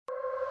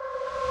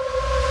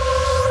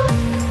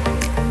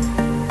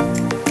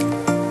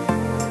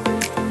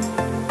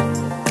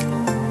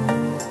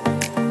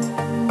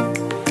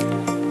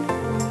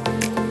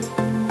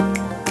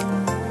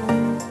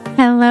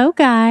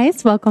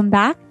guys. Welcome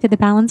back to the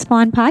Balance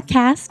Blonde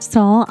podcast,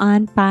 Soul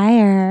on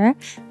Fire.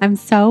 I'm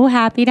so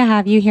happy to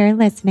have you here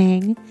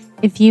listening.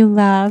 If you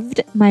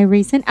loved my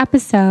recent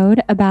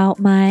episode about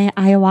my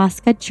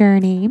ayahuasca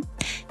journey,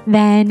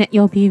 then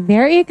you'll be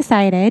very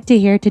excited to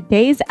hear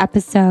today's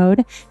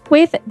episode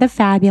with the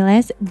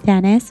fabulous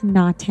Dennis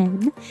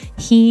Notten.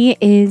 He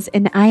is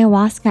an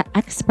ayahuasca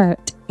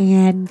expert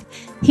and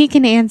he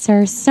can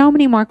answer so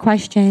many more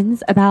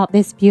questions about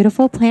this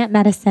beautiful plant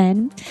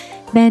medicine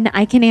than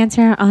I can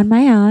answer on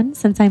my own,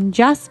 since I'm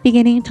just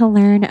beginning to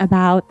learn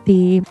about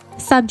the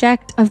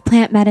subject of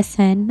plant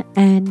medicine,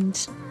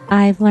 and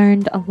I've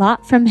learned a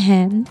lot from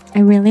him. I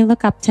really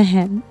look up to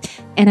him.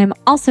 And I'm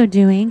also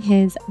doing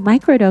his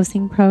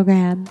microdosing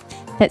program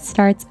that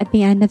starts at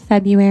the end of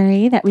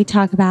February that we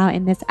talk about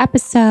in this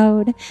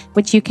episode,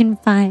 which you can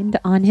find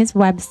on his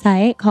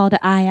website called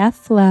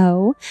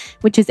Flow,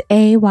 which is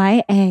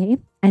AYA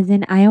as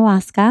in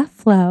ayahuasca,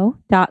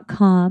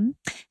 flow.com.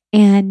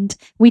 And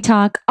we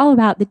talk all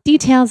about the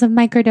details of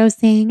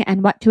microdosing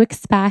and what to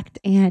expect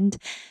and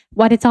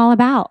what it's all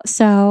about.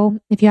 So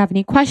if you have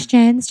any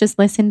questions, just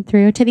listen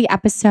through to the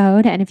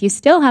episode. And if you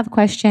still have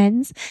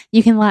questions,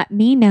 you can let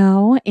me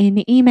know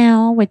in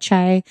email, which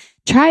I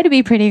try to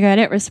be pretty good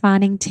at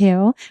responding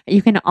to.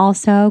 You can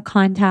also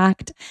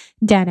contact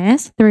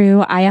Dennis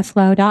through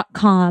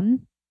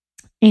ayaflow.com,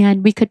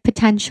 and we could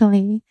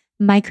potentially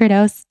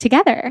microdose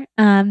together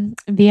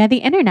via the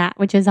internet,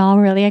 which is all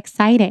really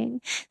exciting.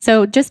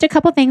 So just a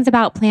couple things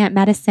about plant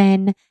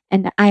medicine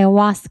and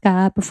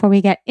ayahuasca before we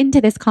get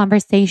into this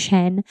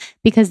conversation,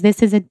 because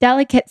this is a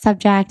delicate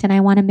subject and I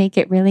want to make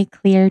it really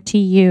clear to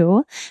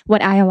you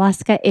what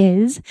ayahuasca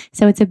is.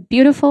 So it's a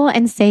beautiful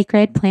and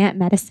sacred plant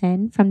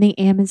medicine from the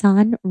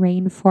Amazon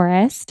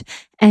rainforest,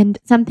 and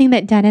something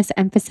that Dennis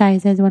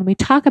emphasizes when we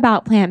talk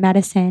about plant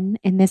medicine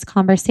in this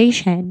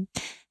conversation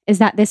is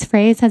that this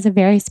phrase has a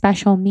very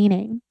special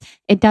meaning.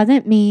 It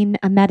doesn't mean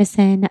a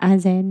medicine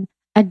as in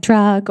a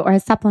drug or a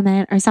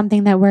supplement or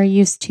something that we're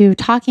used to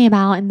talking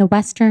about in the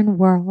Western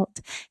world.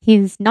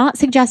 He's not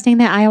suggesting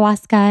that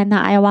ayahuasca and the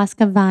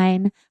ayahuasca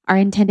vine are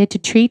intended to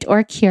treat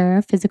or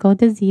cure physical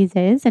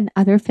diseases and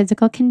other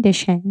physical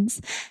conditions,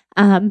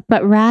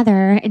 but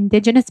rather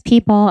indigenous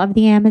people of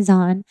the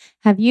Amazon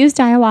have used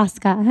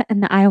ayahuasca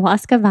and the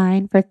ayahuasca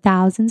vine for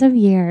thousands of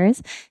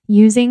years,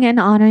 using and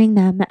honoring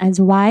them as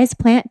wise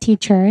plant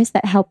teachers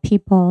that help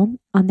people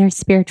on their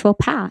spiritual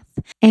path.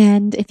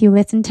 And if you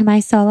listen to my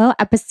solo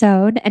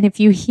episode, and if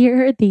you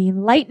hear the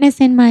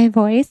lightness in my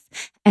voice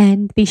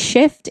and the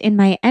shift in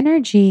my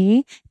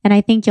energy, then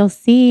I think you'll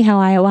see how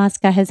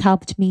ayahuasca has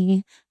helped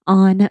me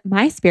on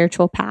my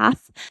spiritual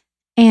path.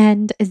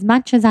 And as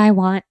much as I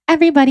want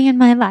everybody in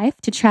my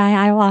life to try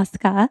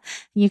ayahuasca,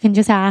 you can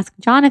just ask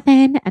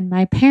Jonathan and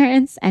my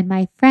parents and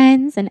my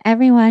friends and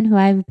everyone who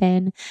I've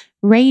been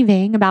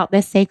raving about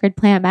this sacred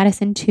plant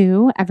medicine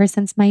to ever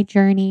since my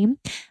journey.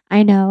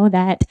 I know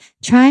that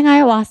trying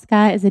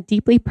ayahuasca is a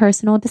deeply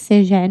personal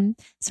decision.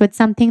 So it's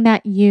something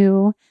that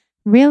you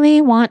really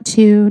want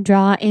to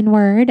draw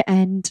inward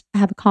and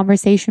have a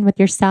conversation with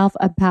yourself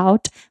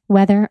about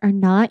whether or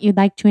not you'd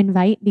like to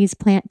invite these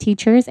plant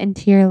teachers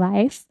into your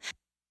life.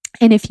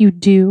 And if you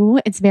do,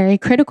 it's very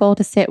critical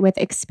to sit with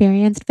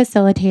experienced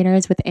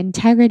facilitators with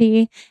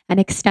integrity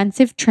and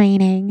extensive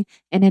training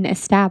in an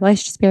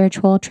established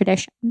spiritual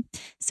tradition.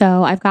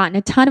 So I've gotten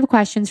a ton of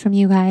questions from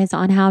you guys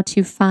on how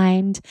to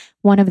find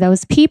one of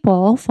those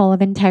people full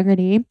of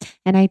integrity.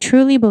 And I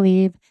truly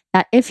believe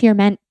that if you're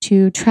meant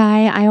to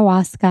try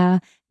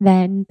ayahuasca,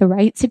 then the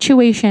right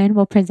situation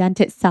will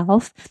present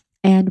itself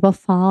and will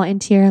fall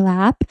into your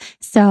lap.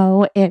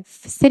 So if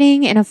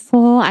sitting in a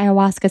full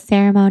ayahuasca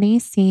ceremony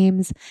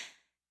seems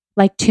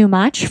like too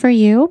much for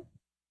you,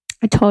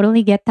 I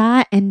totally get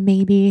that. And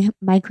maybe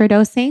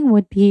microdosing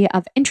would be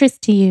of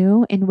interest to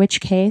you, in which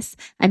case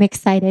I'm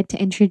excited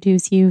to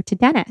introduce you to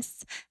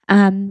Dennis.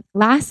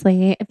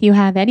 Lastly, if you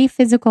have any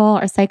physical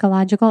or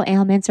psychological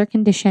ailments or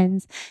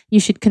conditions,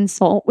 you should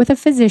consult with a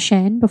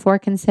physician before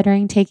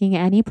considering taking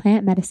any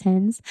plant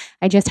medicines.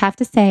 I just have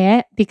to say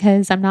it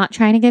because I'm not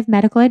trying to give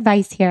medical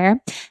advice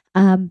here,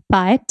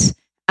 but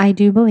I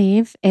do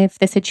believe if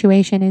the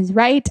situation is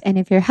right and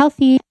if you're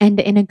healthy and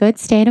in a good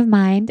state of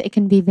mind, it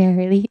can be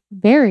very,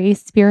 very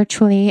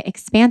spiritually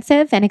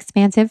expansive and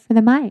expansive for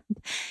the mind.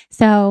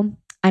 So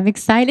I'm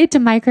excited to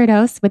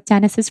microdose with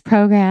Dennis's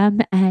program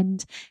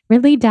and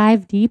really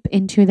dive deep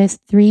into this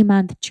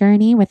 3-month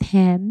journey with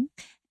him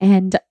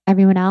and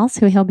everyone else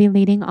who he'll be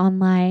leading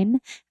online.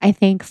 I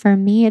think for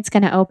me, it's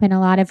going to open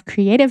a lot of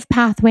creative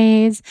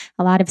pathways,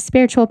 a lot of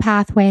spiritual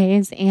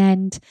pathways,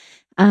 and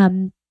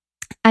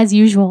as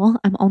usual,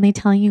 I'm only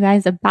telling you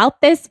guys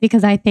about this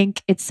because I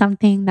think it's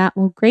something that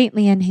will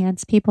greatly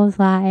enhance people's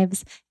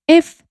lives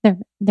if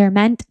they're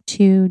meant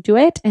to do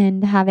it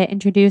and have it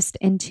introduced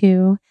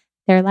into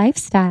their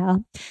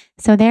lifestyle.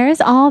 So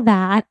there's all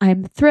that.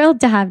 I'm thrilled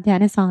to have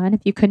Dennis on.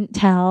 If you couldn't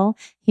tell,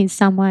 he's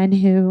someone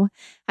who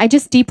I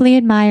just deeply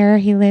admire.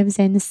 He lives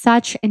in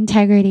such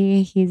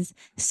integrity. He's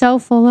so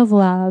full of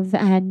love,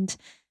 and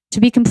To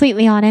be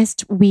completely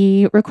honest,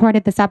 we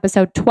recorded this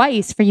episode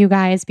twice for you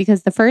guys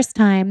because the first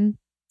time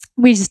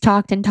we just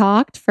talked and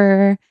talked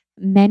for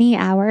many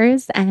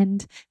hours,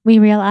 and we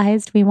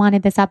realized we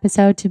wanted this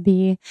episode to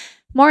be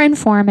more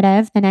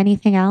informative than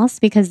anything else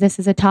because this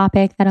is a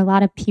topic that a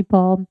lot of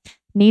people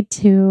need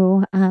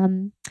to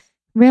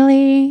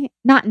really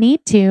not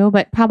need to,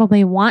 but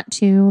probably want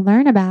to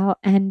learn about,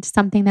 and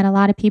something that a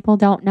lot of people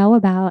don't know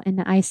about.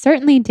 And I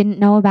certainly didn't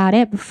know about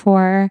it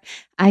before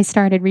I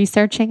started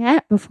researching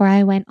it, before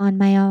I went on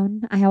my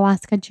own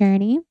ayahuasca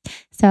journey.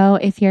 So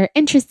if you're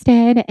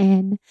interested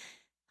in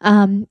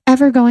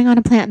ever going on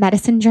a plant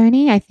medicine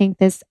journey, I think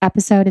this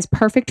episode is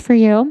perfect for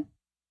you.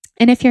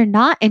 And if you're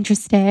not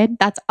interested,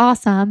 that's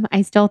awesome.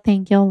 I still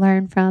think you'll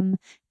learn from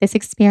this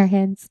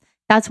experience.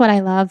 That's what I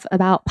love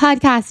about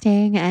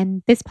podcasting,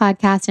 and this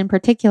podcast in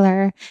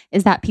particular,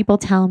 is that people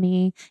tell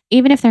me,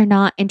 even if they're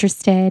not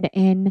interested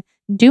in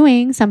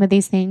doing some of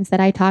these things that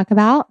I talk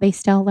about, they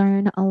still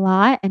learn a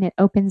lot, and it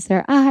opens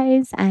their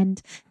eyes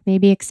and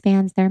maybe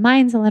expands their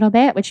minds a little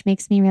bit, which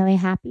makes me really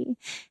happy.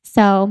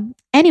 So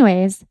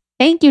anyways,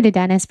 thank you to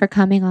Dennis for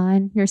coming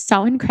on. You're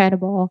so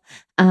incredible.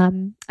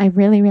 I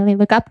really, really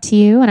look up to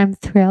you, and I'm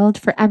thrilled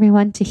for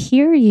everyone to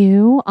hear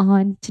you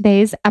on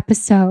today's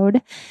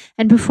episode.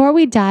 And before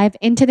we dive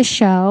into the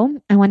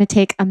show, I want to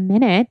take a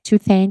minute to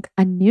thank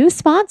a new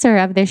sponsor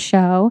of this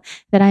show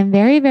that I'm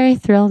very, very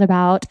thrilled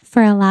about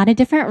for a lot of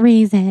different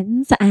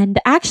reasons. And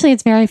actually,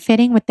 it's very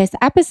fitting with this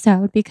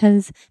episode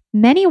because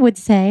many would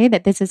say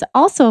that this is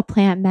also a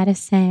plant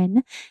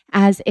medicine,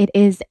 as it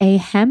is a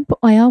hemp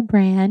oil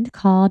brand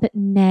called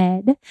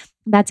Ned.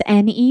 That's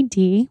Ned.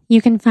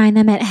 You can find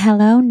them at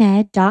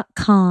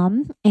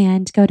helloned.com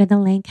and go to the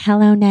link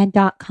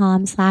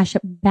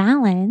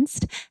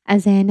helloned.com/balanced,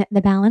 as in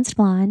the balanced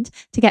blonde,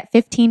 to get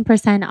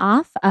 15%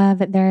 off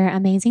of their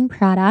amazing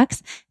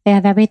products. They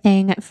have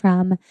everything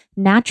from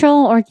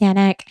natural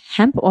organic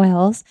hemp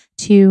oils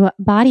to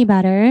body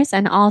butters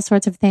and all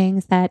sorts of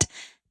things that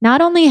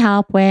not only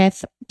help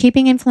with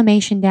keeping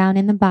inflammation down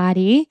in the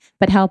body,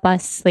 but help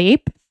us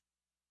sleep,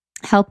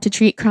 help to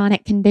treat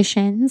chronic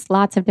conditions,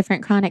 lots of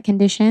different chronic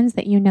conditions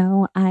that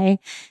I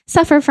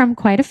suffer from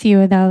quite a few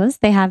of those.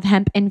 They have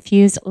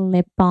hemp-infused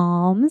lip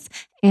balms,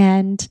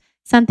 and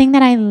something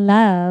that I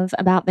love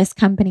about this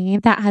company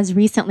that has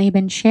recently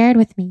been shared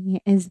with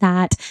me is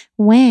that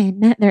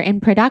when they're in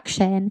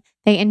production,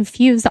 they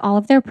infuse all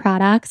of their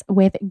products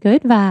with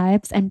good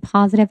vibes and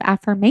positive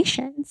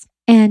affirmations.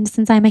 And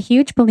since I'm a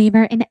huge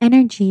believer in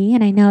energy,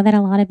 and I know that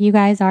a lot of you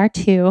guys are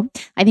too,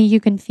 I think you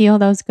can feel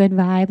those good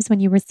vibes when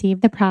you receive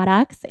the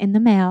products in the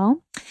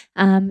mail.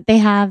 They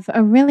have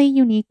a really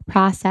unique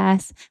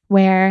process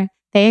where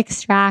they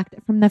extract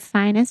from the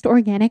finest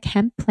organic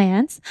hemp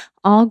plants,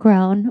 all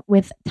grown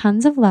with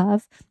tons of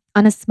love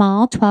on a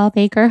small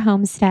 12-acre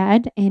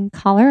homestead in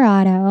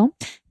Colorado,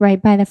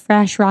 right by the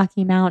fresh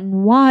Rocky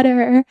Mountain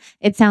water.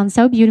 It sounds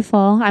so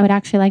beautiful. I would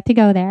actually like to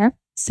go there.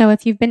 So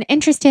if you've been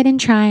interested in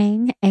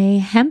trying a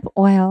hemp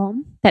oil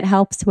that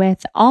helps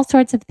with all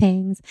sorts of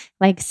things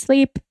like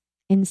sleep,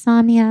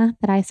 insomnia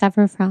that I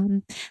suffer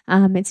from,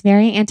 it's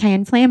very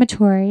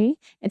anti-inflammatory.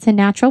 It's a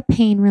natural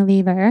pain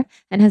reliever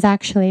and has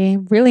actually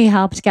really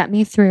helped get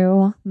me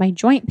through my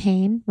joint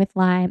pain with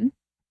Lyme.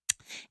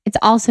 It's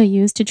also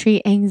used to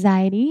treat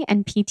anxiety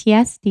and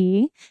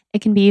PTSD.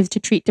 It can be used to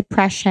treat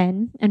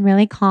depression and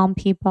really calm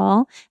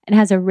people. It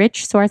has a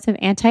rich source of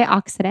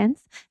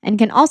antioxidants and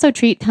can also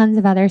treat tons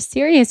of other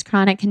serious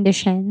chronic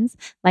conditions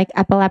like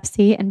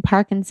epilepsy and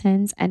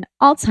Parkinson's and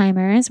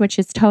Alzheimer's, which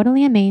is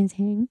totally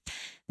amazing.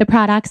 The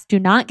products do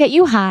not get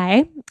you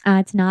high.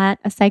 It's not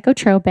a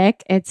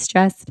psychotropic. It's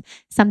just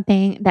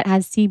something that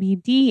has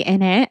CBD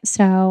in it.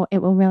 So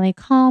it will really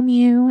calm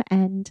you.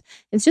 And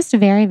it's just a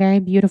very, very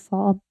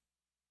beautiful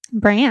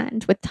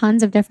brand with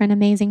tons of different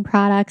amazing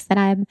products that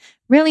I'm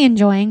really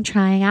enjoying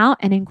trying out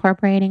and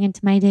incorporating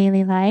into my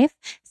daily life.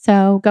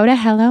 So go to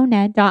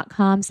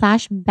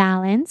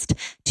helloned.com/balanced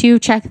to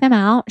check them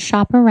out,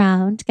 shop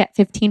around, get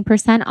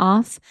 15%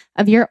 off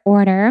of your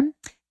order.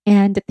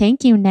 And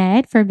thank you,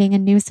 Ned, for being a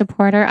new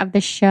supporter of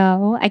the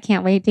show. I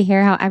can't wait to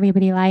hear how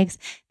everybody likes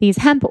these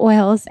hemp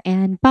oils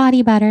and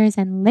body butters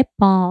and lip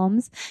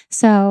balms.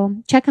 So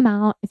check them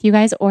out. If you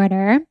guys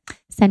order,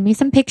 send me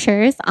some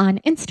pictures on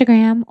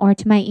Instagram or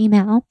to my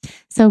email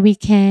so we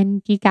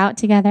can geek out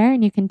together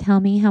and you can tell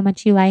me how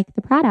much you like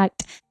the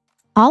product.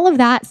 All of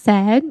that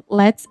said,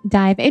 let's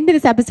dive into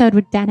this episode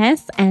with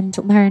Dennis and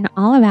learn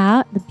all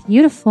about the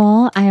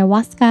beautiful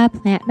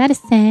ayahuasca plant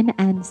medicine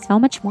and so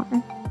much more.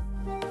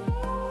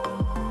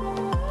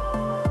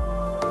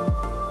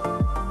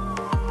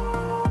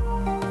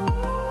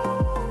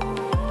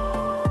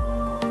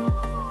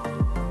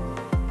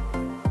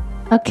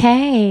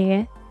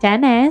 Okay,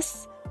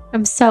 Dennis,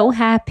 I'm so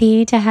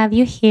happy to have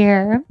you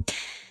here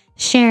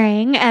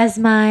sharing as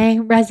my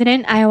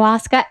resident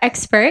ayahuasca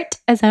expert,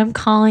 as I'm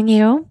calling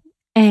you.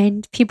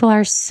 And people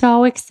are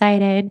so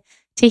excited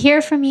to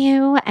hear from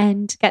you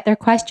and get their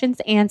questions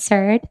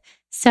answered.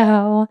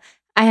 So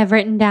I have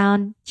written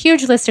down a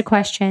huge list of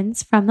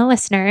questions from the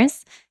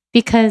listeners.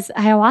 because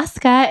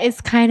ayahuasca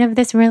is kind of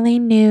this really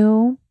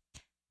new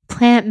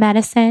plant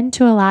medicine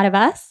to a lot of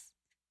us.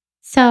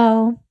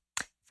 So,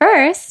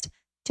 first,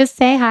 just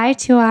say hi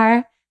to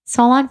our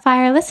Soul on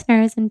Fire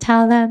listeners and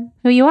tell them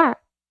who you are.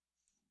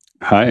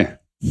 Hi.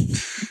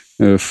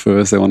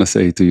 First, I want to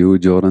say to you,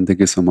 Jordan, thank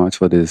you so much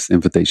for this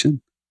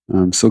invitation.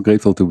 I'm so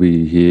grateful to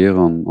be here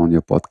on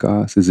your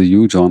podcast. It's a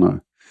huge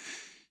honor.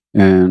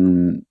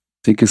 And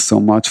thank you so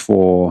much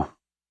for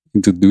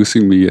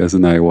introducing me as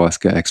an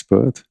ayahuasca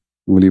expert.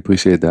 Really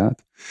appreciate that.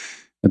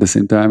 At the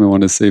same time, I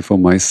want to say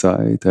from my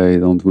side, I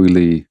don't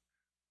really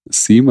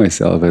see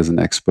myself as an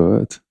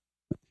expert.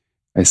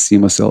 I see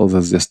myself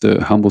as just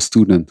a humble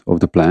student of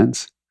the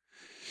plants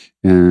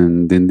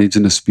and the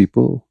indigenous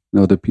people,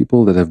 the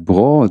people that have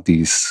brought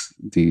these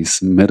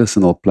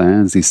medicinal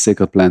plants, these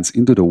sacred plants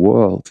into the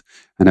world,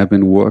 and have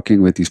been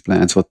working with these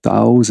plants for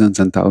thousands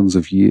and thousands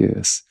of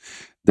years.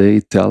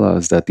 They tell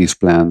us that these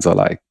plants are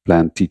like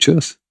plant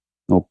teachers,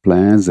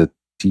 plants that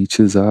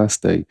teaches us,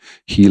 they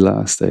heal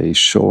us, they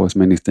show us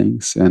many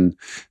things. And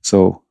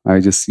so I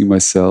just see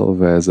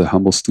myself as a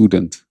humble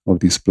student of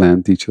these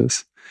plant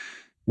teachers.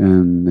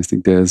 And I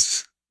think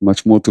there's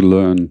much more to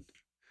learn,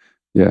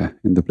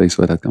 in the place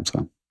where that comes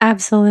from.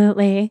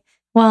 Absolutely.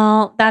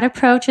 Well, that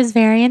approach is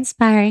very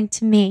inspiring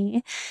to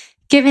me,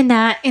 given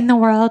that in the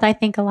world, I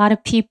think a lot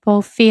of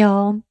people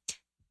feel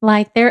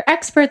like they're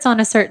experts on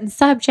a certain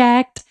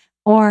subject,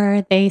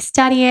 or they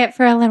study it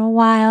for a little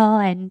while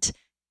and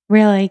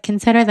really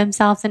consider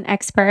themselves an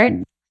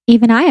expert.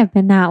 Even I have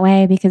been that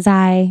way because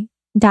I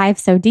dive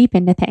so deep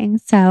into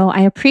things. So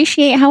I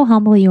appreciate how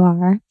humble you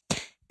are,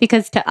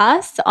 because to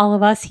us, all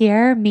of us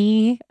here,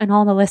 me and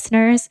all the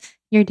listeners,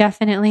 you're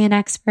definitely an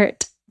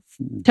expert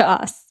to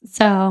us.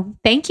 So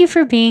thank you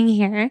for being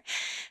here.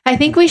 I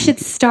think we should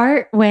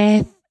start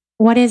with,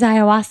 what is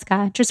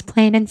ayahuasca? Just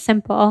plain and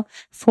simple,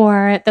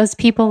 for those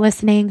people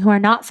listening who are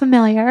not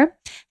familiar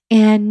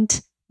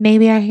and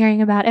maybe are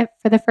hearing about it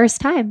for the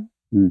first time.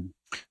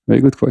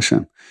 Very good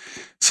question.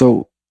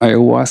 So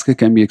ayahuasca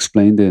can be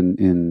explained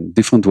in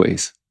different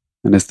ways.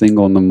 And I think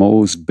on the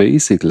most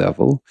basic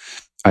level,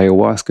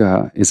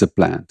 ayahuasca is a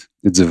plant.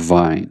 It's a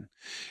vine.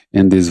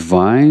 And this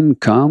vine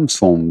comes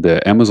from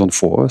the Amazon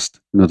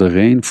forest, the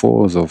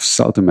rainforest of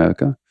South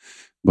America,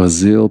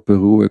 Brazil,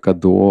 Peru,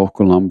 Ecuador,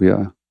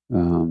 Colombia,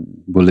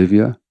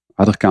 Bolivia,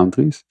 other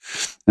countries.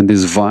 And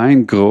this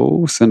vine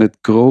grows, and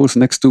it grows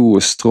next to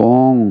a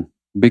strong,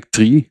 big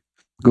tree.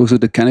 It goes to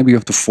the canopy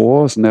of the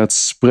forest, and that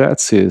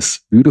spreads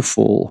his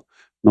beautiful,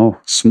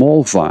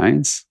 small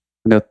vines,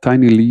 and their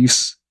tiny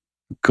leaves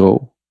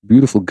grow.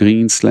 Beautiful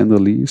green, slender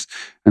leaves,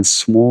 and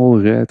small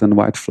red and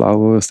white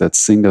flowers that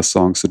sing their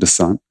songs to the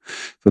sun.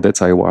 So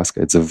that's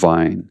ayahuasca. It's a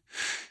vine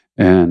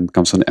and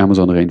comes from the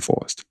Amazon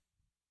rainforest.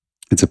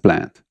 It's a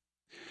plant.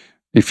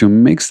 If you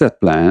mix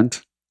that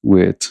plant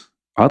with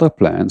other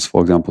plants, for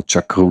example,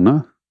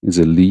 chacruna is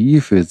a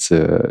leaf, it's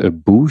a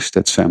bush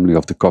that's family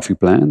of the coffee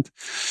plant,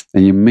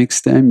 and you mix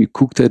them, you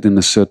cook that in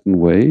a certain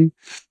way,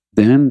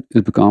 then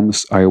it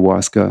becomes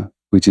ayahuasca,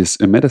 which is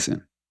a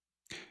medicine.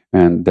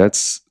 And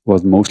that's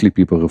what mostly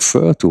people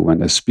refer to when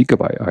they speak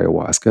about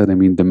ayahuasca. They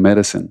mean the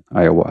medicine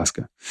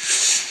ayahuasca.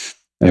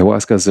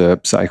 Ayahuasca is a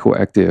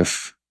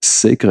psychoactive,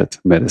 sacred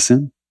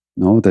medicine,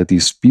 that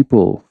these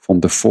people from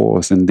the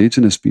forest,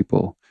 indigenous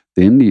people,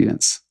 the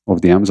Indians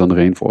of the Amazon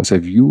rainforest,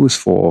 have used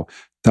for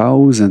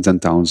thousands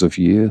and thousands of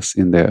years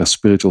in their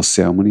spiritual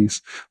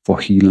ceremonies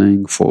for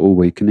healing, for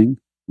awakening,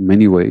 in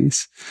many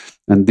ways.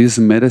 And this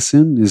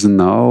medicine is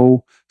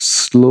now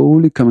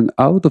slowly coming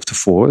out of the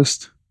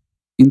forest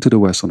into the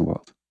Western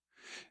world.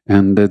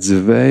 And that's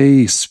a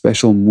very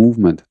special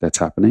movement that's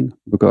happening,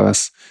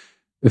 because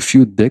a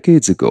few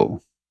decades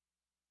ago,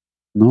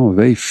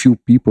 very few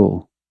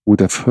people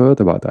would have heard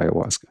about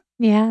ayahuasca.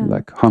 Yeah.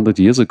 Like 100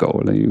 years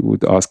ago, you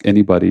would ask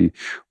anybody,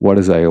 what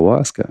is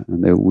ayahuasca?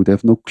 And they would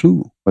have no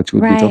clue what you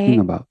would be talking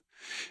about.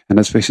 And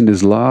especially in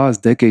this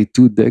last decade,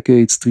 2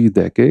 decades, 3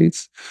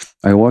 decades,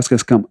 ayahuasca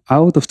has come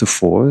out of the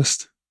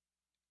forest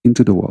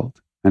into the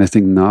world. And I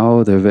think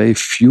now there are very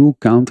few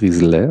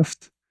countries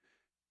left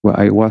where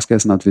ayahuasca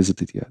is not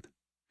visited yet.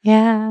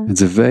 Yeah.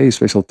 It's a very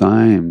special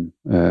time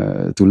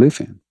to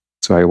live in.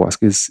 So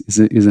ayahuasca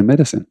is a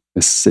medicine,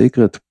 a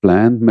sacred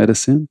plant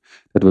medicine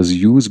that was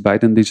used by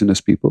the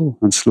indigenous people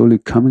and slowly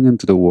coming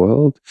into the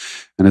world.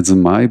 And it's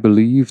my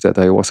belief that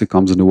ayahuasca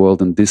comes in the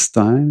world in this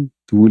time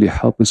to really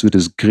help us with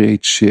this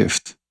great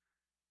shift,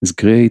 this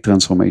great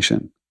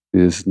transformation,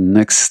 this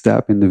next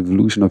step in the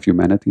evolution of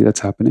humanity that's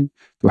happening,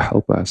 to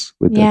help us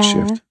with that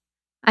shift.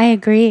 I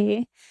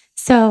agree.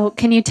 So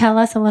can you tell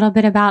us a little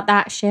bit about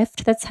that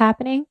shift that's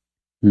happening?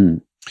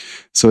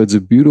 So it's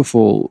a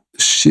beautiful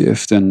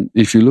shift. And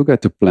if you look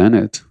at the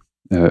planet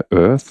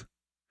Earth,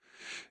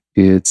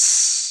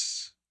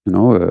 it's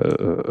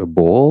a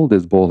ball.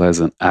 This ball has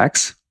an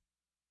axe,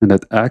 and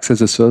that axe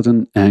has a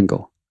certain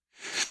angle.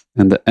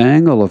 And the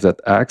angle of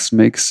that axe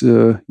makes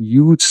a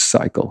huge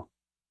cycle,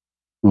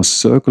 a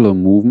circular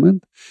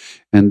movement.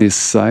 And this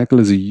cycle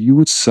is a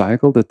huge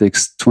cycle that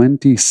takes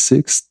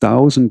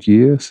 26,000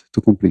 years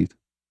to complete.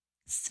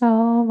 So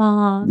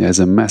long. Yeah, it's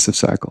a massive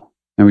cycle.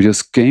 And we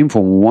just came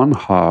from one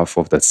half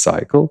of that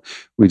cycle,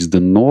 which is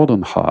the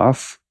northern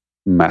half,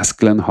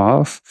 masculine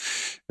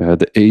half,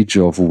 the age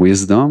of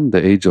wisdom,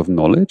 the age of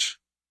knowledge.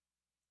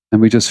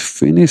 And we just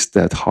finished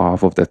that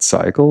half of that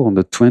cycle on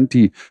the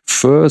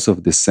 21st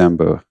of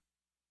December,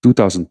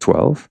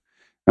 2012.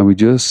 And we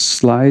just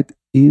slide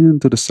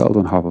into the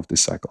southern half of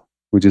this cycle,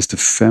 which is the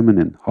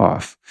feminine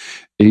half,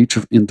 age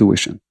of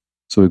intuition.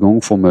 So we're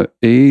going from an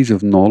age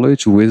of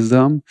knowledge,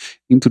 wisdom,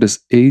 into this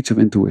age of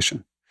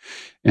intuition.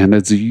 And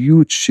that's a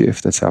huge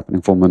shift that's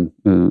happening from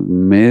a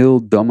male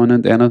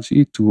dominant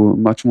energy to a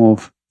much more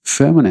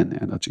feminine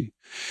energy.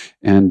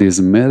 And this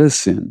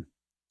medicine,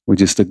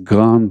 which is the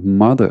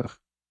grandmother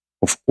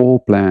of all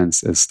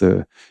plants, as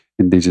the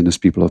indigenous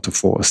people of the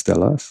forest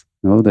tell us,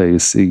 they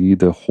see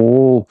the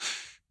whole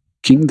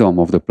kingdom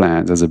of the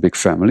plants as a big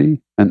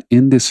family. And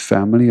in this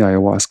family,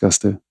 ayahuasca is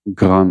the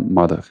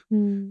grandmother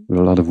with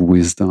a lot of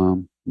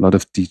wisdom, a lot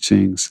of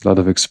teachings, a lot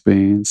of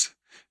experience,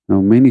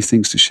 many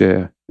things to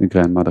share the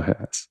grandmother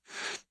has.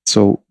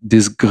 So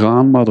this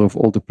grandmother of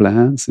all the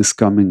plants is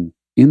coming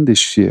in this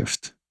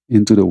shift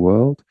into the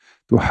world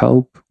to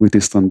help with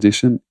this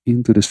transition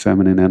into this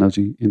feminine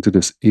energy, into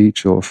this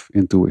age of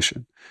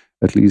intuition.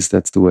 At least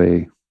that's the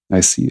way I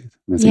see it.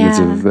 I think it's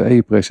a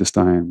very precious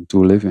time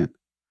to live in.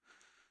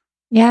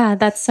 Yeah,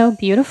 that's so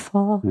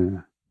beautiful.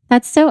 Yeah.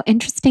 That's so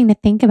interesting to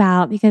think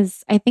about,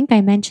 because I think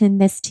I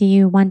mentioned this to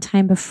you one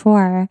time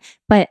before,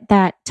 but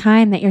that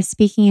time that you're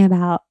speaking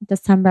about,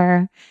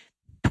 December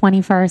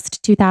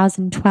 21st,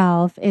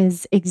 2012,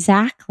 is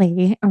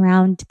exactly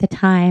around the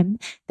time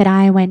that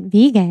I went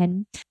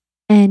vegan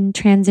and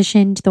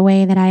transitioned the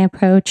way that I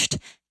approached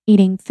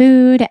eating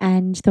food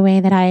and the way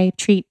that I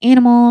treat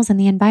animals and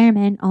the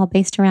environment, all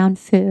based around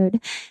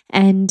food.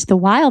 And the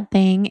wild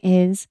thing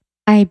is,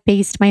 I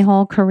based my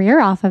whole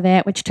career off of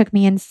it, which took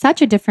me in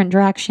such a different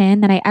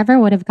direction than I ever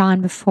would have gone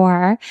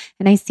before.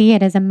 And I see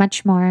it as a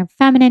much more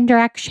feminine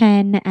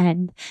direction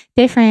and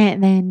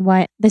different than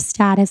what the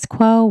status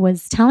quo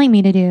was telling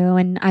me to do.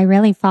 And I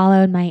really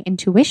followed my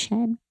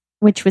intuition,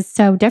 which was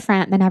so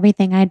different than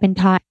everything I'd been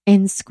taught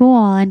in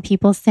school, and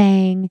people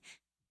saying,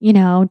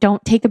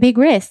 don't take a big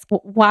risk.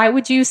 Why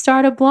would you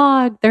start a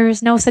blog?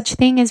 There's no such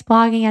thing as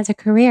blogging as a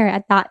career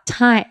at that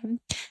time.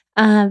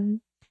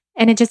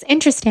 And it's just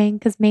interesting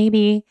because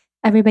maybe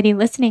everybody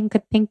listening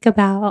could think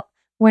about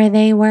where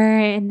they were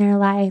in their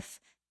life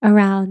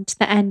around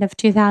the end of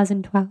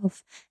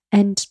 2012.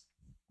 And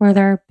were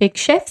there big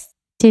shifts?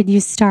 Did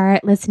you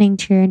start listening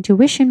to your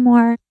intuition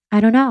more? I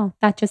don't know.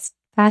 That just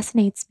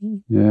fascinates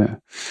me. Yeah,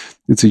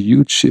 it's a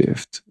huge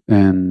shift.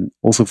 And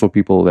also for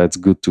people, that's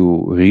good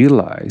to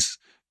realize,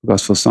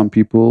 because for some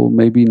people,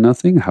 maybe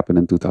nothing happened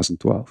in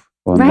 2012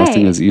 or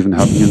nothing has even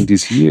happened in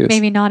these years.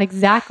 Maybe not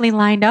exactly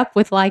lined up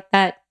with like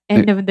that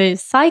end of the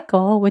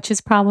cycle, which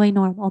is probably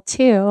normal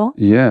too.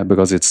 Yeah,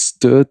 because it's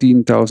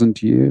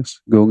 13,000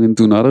 years going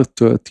into another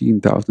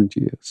 13,000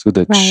 years. So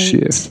that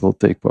shift will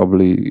take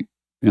probably,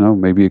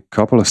 maybe a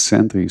couple of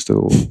centuries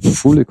to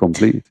fully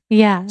complete.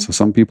 Yeah. So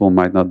some people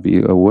might not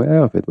be aware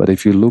of it. But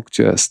if you look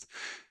just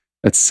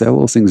at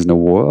several things in the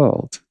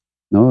world,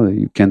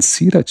 you can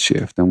see that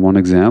shift. And one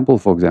example,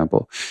 for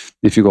example,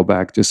 if you go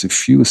back just a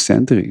few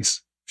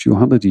centuries, a few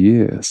hundred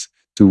years,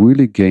 to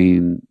really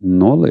gain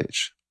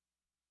knowledge,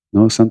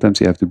 sometimes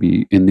you have to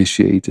be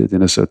initiated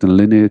in a certain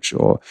lineage,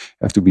 or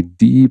you have to be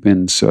deep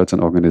in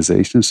certain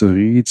organizations to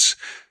reach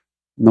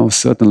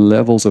certain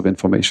levels of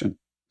information,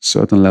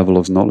 certain level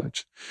of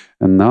knowledge.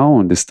 And now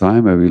in this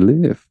time where we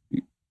live,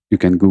 you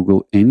can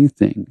Google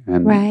anything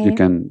and you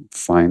can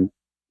find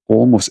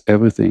almost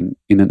everything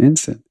in an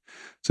instant.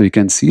 So you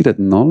can see that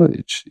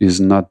knowledge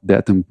is not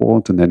that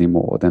important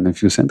anymore than a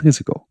few centuries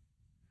ago.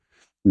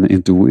 And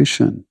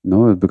intuition,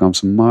 it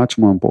becomes much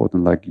more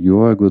important. Like,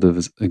 you're a good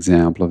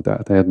example of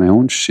that. I had my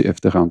own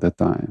shift around that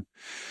time.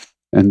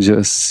 And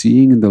just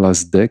seeing in the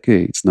last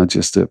decades, not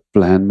just the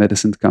plant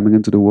medicine coming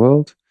into the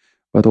world,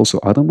 but also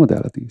other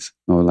modalities,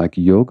 like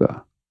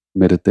yoga,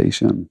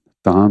 meditation,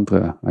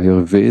 Tantra,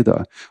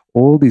 Ayurveda.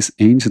 All these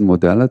ancient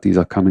modalities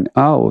are coming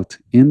out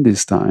in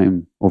this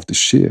time of the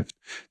shift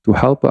to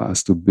help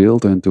us to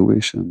build our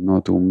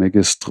intuition, to make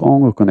a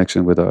stronger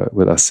connection with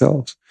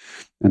ourselves,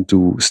 and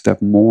to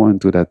step more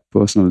into that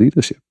personal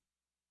leadership.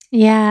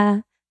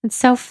 Yeah, it's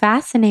so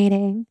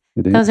fascinating.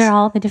 Those are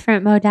all the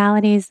different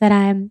modalities that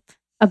I'm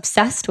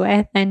obsessed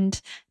with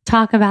and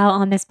talk about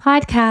on this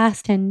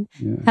podcast and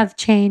have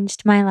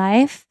changed my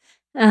life.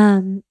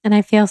 And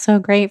I feel so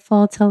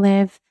grateful to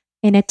live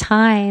in a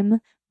time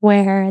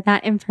where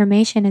that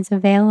information is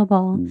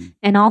available,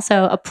 and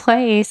also a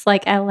place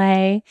like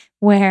LA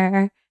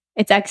where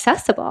it's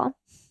accessible.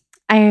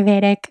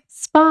 Ayurvedic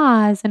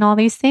spas and all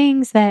these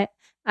things that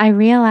I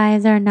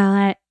realize are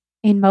not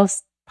in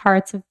most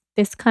parts of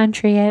this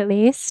country, at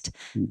least.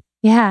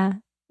 Yeah,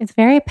 it's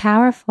very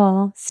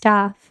powerful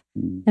stuff.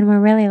 And we're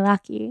really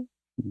lucky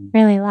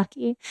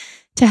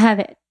to have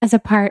it as a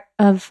part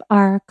of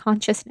our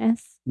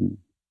consciousness.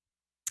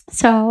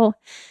 So,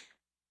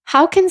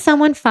 how can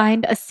someone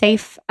find a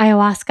safe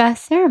ayahuasca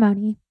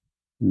ceremony?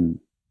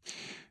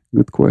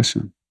 Good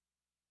question.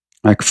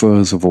 Like,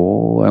 first of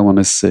all, I want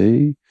to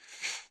say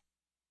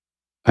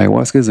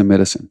ayahuasca is a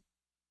medicine.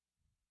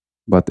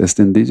 But as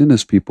the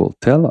indigenous people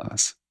tell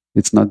us,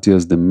 it's not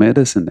just the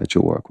medicine that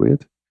you work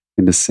with,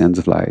 in the sense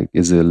of like,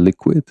 it's a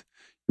liquid,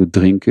 you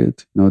drink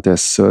it,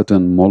 there's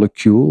certain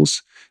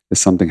molecules, there's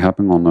something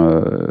happening on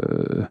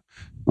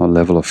a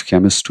level of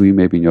chemistry,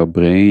 maybe in your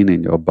brain,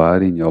 in your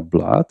body, in your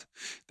blood.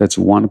 That's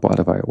one part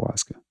of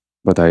ayahuasca.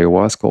 But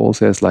ayahuasca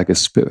also has like a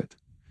spirit.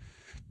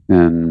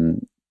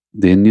 And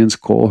the Indians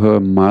call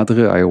her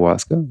Madre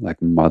Ayahuasca, like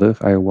Mother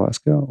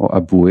Ayahuasca, or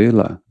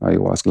Abuela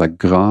Ayahuasca, like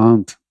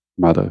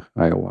grandmother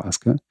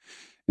Ayahuasca.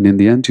 And in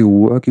the end, you're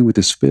working with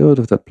the spirit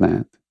of that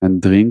plant,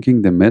 and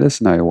drinking the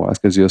medicine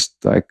ayahuasca is just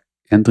like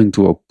entering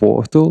to a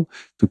portal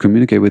to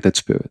communicate with that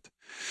spirit.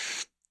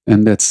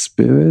 And that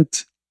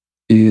spirit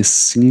is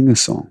singing a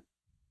song.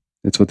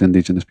 That's what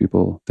indigenous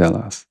people tell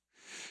us.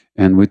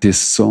 And with this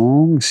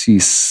song, she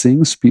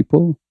sings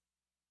people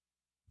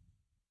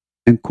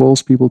and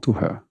calls people to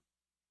her.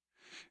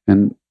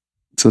 And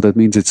so that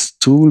means it's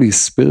truly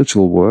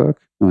spiritual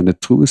work, in the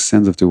truest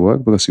sense of the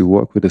word, because you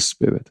work with the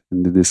spirit.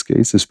 And in this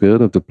case, the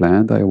spirit of the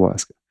plant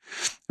ayahuasca.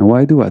 And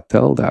why do I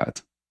tell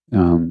that?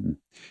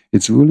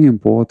 It's really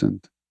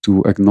important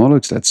to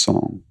acknowledge that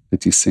song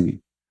that he's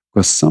singing.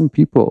 Because some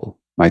people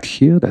might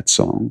hear that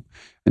song,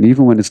 and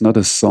even when it's not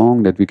a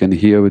song that we can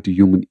hear with the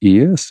human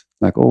ears,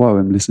 like, oh wow,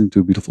 I'm listening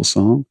to a beautiful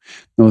song.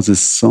 No, it's a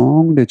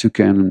song that you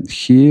can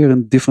hear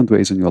in different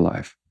ways in your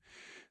life.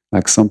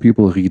 Like, some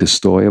people read a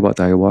story about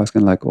ayahuasca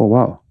and like, oh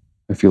wow,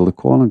 I feel the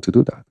calling to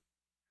do that.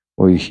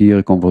 Or you hear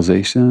a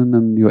conversation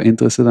and you're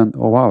interested, and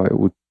oh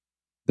wow,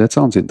 that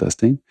sounds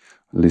interesting.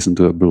 Listen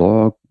to a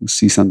blog,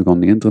 see something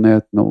on the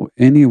internet. No,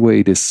 any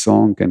way this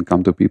song can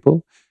come to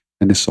people,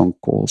 and this song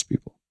calls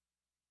people.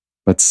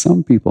 But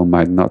some people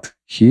might not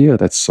hear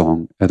that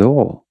song at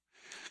all.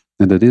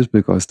 And that is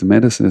because the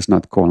medicine is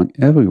not calling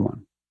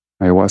everyone.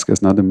 Ayahuasca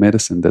is not a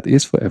medicine that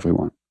is for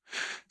everyone.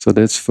 So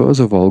that's first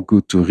of all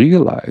good to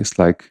realize,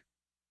 like,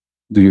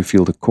 do you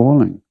feel the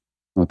calling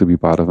not to be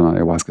part of an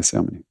ayahuasca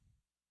ceremony?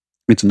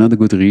 It's not a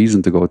good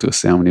reason to go to a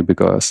ceremony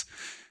because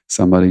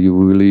somebody you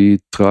really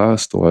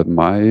trust or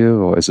admire,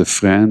 or as a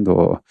friend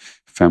or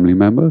family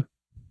member,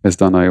 has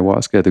done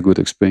ayahuasca, had a good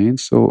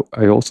experience, so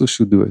I also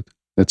should do it.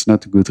 That's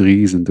not a good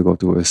reason to go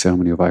to a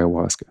ceremony of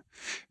ayahuasca.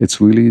 It's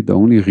really, the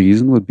only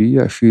reason would be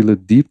I feel a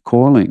deep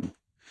calling,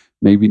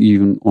 maybe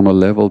even on a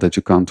level that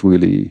you can't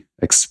really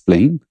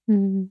explain.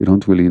 You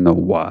don't really know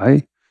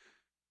why.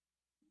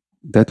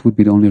 That would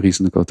be the only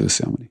reason to go to a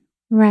ceremony.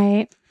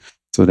 Right.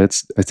 So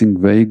that's, I think,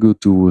 very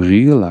good to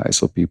realize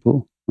for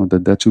people,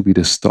 that should be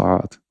the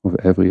start of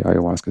every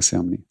ayahuasca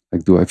ceremony.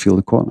 Like, do I feel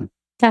the calling?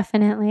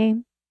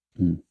 Definitely.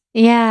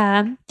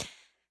 Yeah.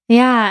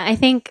 Yeah. I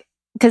think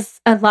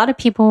because a lot of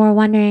people were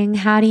wondering,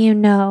 how do you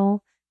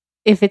know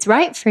if it's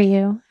right for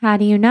you? How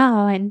do you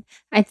know? And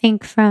I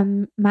think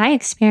from my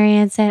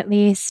experience, at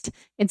least,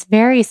 it's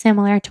very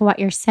similar to what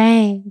you're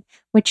saying,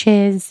 which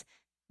is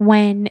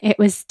when it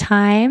was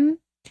time,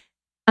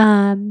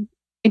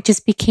 it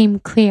just became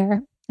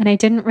clear. And I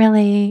didn't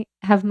really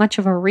have much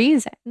of a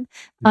reason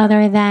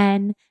other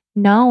than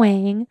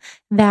knowing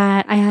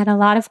that I had a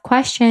lot of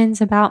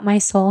questions about my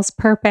soul's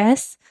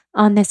purpose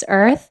on this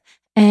earth,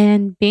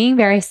 and being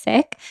very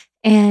sick,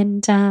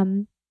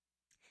 and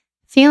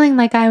feeling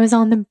like I was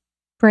on the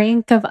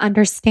brink of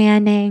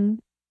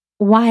understanding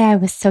why I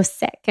was so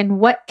sick and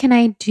what can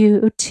I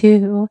do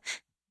to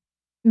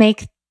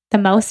make the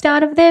most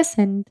out of this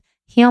and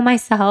heal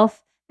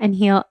myself and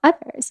heal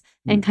others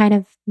and kind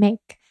of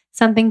make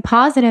something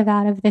positive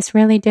out of this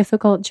really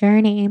difficult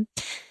journey.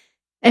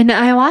 And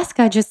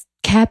ayahuasca just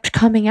kept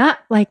coming up,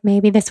 like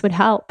maybe this would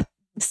help.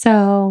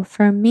 So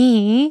for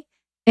me,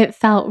 it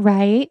felt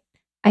right.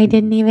 I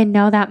didn't even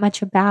know that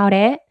much about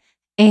it.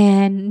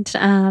 And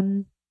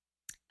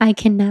I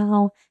can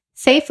now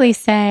safely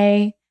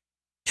say,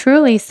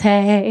 truly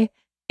say,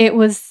 it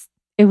was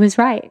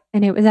right,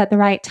 and it was at the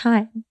right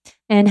time.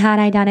 And had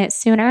I done it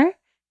sooner,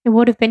 it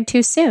would have been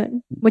too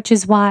soon, which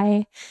is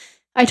why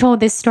I told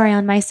this story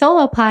on my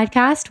solo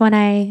podcast when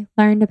I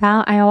learned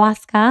about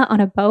ayahuasca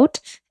on a boat,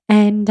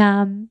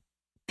 and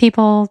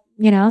people,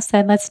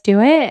 said, let's do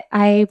it.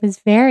 I was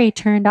very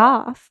turned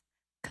off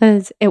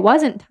because it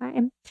wasn't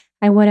time.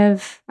 I would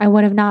have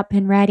not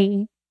been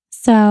ready.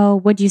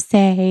 So would you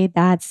say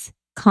that's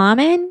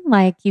common?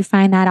 Like, you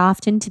find that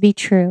often to be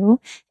true?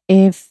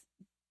 If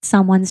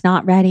someone's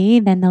not ready,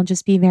 then they'll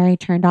just be very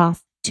turned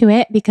off to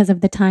it because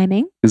of the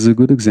timing. It's a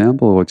good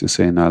example of what you're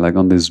saying now. Like,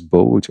 on this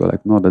boat, you're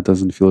like, no, that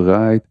doesn't feel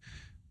right.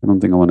 I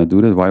don't think I want to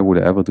do that. Why would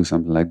I ever do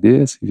something like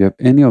this? If you have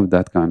any of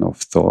that kind of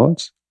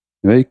thoughts,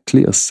 a very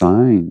clear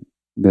sign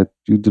that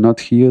you do not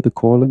hear the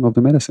calling of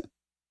the medicine.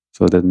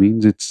 So that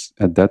means it's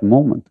at that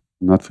moment,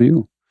 not for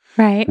you.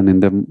 Right.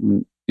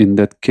 And in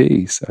that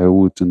case, I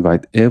would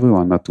invite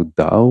everyone not to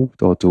doubt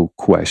or to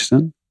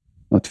question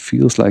what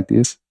feels like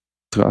this.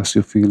 Trust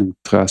your feeling,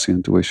 trust your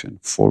intuition,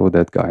 follow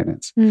that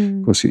guidance.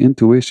 Because your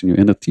intuition, your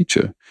inner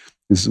teacher,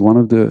 is one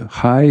of the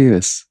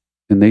highest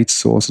innate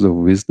sources of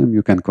wisdom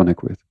you can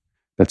connect with.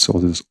 That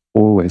source is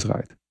always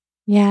right.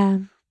 Yeah.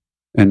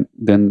 And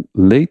then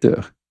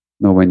later,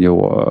 when you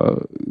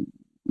are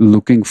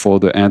looking for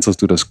the answers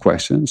to those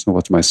questions,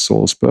 what's my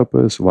soul's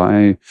purpose?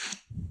 Why?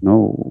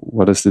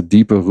 What is the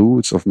deeper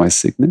roots of my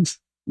sickness?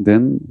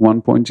 Then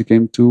one point you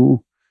came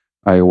to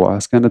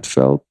ayahuasca and it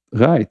felt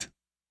right.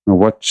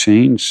 What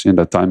changed in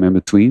that time in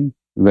between?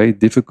 Very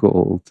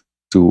difficult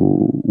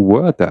to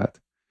word that.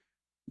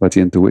 But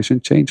the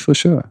intuition changed for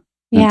sure.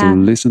 And to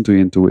listen to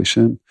your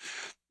intuition,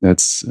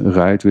 that's the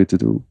right way to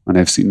do. And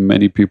I've seen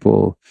many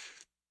people,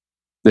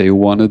 they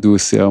want to do a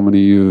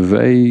ceremony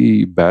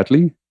very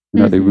badly.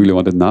 They really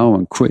want it now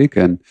and quick.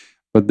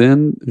 But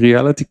then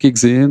reality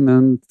kicks in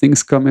and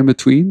things come in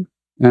between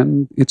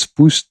and it's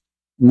pushed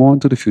more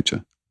into the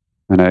future.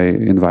 And I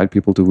invite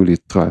people to really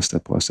trust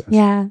that process.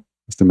 Yeah.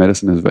 Because the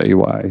medicine is very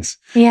wise.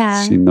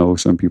 Yeah. She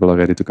knows when people are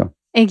ready to come.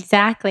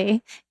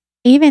 Exactly.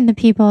 Even the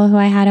people who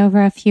I had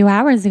over a few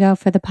hours ago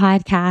for the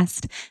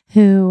podcast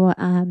who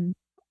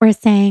were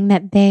saying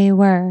that they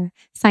were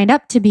signed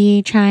up to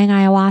be trying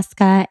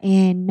ayahuasca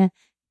in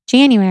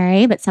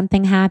January, but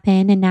something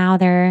happened and now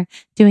they're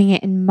doing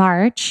it in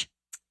March,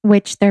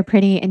 which they're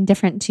pretty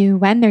indifferent to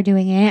when they're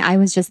doing it. I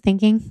was just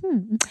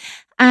thinking,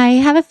 I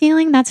have a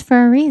feeling that's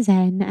for a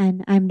reason.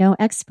 And I'm no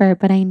expert,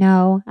 but I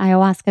know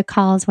ayahuasca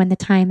calls when the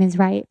time is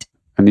right.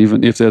 And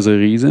even if there's a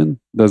reason,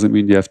 doesn't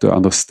mean you have to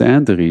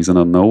understand the reason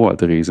or know what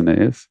the reason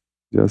is.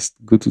 Just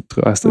good to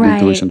trust that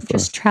intuition first.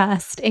 Just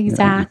trust.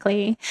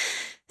 Exactly. Yeah.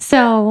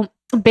 So,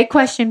 big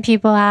question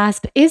people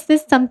asked, is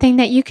this something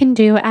that you can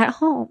do at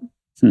home?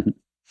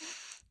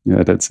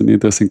 Yeah, that's an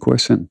interesting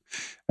question.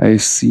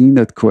 I've seen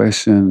that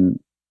question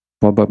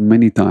pop up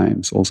many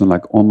times, also in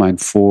like online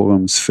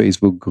forums,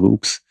 Facebook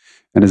groups.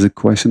 And it's a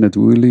question that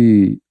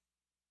really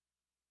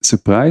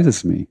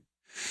surprises me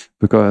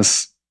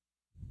because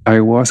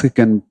ayahuasca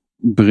can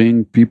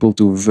bring people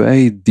to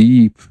very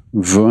deep,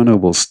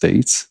 vulnerable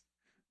states,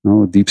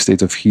 deep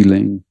states of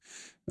healing,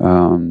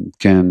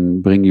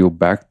 can bring you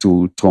back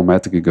to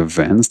traumatic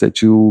events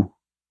that you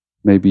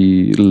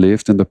maybe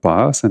lived in the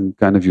past and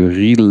kind of you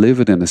relive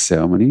it in a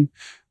ceremony.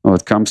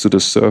 It comes to the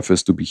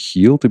surface to be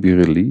healed, to be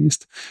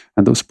released.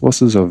 And those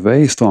processes are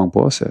very strong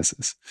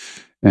processes.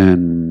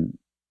 And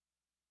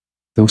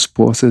those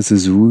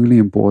processes really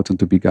important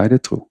to be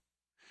guided through.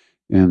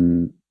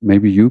 And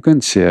maybe you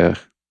can share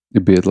a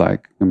bit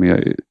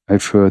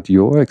I've heard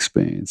your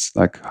experience.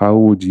 Like, how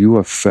would you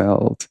have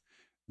felt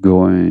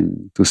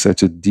going to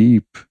such a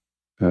deep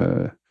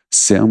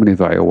ceremony of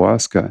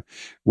ayahuasca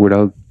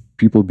without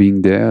people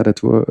being there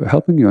that were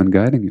helping you and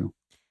guiding you?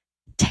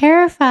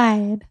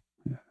 Terrified.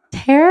 Yeah.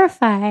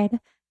 Terrified.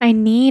 I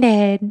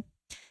needed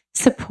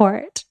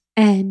support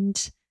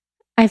and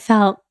I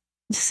felt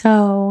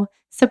so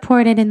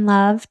supported and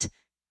loved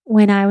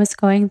when I was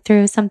going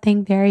through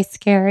something very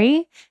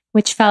scary,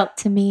 which felt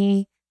to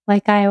me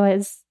like I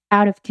was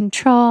out of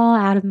control,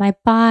 out of my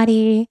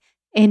body,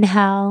 in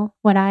hell,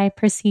 what I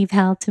perceive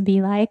hell to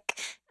be like.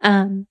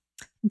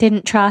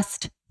 Didn't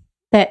trust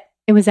that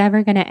it was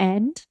ever going to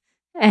end.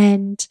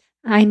 And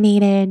I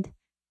needed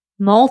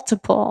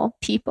multiple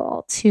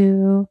people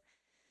to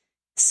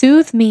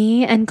soothe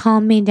me and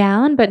calm me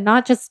down, but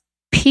not just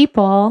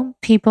people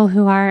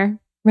who are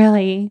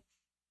really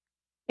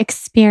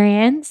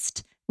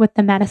experienced with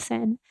the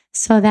medicine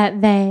so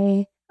that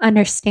they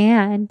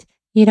understand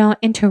you don't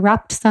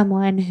interrupt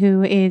someone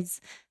who is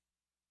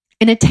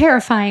in a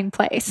terrifying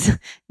place.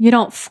 You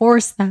don't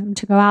force them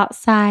to go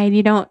outside.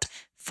 You don't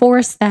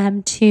force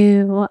them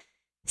to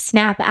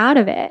snap out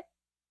of it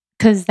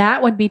because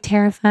that would be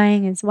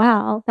terrifying as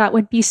well. That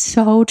would be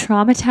so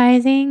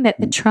traumatizing that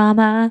the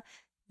trauma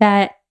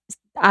that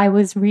I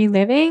was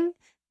reliving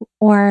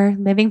or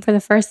living for the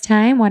first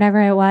time,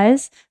 whatever it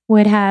was,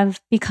 would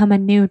have become a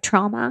new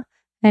trauma.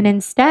 And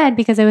instead,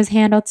 because it was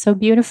handled so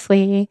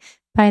beautifully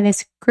by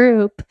this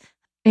group,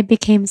 it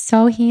became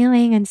so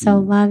healing and so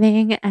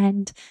loving.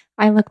 And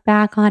I look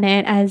back on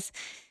it as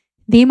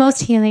the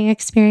most healing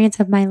experience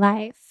of my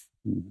life.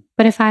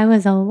 But if I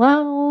was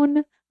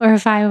alone or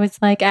if I was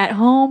like at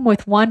home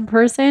with one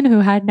person who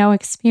had no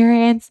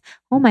experience,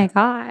 oh my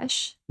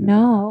gosh,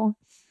 no.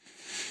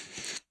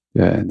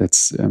 Yeah,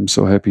 I'm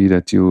so happy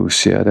that you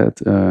share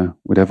that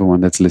with everyone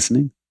that's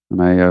listening.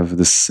 And I have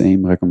the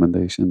same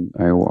recommendation.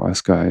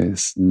 Ayahuasca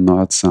is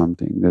not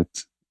something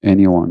that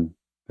anyone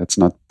that's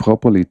not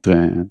properly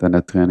trained, and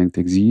that training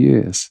takes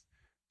years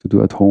to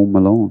do at home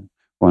alone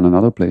or in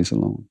another place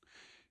alone.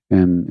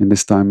 And in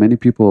this time, many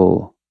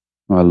people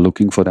are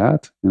looking for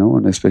that,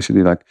 and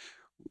especially like,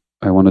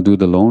 I want to do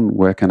it alone.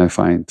 Where can I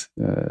find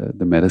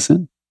the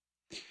medicine?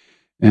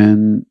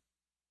 And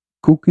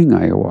cooking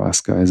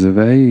ayahuasca is a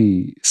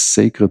very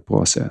sacred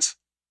process.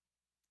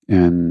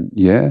 And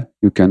yeah,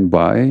 you can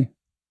buy,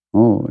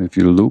 if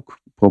you look,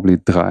 probably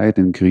dried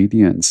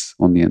ingredients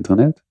on the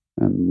internet.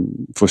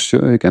 And for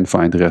sure, you can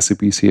find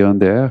recipes here and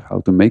there,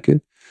 how to make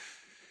it.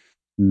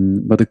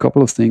 But a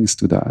couple of things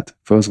to that.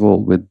 First of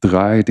all, with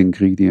dried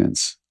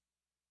ingredients,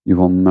 you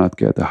will not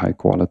get a high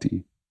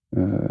quality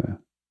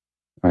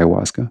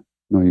ayahuasca.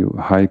 No,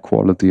 high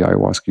quality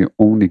ayahuasca you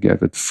only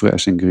get with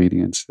fresh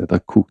ingredients that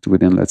are cooked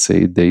within, let's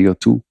say, a day or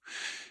two.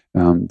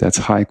 That's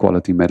high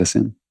quality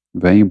medicine.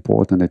 Very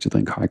important that you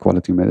drink high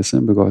quality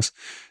medicine, because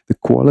the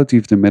quality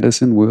of the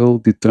medicine will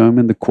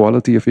determine the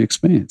quality of your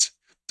experience.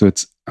 So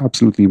it's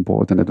absolutely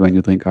important that when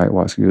you drink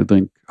ayahuasca, you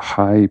drink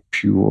high,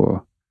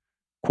 pure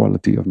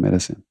quality of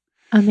medicine.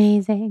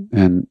 Amazing.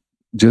 And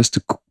just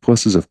the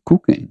process of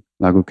cooking,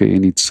 like, okay, you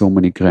need so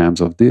many grams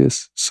of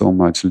this, so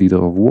much liter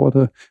of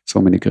water,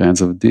 so many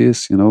grams of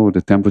this,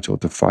 the temperature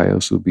of the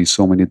fire should be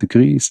so many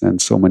degrees and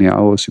so many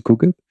hours you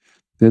cook it.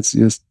 That's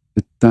just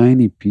a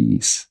tiny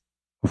piece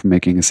of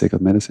making a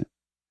sacred medicine.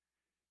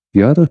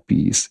 The other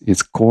piece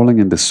is calling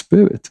in the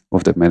spirit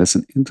of that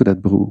medicine into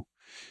that brew.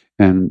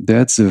 And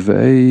that's a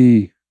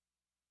very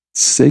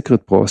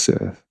sacred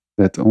process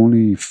that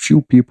only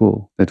few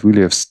people that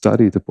really have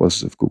studied the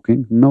process of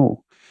cooking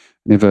know.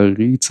 And if I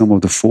read some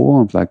of the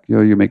forums, like,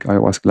 you make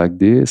ayahuasca like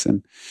this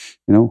and,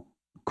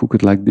 cook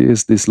it like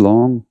this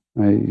long,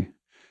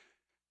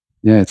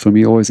 it's for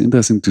me always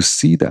interesting to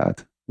see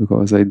that,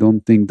 because I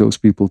don't think those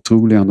people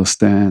truly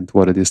understand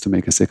what it is to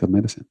make a sacred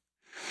medicine.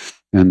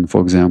 And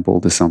for example,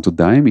 the Santo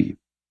Daime,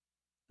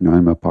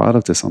 I'm a part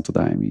of the Santo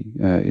Daime.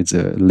 It's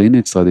a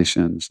lineage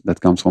tradition that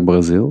comes from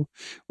Brazil.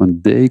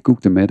 When they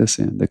cook the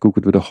medicine, they cook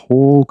it with a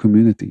whole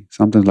community,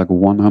 sometimes like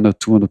 100,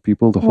 200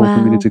 people. The whole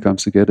community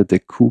comes together. They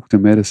cook the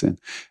medicine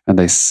and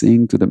they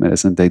sing to the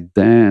medicine. They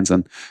dance.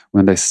 And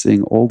when they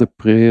sing, all the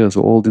prayers,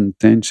 all the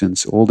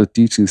intentions, all the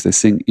teachings, they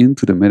sing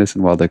into the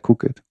medicine while they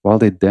cook it, while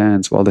they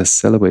dance, while they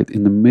celebrate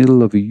in the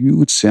middle of a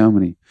huge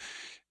ceremony.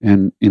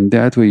 And in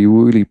that way, you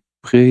really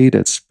pray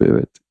that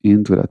spirit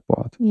into that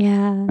pot.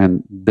 Yeah.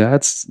 And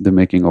that's the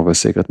making of a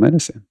sacred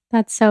medicine.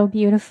 That's so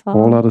beautiful.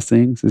 All other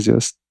things is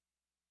just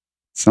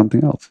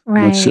something else.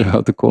 Right. I'm not sure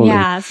how to call it.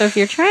 Yeah. So if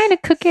you're trying to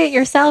cook it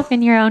yourself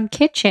in your own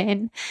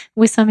kitchen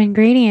with some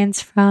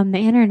ingredients from the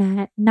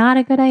internet, not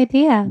a good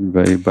idea.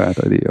 Very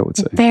bad idea, I would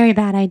say. Very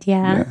bad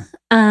idea.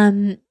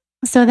 Yeah.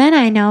 So then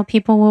I know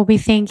people will be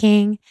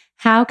thinking,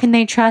 how can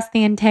they trust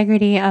the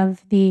integrity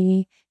of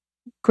the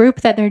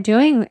group that they're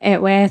doing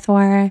it with,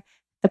 or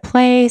the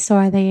place,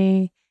 or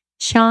the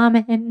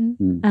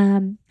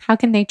shaman? How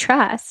can they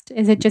trust?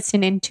 Is it just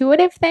an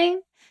intuitive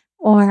thing,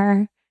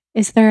 or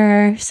is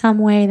there some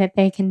way that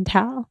they can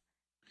tell?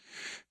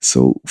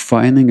 So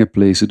finding a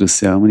place to do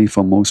ceremony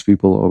for most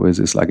people always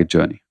is like a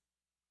journey.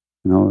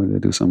 They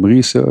do some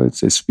research,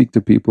 they speak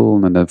to people,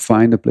 and then they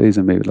find a place,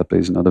 and maybe that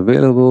place is not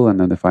available, and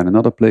then they find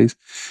another place.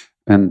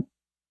 And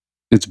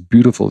it's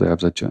beautiful to have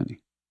that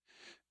journey.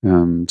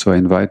 So I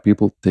invite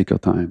people, take your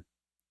time.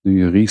 Do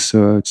your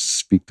research,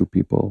 speak to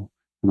people.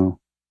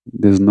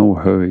 There's no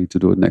hurry to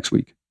do it next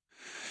week.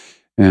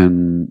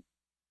 And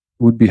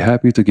would be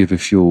happy to give a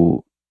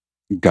few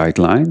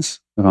guidelines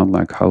around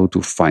like how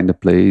to find a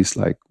place,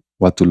 like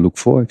what to look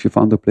for if you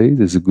found a place.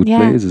 Is it a good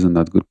place? Is it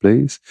not a good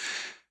place?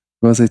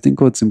 Because I think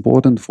what's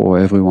important for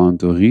everyone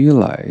to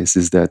realize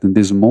is that in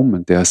this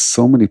moment, there are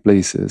so many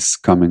places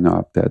coming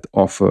up that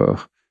offer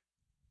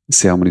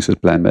ceremonies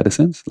with plant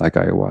medicines, like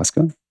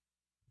ayahuasca.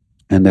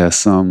 And there are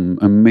some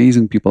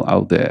amazing people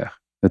out there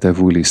that have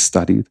really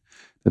studied,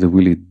 that have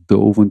really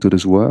dove into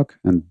this work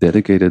and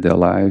dedicated their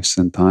lives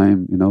and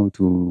time,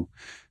 to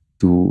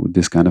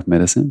this kind of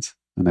medicines.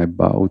 And I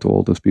bow to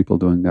all those people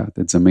doing that.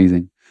 It's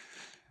amazing.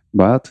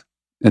 But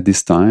at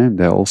this time,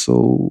 there are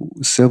also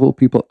several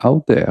people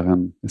out there,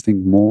 and I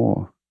think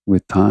more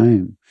with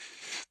time,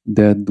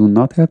 that do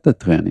not have the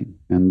training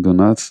and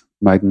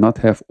might not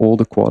have all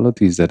the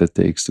qualities that it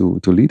takes to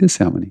lead a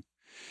ceremony.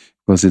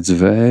 Because it's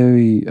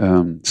very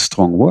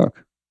strong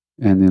work.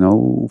 And,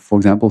 for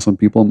example, some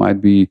people might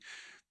be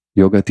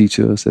yoga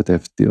teachers that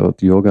have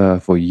taught yoga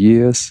for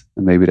years,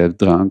 and maybe they've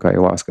drunk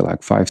ayahuasca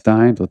like 5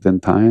 times or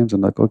 10 times,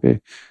 and like, okay,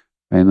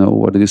 I know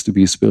what it is to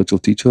be a spiritual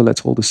teacher,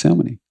 let's hold a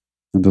ceremony.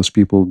 And those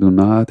people do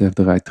not have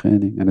the right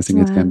training. And I think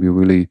it can be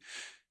really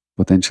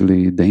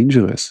potentially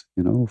dangerous,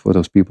 for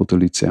those people to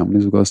lead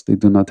ceremonies, because they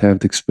do not have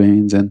the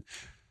experience and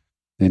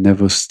they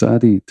never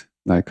studied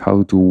like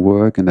how to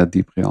work in that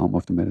deep realm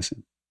of the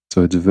medicine.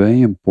 So it's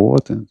very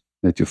important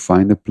that you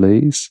find a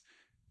place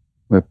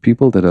where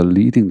people that are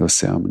leading those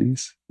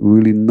ceremonies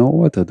really know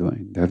what they're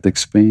doing. They have the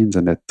experience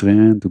and they're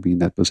trained to be in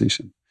that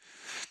position.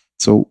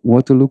 So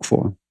what to look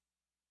for?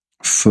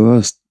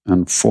 First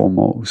and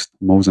foremost,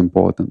 most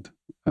important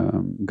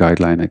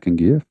guideline I can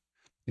give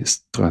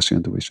is trust your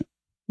intuition.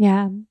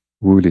 Yeah.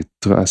 Really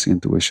trust your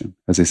intuition.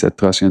 As I said,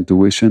 trust your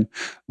intuition.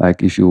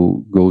 Like if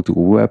you go to a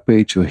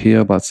webpage, you hear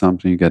about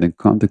something, you get in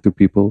contact with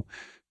people,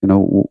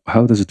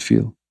 how does it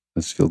feel?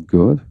 Does it feel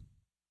good?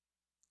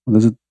 Or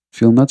does it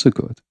feel not so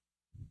good?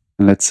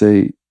 And let's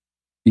say,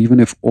 even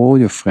if all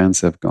your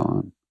friends have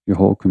gone, your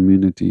whole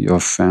community, your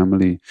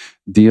family,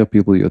 dear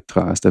people you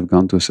trust have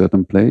gone to a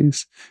certain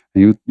place,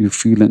 and you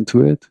feel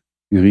into it,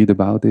 you read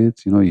about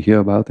it, you hear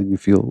about it, and you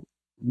feel,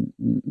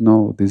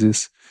 no,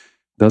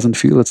 doesn't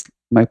feel it's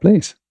my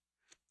place.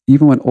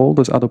 Even when all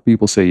those other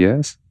people say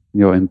yes,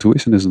 your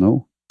intuition is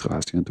no,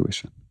 trust your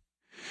intuition.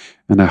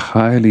 And I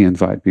highly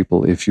invite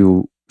people, if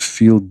you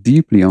feel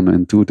deeply on an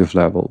intuitive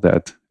level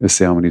that a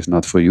ceremony is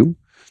not for you,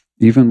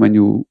 even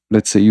when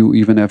let's say you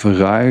even have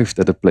arrived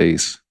at a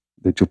place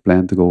that you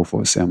plan to go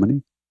for a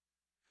ceremony.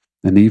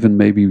 And even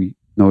maybe,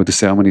 the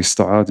ceremony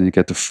starts and you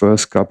get the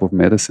first cup of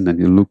medicine and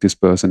you look this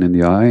person in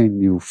the eye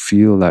and you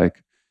feel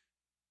like,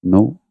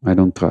 no, I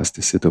don't trust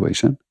this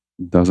situation.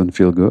 It doesn't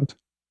feel good.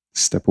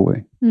 Step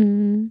away.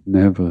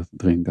 Never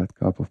drink that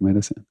cup of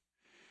medicine.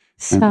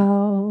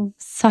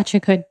 Such a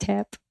good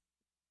tip.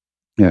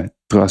 Yeah,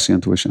 trust your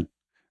intuition.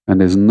 And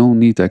there's no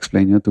need to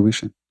explain your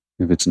intuition.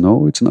 If it's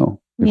no, it's no.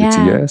 If it's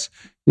yes,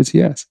 it's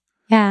yes.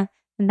 Yeah.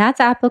 And that's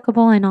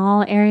applicable in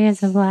all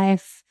areas of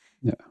life.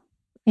 Yeah.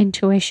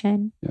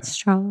 Intuition. Yeah.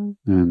 Strong.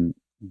 And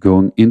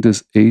going in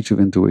this age of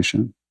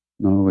intuition,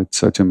 it's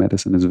such a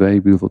medicine. It's very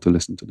beautiful to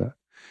listen to that.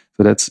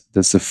 So that's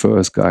the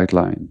first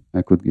guideline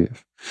I could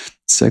give.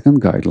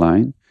 Second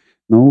guideline,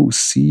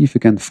 see if you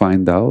can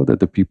find out that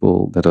the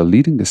people that are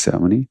leading the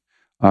ceremony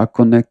are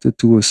connected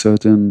to a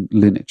certain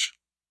lineage.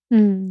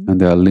 And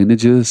there are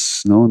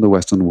lineages in the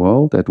Western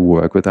world that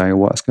work with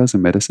ayahuasca as a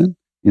medicine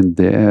in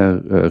their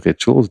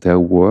rituals, their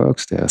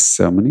works, their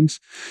ceremonies.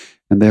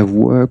 And they have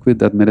worked with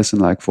that medicine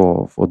like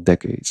for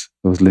decades.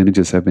 Those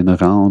lineages have been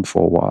around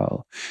for a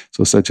while.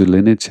 So such a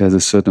lineage has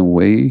a certain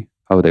way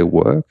how they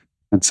work.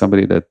 And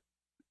somebody that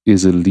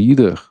is a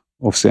leader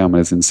of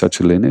ceremonies in such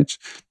a lineage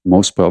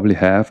most probably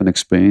have an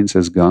experience,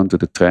 has gone to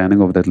the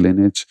training of that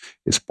lineage,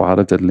 is part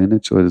of that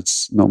lineage. So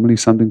it's normally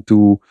something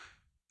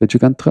that you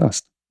can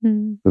trust.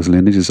 Those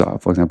lineages are,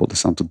 for example, the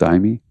Santo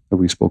Daime that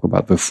we spoke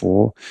about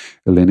before,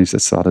 a lineage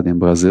that started in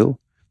Brazil.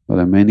 But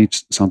there are many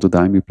Santo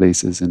Daime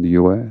places in the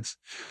US.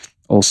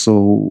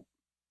 Also,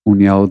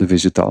 União de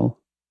Vegetal,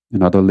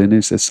 another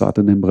lineage that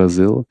started in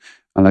Brazil.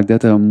 And like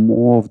that, there are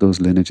more of those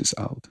lineages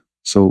out.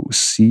 So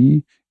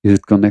see, is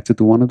it connected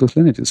to one of those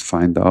lineages?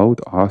 Find out,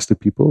 ask the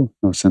people,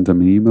 send them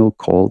an email,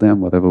 call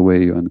them, whatever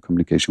way you're in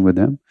communication with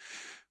them.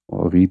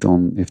 Or read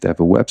on if they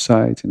have a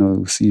website,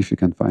 see if you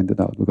can find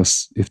it out.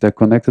 Because if they're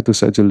connected to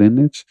such a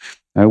lineage,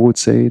 I would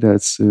say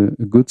that's a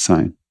good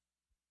sign.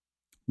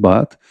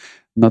 But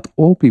not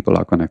all people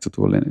are connected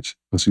to a lineage,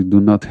 because you do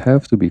not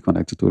have to be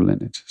connected to a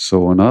lineage.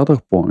 So another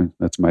point,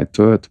 that's my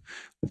third,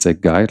 let's say,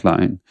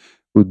 guideline,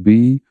 would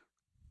be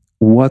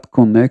what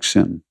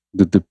connection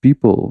did the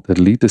people that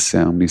lead the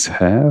ceremonies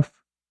have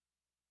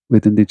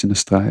with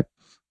indigenous tribes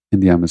in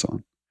the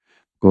Amazon?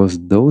 Because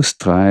those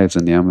tribes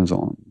in the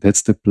Amazon,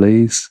 that's the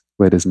place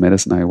where this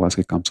medicine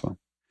ayahuasca comes from.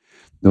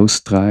 Those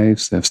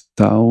tribes have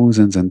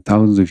thousands and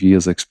thousands of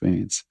years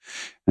experience.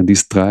 And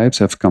these tribes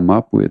have come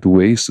up with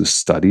ways to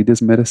study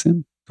this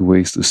medicine,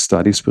 ways to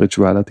study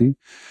spirituality.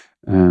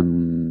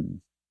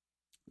 And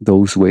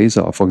those ways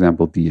are, for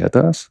example,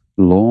 dietas,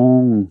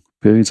 long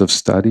periods of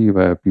study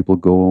where people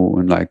go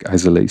in like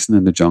isolation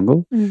in the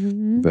jungle,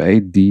 very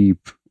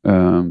deep,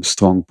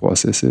 strong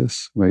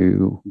processes where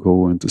you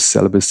go into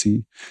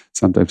celibacy,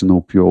 sometimes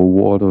no pure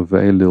water,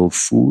 very little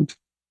food.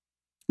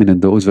 And in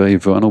those very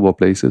vulnerable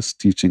places,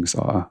 teachings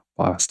are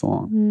passed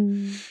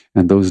on.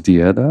 And those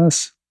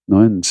dietas,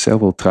 in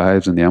several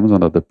tribes in the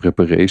Amazon, are the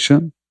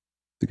preparation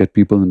to get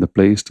people in the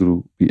place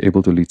to be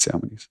able to lead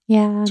ceremonies.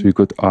 Yeah. So you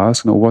could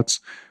ask, what's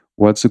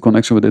the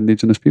connection with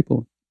indigenous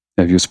people?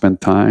 Have you spent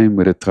time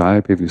with a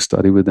tribe? Have you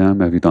studied with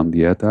them? Have you done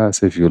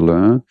dietas? Have you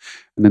learned?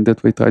 And in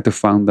that way, try to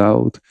find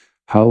out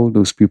how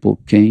those people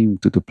came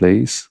to the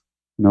place,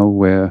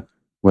 where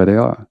they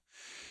are.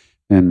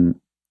 And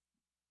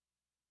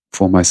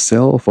for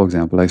myself, for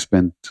example, I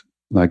spent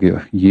like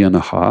a year and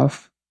a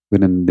half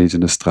with an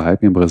indigenous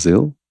tribe in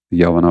Brazil, the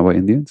Yawanawa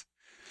Indians.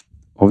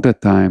 Over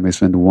that time, I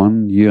spent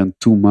 1 year and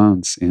 2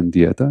 months in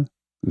Dieta,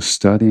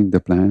 studying the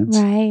plants,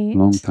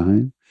 long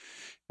time.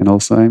 And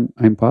also,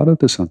 I'm part of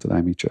the Santo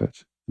Daime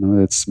Church.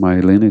 That's my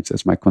lineage,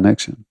 that's my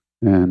connection.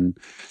 And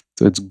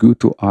so it's good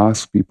to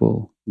ask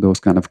people those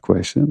kind of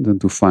questions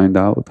and to find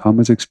out how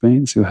much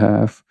experience you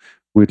have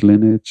with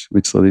lineage,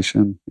 with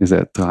tradition, is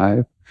that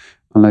tribe.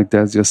 And like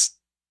that, just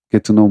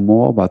get to know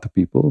more about the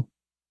people.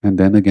 And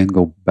then again,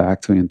 go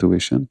back to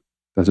intuition.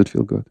 Does it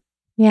feel good?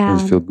 Yeah.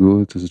 Does it feel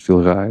good? Does it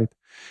feel right?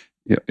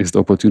 Yeah. Is the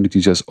opportunity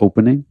just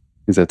opening?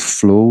 Is that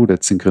flow,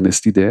 that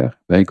synchronicity there?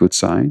 Very good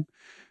sign.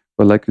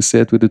 But like you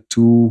said, with the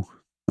two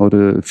or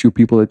the few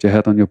people that you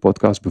had on your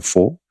podcast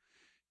before,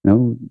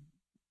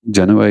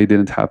 January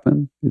didn't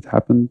happen. It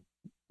happened.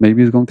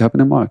 Maybe it's going to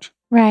happen in March.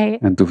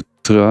 Right. And to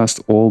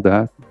trust all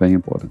that, very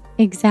important.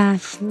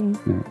 Exactly.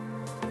 Yeah.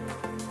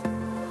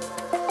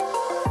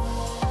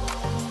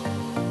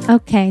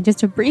 Okay,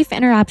 just a brief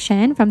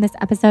interruption from this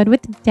episode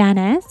with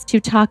Dennis to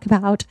talk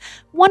about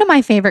one of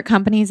my favorite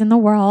companies in the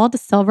world,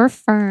 Silver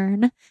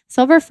Fern.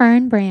 Silver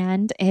Fern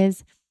brand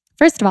is,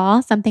 first of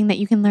all, something that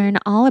you can learn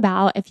all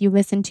about if you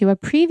listen to a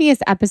previous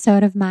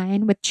episode of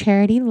mine with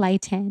Charity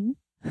Lighton,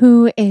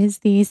 who is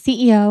the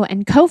CEO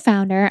and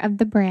co-founder of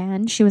the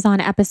brand. She was on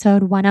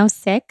episode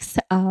 106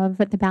 of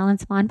the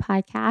Balance On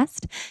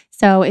podcast.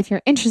 So if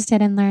you're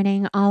interested in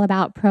learning all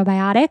about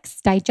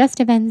probiotics,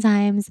 digestive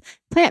enzymes,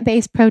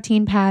 plant-based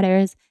protein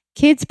powders,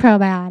 kids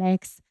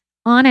probiotics,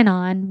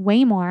 on,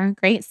 way more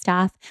great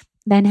stuff,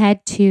 then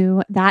head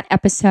to that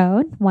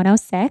episode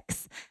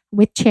 106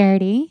 with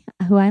Charity,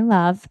 who I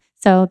love.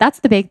 So that's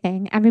the big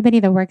thing. Everybody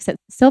that works at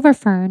Silver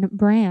Fern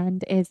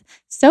brand is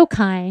so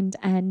kind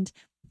and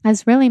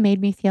has really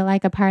made me feel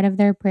like a part of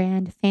their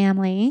brand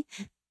family.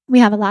 We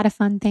have a lot of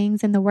fun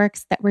things in the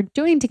works that we're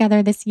doing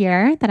together this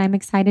year that I'm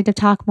excited to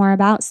talk more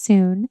about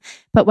soon.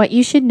 But what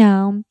you should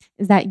know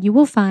is that you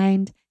will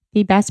find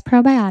the best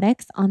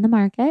probiotics on the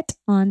market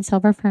on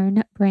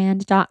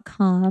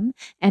silverfernbrand.com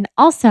and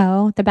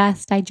also the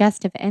best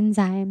digestive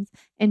enzymes.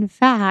 In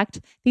fact,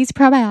 these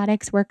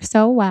probiotics work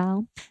so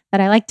well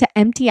that I like to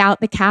empty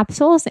out the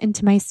capsules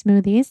into my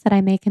smoothies that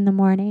I make in the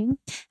morning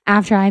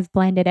after I've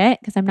blended it,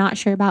 because I'm not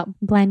sure about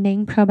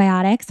blending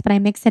probiotics, but I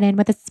mix it in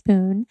with a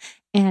spoon.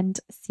 And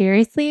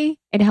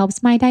seriously, it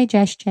helps my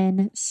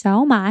digestion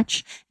so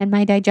much. And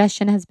my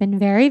digestion has been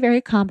very,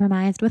 very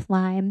compromised with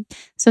Lyme.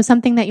 So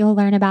something that you'll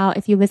learn about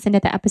if you listen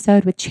to the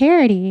episode with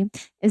Charity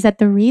is that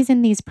the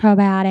reason these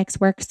probiotics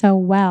work so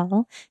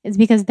well is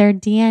because they're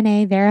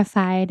DNA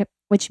verified,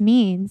 which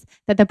means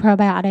that the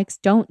probiotics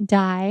don't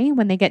die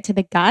when they get to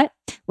the gut,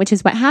 which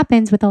is what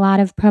happens with a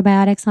lot of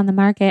probiotics on the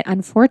market,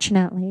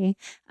 unfortunately.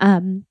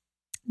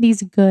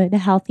 These good,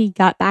 healthy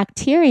gut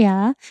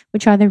bacteria,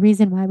 which are the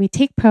reason why we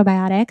take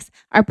probiotics,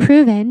 are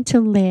proven to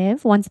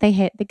live once they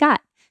hit the gut.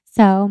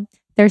 So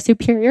they're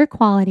superior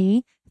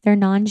quality, they're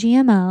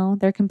non-GMO,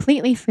 they're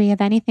completely free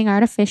of anything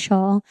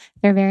artificial,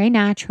 they're very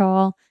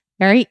natural,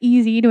 very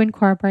easy to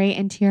incorporate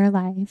into your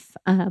life.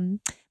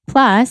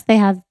 Plus, they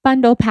have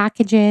bundle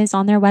packages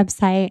on their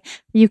website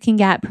where you can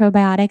get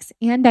probiotics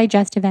and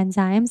digestive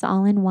enzymes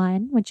all in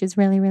one, which is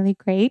really, really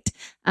great.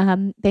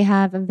 They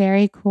have a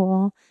very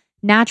cool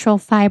natural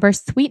fiber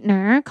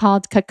sweetener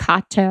called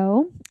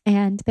Kakato,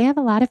 and they have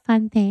a lot of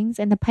fun things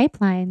in the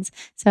pipelines.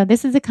 So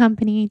this is a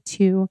company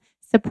to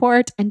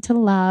support and to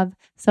love.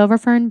 Silver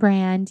Fern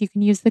brand. You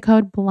can use the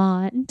code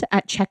BLONDE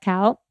at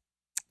checkout.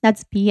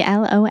 That's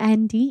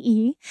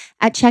BLONDE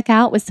at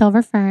checkout with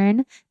Silver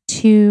Fern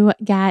to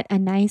get a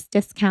nice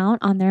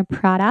discount on their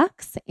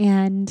products.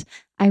 And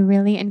I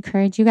really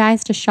encourage you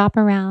guys to shop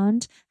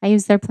around. I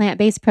use their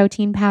plant-based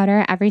protein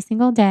powder every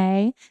single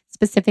day,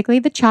 specifically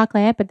the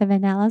chocolate, but the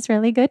vanilla is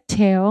really good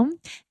too.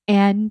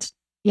 And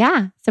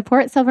yeah,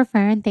 support Silver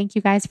Fern. Thank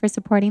you guys for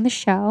supporting the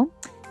show.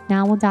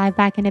 Now we'll dive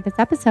back into this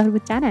episode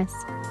with Dennis.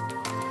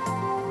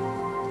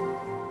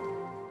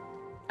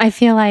 I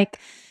feel like,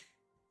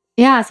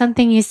 yeah,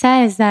 something you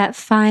said is that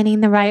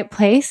finding the right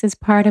place is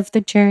part of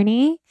the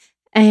journey.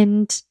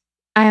 And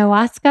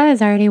ayahuasca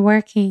is already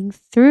working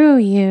through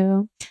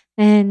you.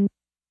 And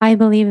I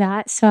believe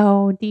that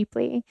so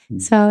deeply.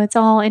 So it's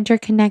all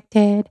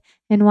interconnected.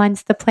 And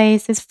once the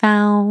place is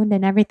found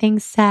and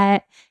everything's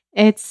set,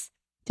 it's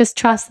just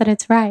trust that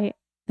it's right.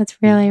 That's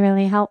really,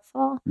 really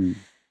helpful.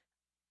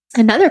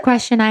 Another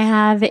question I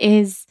have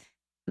is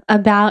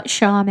about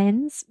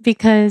shamans,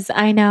 because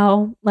I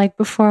know, like,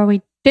 before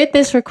we did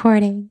this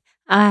recording,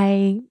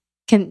 I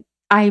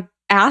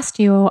asked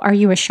you, are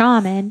you a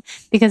shaman?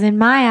 Because in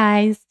my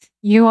eyes,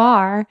 you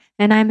are.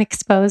 And I'm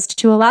exposed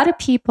to a lot of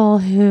people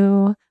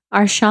who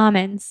are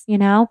shamans, you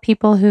know,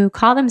 people who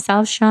call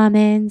themselves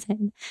shamans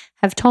and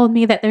have told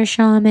me that they're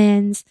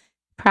shamans,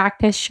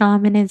 practice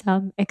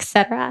shamanism,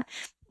 etc.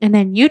 And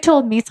then you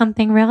told me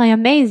something really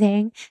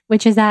amazing,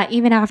 which is that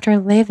even after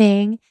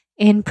living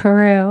in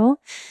Peru,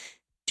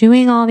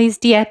 doing all these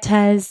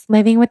dietas,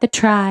 living with the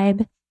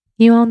tribe,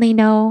 you only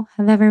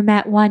have ever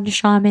met one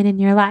shaman in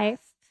your life.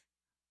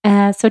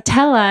 So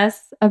tell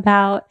us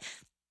about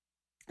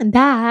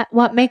that.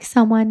 What makes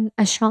someone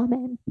a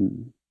shaman?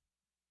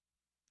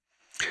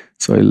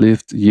 So I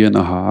lived a year and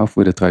a half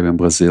with a tribe in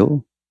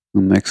Brazil.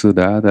 And next to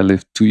that, I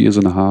lived 2 years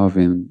and a half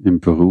in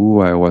Peru,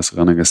 where I was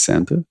running a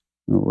center,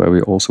 where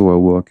we also were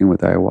working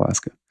with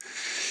ayahuasca.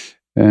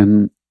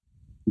 And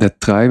that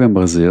tribe in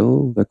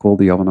Brazil, they're called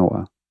the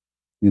Yavanawa.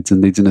 It's an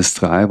indigenous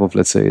tribe of,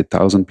 let's say,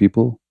 1,000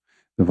 people,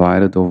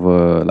 divided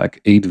over like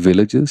 8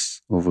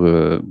 villages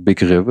over a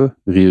big river,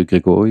 Rio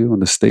Gregorio, in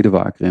the state of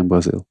Acre in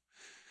Brazil,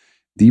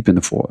 deep in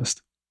the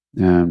forest.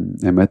 And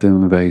I met them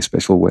in a very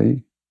special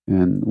way.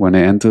 And when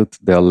I entered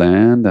their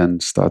land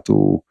and start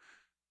to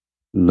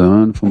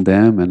learn from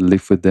them and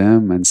live with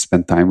them and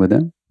spend time with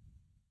them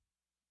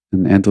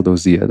and enter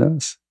those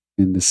dietas,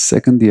 in the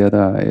second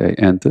dieta I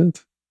entered,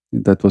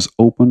 that was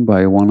opened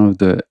by one of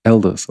the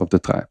elders of the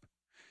tribe.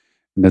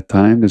 At that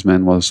time, this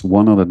man was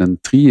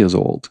 103 years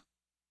old.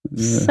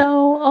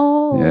 So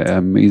old. Yeah,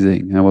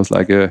 amazing. I was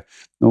like a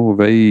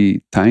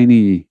very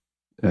tiny,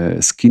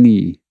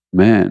 skinny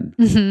man.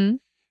 Mm-hmm.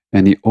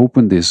 And he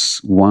opened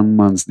this 1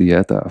 month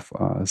dieta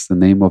for us. The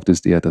name of this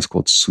dieta is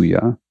called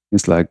Suya.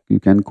 It's like, you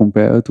can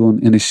compare it to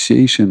an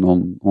initiation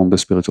on the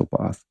spiritual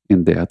path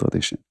in their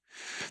tradition.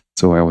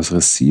 So I was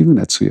receiving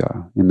that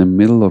Suya in the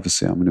middle of a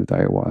ceremony with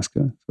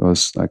ayahuasca. So I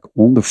was like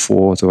on the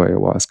force of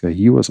ayahuasca.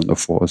 He was on the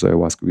force of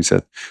ayahuasca. We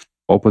sat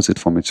opposite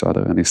from each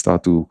other. And he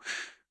started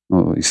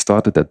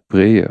that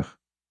prayer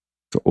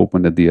to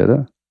open the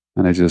dieta.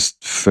 And I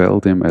just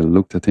felt him. I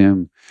looked at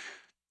him.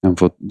 And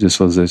this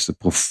was just a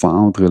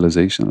profound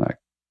realization, like,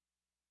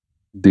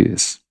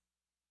 this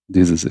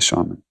is a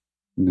shaman.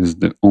 This is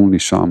the only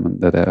shaman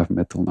that I have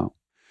met till now.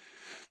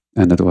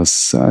 And it was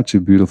such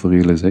a beautiful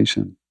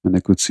realization. And I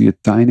could see a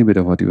tiny bit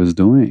of what he was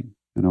doing.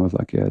 And I was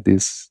like, yeah,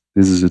 this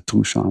is a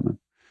true shaman.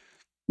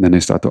 And then I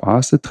start to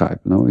ask the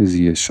tribe, is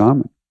he a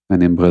shaman?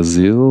 And in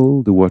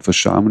Brazil, the word for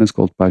shaman is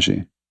called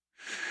pajé.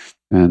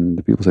 And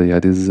the people say, yeah,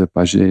 this is a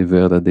pajé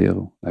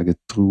verdadeiro, like a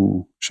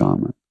true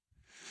shaman.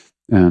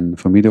 And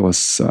for me, that was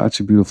such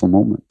a beautiful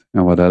moment.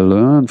 And what I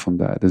learned from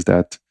that is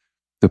that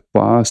the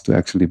path to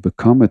actually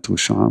become a true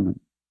shaman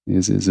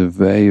is a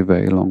very,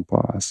 very long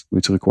path,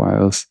 which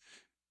requires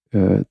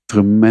a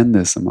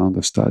tremendous amount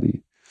of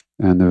study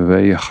and a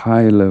very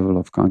high level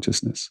of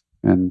consciousness.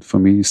 And for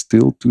me,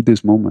 still to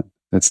this moment,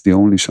 that's the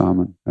only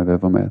shaman I've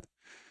ever met.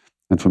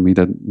 And for me,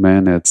 that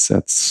man had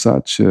set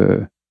such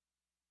a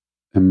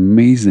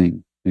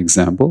amazing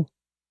example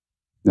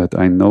that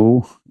I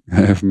know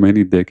I have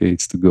many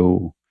decades to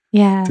go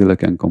till I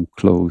can come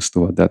close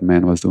to what that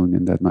man was doing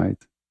in that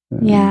night.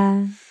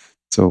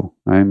 So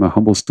I'm a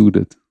humble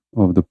student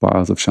of the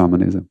path of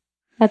shamanism.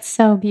 That's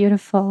so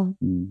beautiful.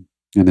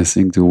 And I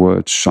think the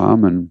word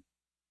shaman,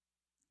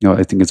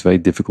 I think it's very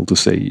difficult to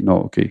say,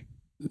 okay,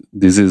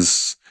 this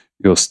is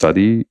your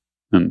study,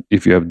 and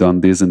if you have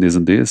done this and this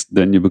and this,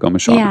 then you become a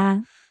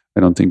shaman. I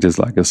don't think there's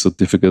like a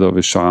certificate of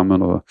a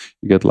shaman, or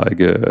you get like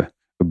a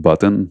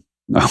button,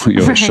 now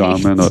you're a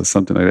shaman or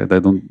something like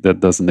that. That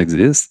doesn't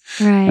exist.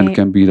 And it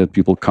can be that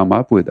people come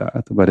up with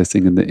that. But I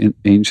think in the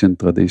ancient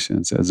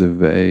traditions, there's a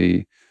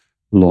very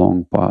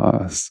long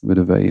path with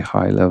a very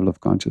high level of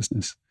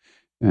consciousness.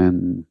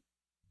 And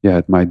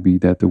it might be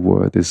that the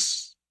word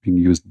is being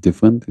used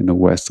different in a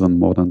Western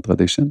modern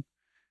tradition,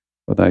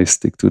 but I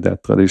stick to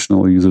that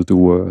traditional use of the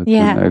word.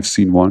 And I've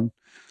seen one,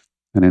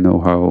 and I know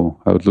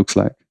how it looks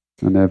like,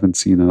 and I haven't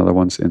seen another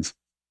one since.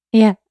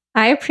 Yeah,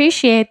 I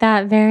appreciate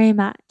that very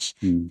much,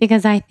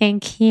 because I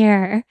think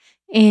here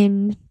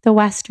in the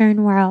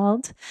Western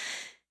world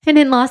and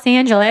in Los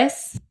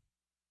Angeles,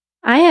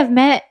 I have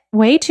met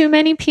way too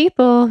many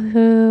people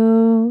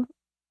who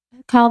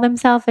call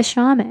themselves a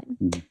shaman.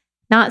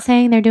 Not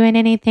saying they're doing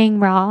anything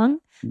wrong,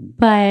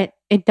 but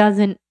it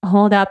doesn't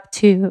hold up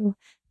to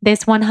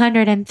this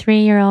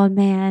 103-year-old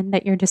man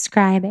that you're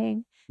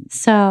describing.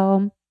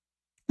 So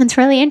it's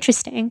really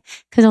interesting,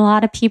 because a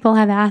lot of people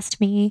have asked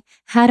me,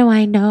 how do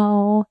I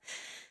know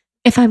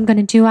if I'm going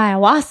to do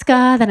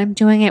ayahuasca that I'm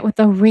doing it with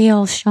a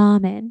real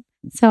shaman?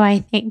 So I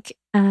think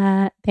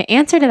the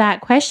answer to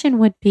that question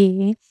would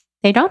be,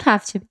 they don't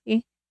have to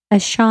be a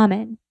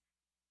shaman,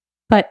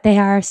 but they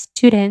are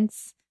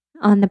students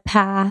on the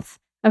path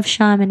of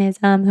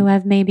shamanism who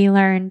have maybe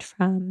learned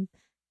from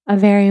a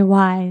very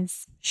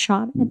wise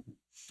shaman.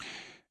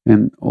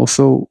 And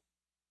also,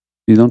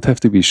 you don't have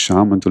to be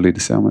shaman to lead the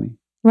ceremony.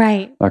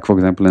 Right. Like, for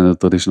example, in the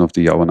tradition of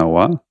the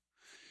Yawanawa.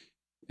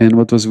 And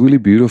what was really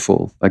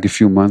beautiful, like a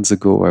few months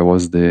ago, I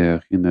was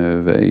there in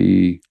a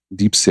very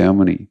deep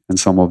ceremony, and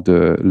some of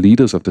the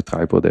leaders of the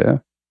tribe were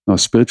there,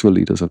 spiritual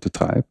leaders of the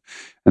tribe,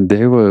 and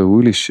they were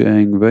really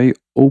sharing very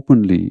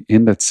openly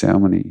in that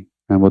ceremony.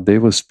 And what they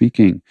were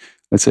speaking,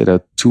 let's say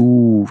that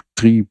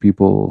 2-3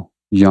 people,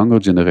 younger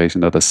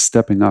generation, that are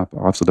stepping up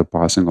after the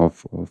passing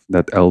of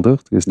that elder.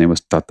 His name was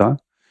Tata.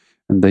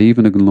 And they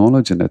even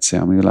acknowledge in that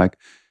ceremony, like,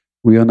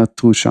 we are not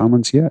true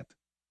shamans yet.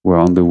 We're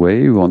on the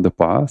way, we're on the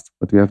path,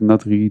 but we have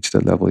not reached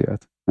that level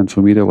yet. And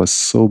for me, that was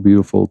so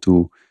beautiful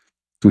to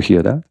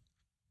hear that.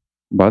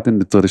 But in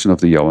the tradition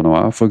of the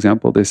Yawanawa, for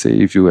example, they say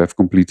if you have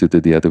completed the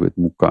dieta with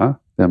Muka,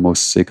 their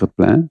most sacred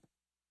plant,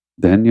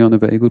 then you're in a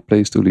very good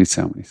place to lead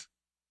ceremonies.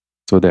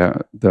 So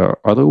there are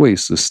other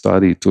ways to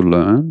study, to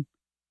learn,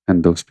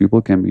 and those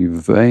people can be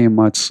very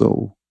much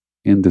so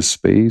in the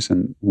space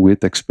and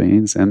with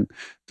experience and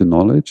the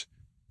knowledge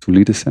to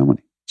lead a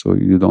ceremony. So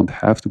you don't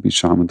have to be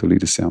shaman to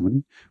lead a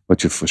ceremony,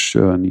 but you for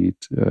sure need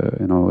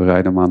a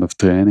right amount of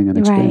training and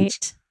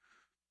experience.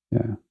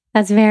 Right. Yeah,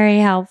 that's very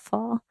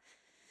helpful.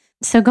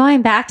 So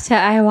going back to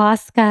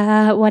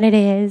ayahuasca, what it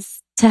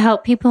is, to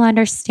help people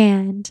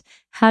understand,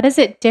 how does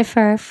it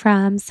differ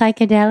from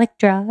psychedelic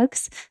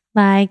drugs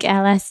like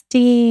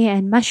LSD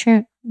and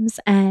mushrooms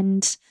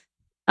and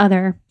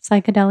other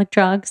psychedelic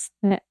drugs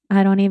that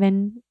I don't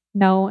even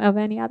know of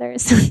any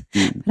others,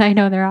 but I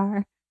know there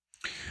are?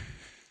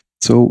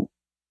 So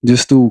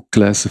just to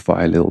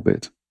classify a little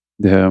bit,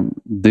 there are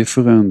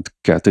different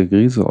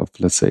categories of,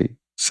 let's say,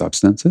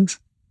 substances.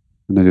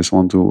 And I just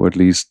want to at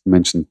least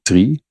mention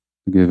 3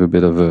 to give a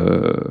bit of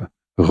a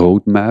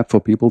roadmap for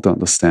people to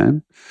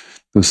understand.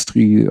 Those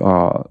 3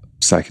 are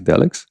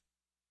psychedelics.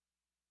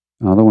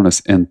 Another one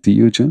is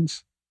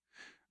entheogens.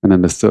 And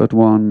then the third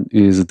one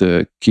is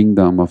the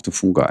kingdom of the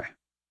fungi.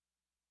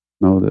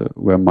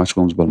 Where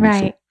mushrooms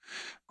belong to.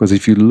 Because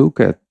if you look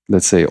at,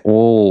 let's say,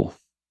 all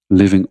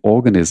living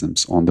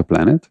organisms on the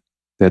planet,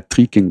 there are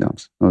 3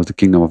 kingdoms. There's the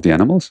kingdom of the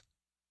animals,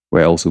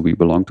 where also we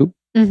belong to.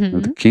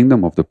 The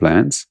kingdom of the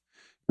plants,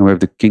 and we have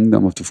the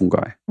kingdom of the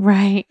fungi.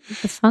 Right.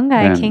 The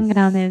fungi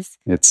kingdom is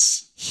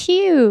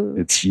huge.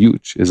 It's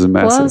huge. It's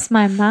massive. Blows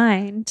my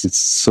mind. It's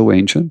so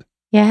ancient.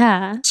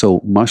 Yeah.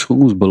 So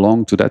mushrooms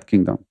belong to that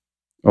kingdom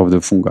of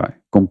the fungi.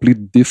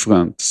 Complete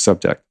different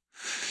subject.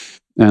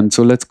 And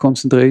so let's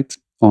concentrate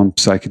on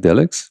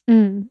psychedelics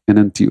and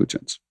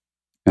entheogens.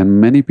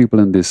 And many people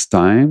in these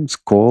times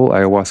call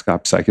ayahuasca a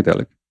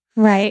psychedelic.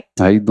 Right.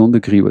 I don't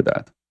agree with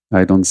that.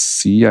 I don't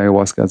see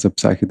ayahuasca as a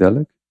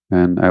psychedelic.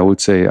 And I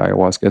would say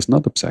ayahuasca is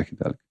not a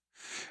psychedelic.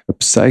 A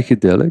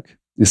psychedelic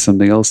is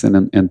something else than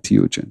an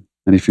entheogen.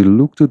 And if you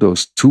look to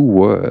those two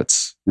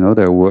words,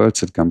 there are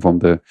words that come from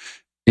the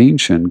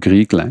ancient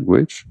Greek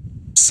language: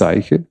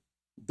 psyche,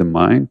 the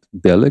mind;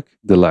 delic,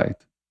 delight.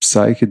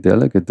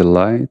 Psychedelic, a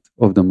delight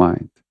of the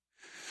mind.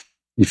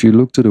 If you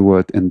look to the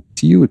word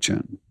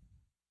entheogen,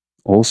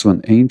 also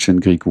an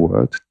ancient Greek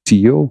word,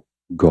 theo,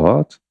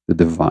 God, the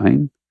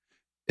divine,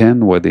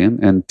 and within,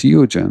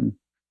 entheogen,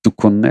 to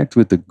connect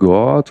with the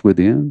God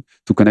within,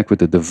 to connect with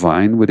the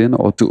divine within,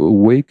 or to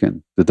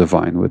awaken the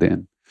divine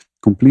within.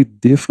 Complete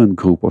different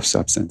group of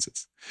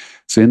substances.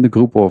 So in the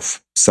group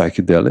of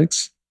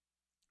psychedelics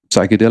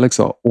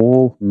are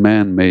all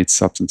man-made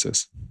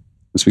substances.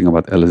 We're speaking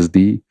about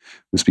LSD,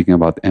 we're speaking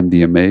about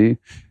MDMA,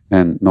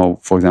 and now,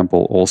 for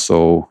example,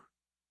 also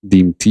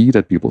DMT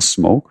that people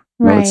smoke.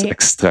 Right. It's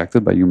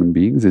extracted by human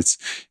beings. It's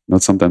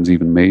not sometimes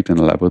even made in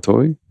a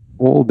laboratory.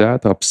 All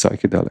that are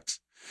psychedelics.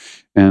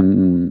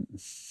 And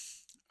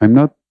I'm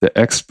not the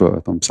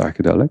expert on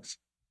psychedelics,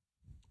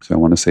 so I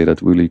want to say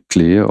that really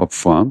clear up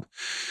front.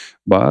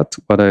 But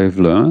what I've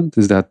learned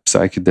is that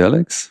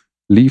psychedelics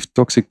leave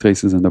toxic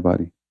traces in the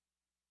body,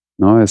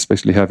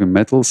 especially heavy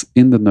metals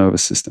in the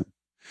nervous system.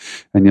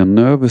 And your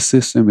nervous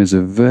system is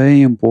a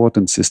very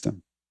important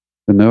system.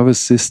 The nervous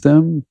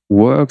system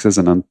works as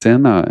an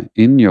antenna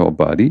in your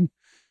body,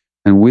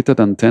 and with that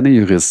antenna,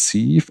 you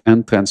receive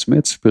and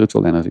transmit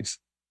spiritual energies.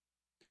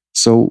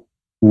 So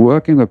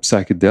working with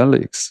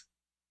psychedelics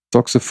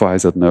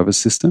toxifies that nervous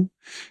system.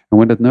 And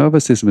when that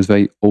nervous system is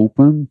very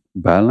open,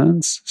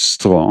 balanced,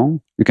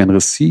 strong, you can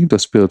receive the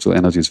spiritual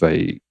energies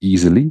very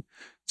easily.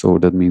 So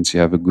that means you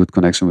have a good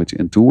connection with your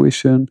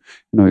intuition,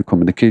 your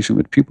communication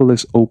with people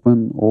is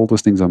open. All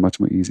those things are much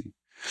more easy.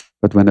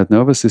 But when that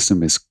nervous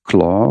system is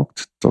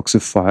clogged,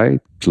 toxified,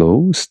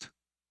 closed,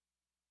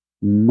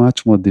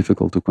 much more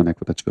difficult to connect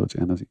with that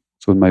spiritual energy.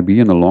 So it might be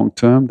in the long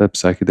term that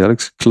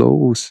psychedelics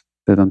close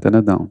that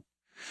antenna down.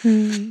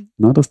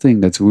 Another thing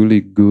that's really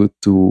good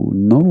to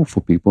know for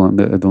people, and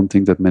I don't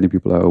think that many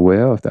people are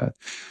aware of that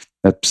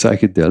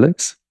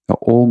psychedelics are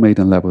all made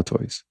in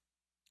laboratories.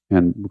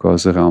 And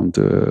because around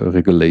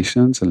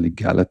regulations and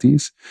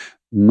legalities,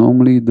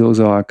 normally those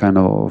are kind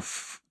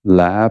of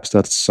labs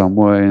that's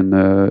somewhere in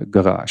a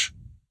garage,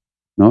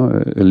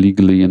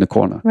 illegally in a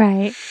corner.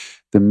 Right.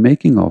 The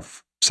making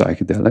of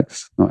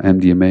psychedelics,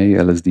 MDMA,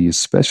 LSD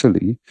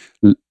especially,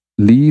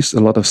 leaves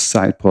a lot of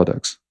side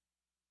products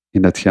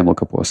in that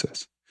chemical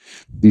process.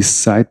 These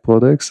side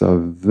products are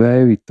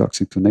very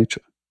toxic to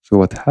nature. So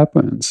what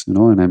happens,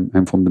 and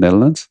I'm from the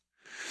Netherlands,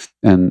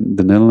 and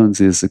the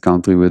Netherlands is a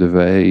country with a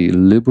very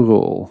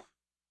liberal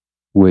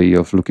way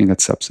of looking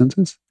at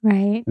substances.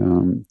 Right.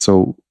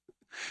 So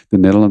the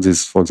Netherlands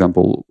is, for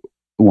example,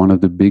 one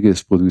of the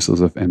biggest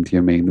producers of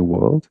MDMA in the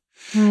world.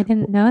 Oh, I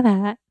didn't know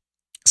that.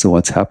 So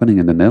what's happening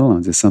in the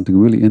Netherlands is something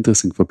really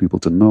interesting for people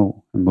to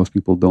know, and most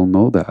people don't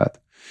know that,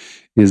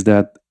 is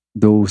that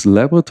those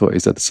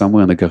laboratories that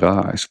somewhere in the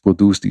garage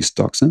produce these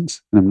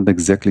toxins, and I'm not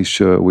exactly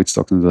sure which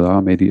toxins there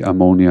are, maybe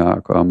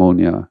ammoniac or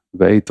ammonia,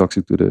 very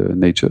toxic to the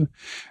nature.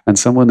 And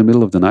somewhere in the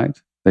middle of the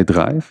night, they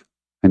drive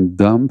and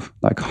dump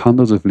like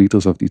hundreds of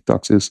liters of these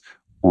toxins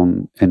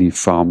on any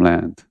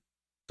farmland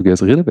to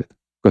get rid of it.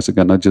 Because they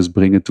cannot just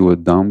bring it to a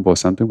dump or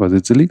something, because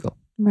it's illegal.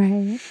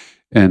 Right.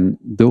 And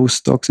those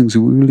toxins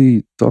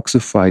really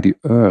toxify the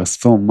earth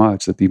so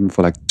much that even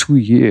for like 2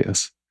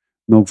 years,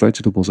 no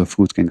vegetables or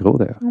fruits can grow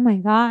there. Oh my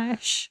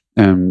gosh.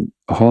 And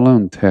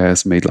Holland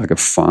has made like a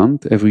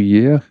fund every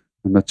year.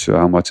 I'm not sure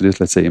how much it is,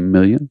 let's say $1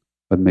 million,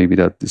 but maybe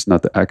that is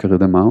not the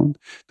accurate amount,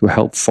 to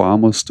help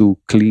farmers to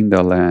clean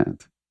their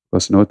land.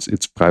 Because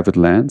it's private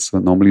land, so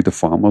normally the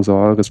farmers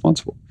are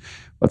responsible.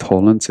 But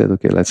Holland said,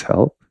 okay, let's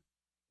help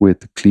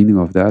with the cleaning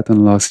of that.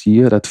 And last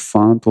year, that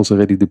fund was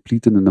already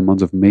depleted in the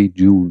months of May,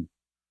 June,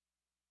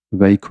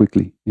 very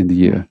quickly in the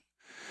year.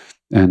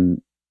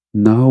 And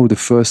now the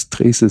first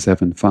traces have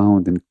been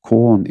found in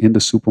corn in the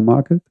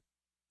supermarket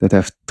that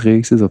have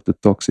traces of the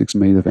toxics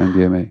made of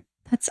MDMA.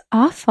 That's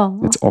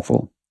awful. It's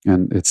awful.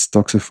 And it's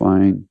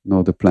toxifying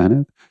the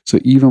planet. So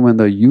even when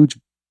there are huge,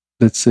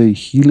 let's say,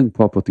 healing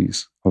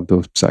properties of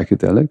those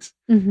psychedelics,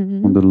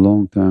 on the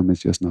long term,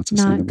 it's just not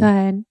sustainable.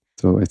 Not good.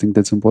 So I think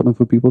that's important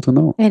for people to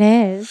know. It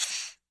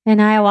is. And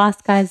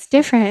ayahuasca is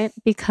different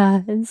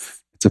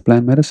because it's a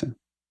plant medicine.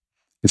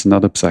 It's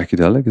not a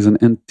psychedelic, it's an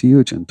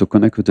entheogen to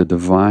connect with the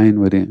divine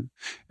within.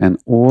 And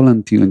all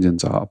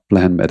entheogens are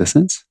plant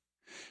medicines.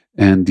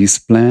 And these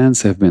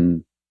plants have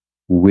been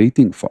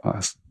waiting for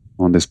us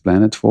on this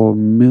planet for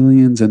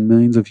millions and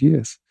millions of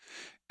years.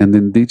 And the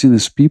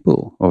indigenous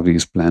people of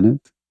this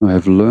planet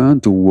have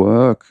learned to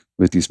work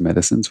with these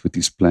medicines, with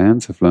these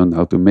plants, have learned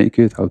how to make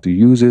it, how to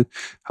use it,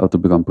 how to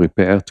become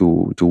prepared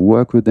to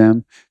work with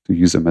them, to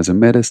use them as a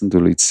medicine, to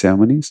lead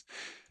ceremonies.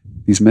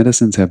 These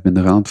medicines have been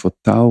around for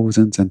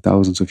thousands and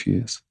thousands of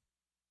years.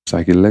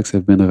 Psychedelics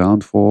have been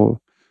around for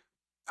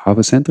half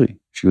a century,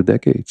 few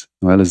decades.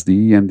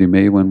 LSD,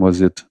 MDMA, when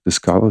was it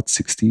discovered?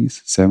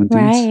 60s,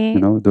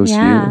 70s, Right. those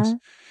years.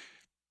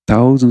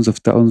 Thousands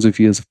of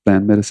years of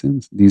plant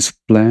medicines. These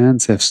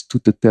plants have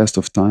stood the test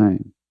of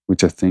time,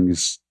 which I think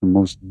is the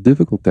most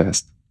difficult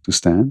test to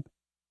stand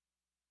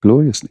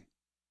gloriously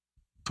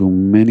through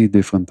many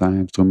different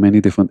times, through many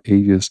different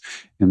ages,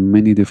 in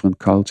many different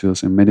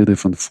cultures, in many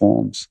different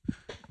forms.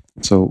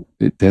 So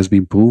it has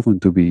been proven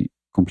to be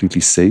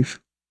completely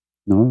safe,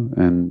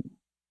 and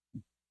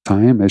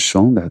time has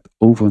shown that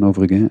over and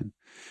over again.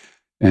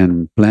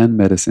 And plant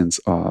medicines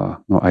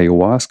are,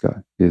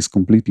 ayahuasca is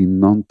completely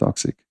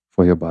non-toxic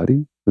for your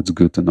body. That's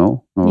good to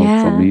know.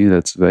 For me,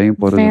 that's very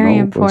important to know. Very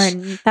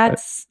important.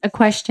 That's a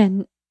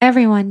question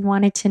everyone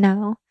wanted to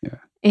know. Yeah.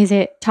 Is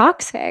it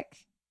toxic?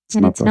 It's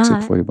not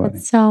toxic for your body.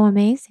 That's so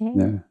amazing.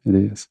 Yeah, it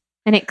is.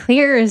 And it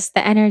clears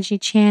the energy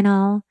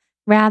channel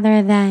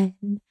rather than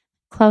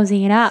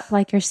closing it up,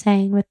 like you're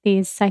saying with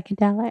these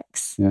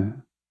psychedelics. Yeah.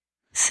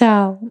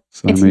 So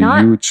I'm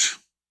a huge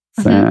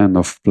fan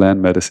of plant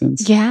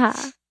medicines. Yeah.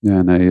 Yeah,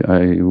 and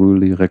I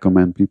really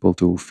recommend people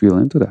to feel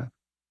into that.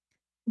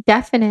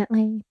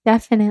 Definitely.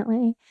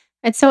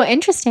 It's so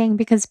interesting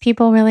because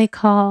people really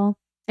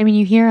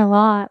you hear a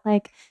lot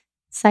like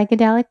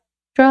psychedelic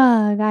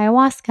drug,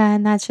 ayahuasca,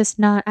 and that's just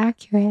not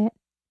accurate.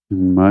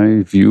 In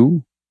my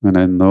view, and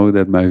I know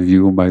that my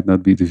view might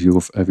not be the view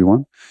of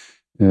everyone,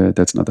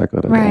 that's not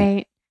accurate at all.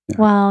 Right. Yeah.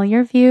 Well,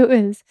 your view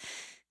is,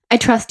 I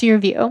trust your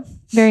view,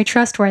 very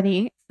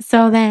trustworthy.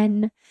 So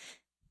then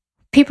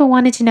people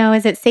wanted to know,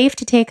 is it safe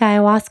to take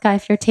ayahuasca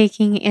if you're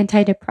taking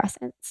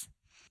antidepressants?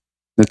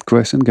 That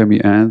question can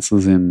be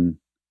answered in,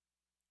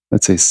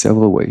 let's say,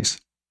 several ways.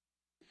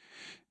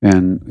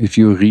 And if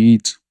you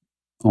read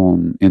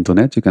on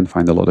internet, you can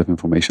find a lot of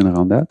information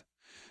around that,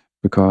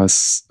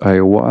 because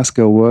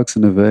ayahuasca works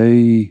in a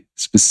very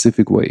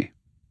specific way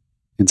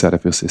inside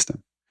of your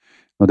system.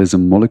 Now, there's a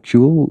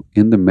molecule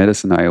in the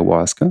medicine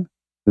ayahuasca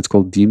that's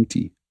called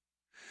DMT.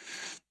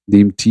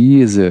 DMT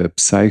is a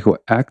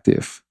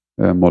psychoactive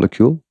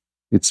molecule.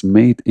 It's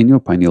made in your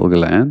pineal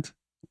gland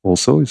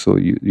also, so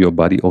your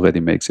body already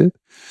makes it.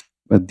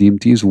 But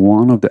DMT is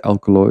one of the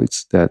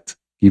alkaloids that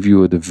give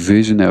you the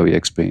visionary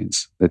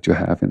experience that you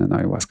have in an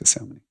ayahuasca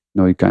ceremony.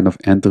 You kind of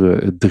enter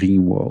a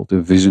dream world, a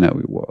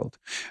visionary world.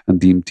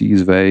 And DMT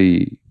is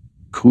very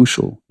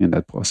crucial in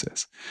that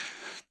process.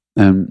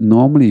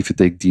 Normally, if you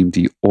take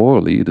DMT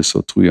orally,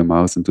 so through your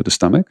mouth into the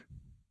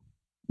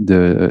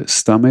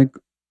stomach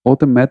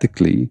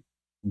automatically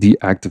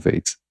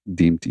deactivates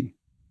DMT.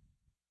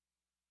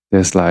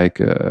 There's like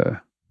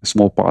a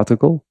small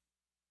particle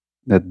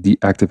that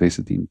deactivates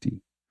the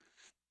DMT.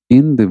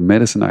 In the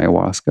medicine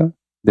ayahuasca,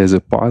 there's a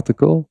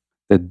particle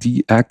that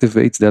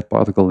deactivates that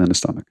particle in the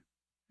stomach.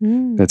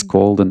 That's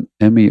called an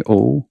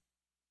MEO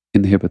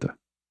inhibitor.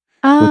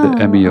 So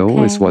the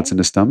MEO is what's in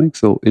the stomach.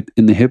 So it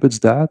inhibits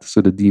that,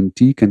 so the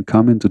DMT can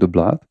come into the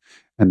blood,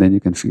 and then you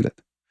can feel it.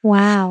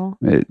 Wow.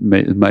 It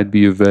might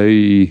be a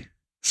very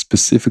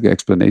specific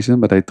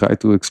explanation, but I try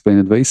to explain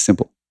it very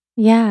simple.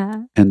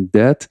 Yeah. And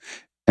that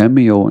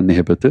MEO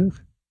inhibitor,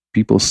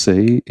 people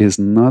say, is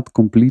not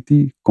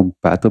completely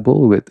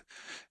compatible with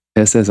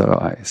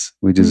SSRIs,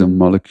 which is a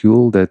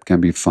molecule that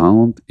can be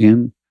found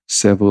in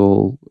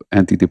several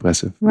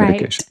antidepressive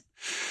medication.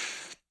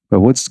 But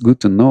what's good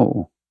to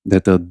know,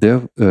 that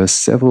there are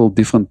several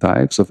different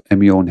types of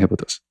MEO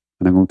inhibitors.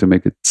 And I'm going to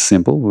make it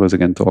simple, because I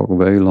can talk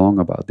very long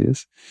about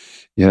this.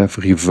 You have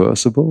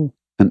reversible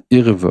and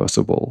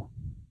irreversible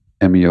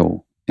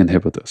MEO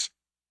inhibitors.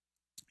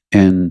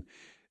 And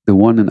the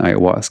one in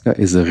ayahuasca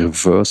is a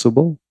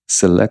reversible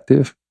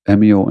selective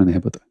MEO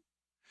inhibitor.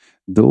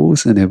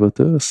 Those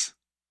inhibitors,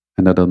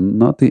 and that are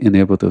not the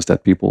inhibitors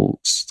that people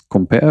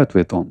compare it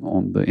with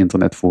on the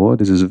internet for.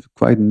 This is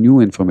quite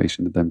new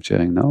information that I'm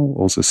sharing now.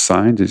 Also,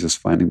 science is just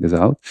finding this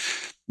out.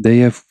 They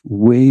have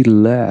way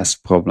less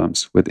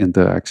problems with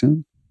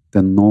interaction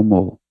than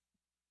normal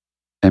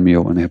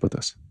MEO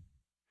inhibitors.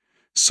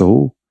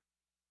 So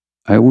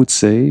I would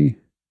say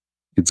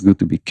it's good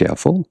to be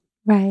careful.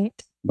 Right.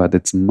 But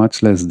it's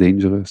much less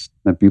dangerous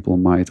than people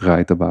might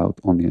write about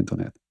on the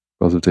internet,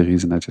 because of the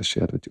reason I just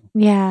shared with you.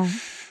 Yeah.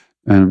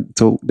 And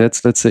so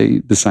that's, let's say,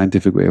 the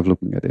scientific way of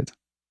looking at it.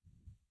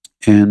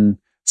 And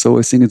so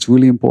I think it's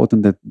really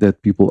important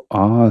that people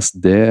ask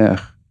their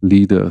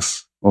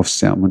leaders of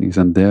ceremonies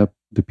and the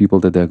people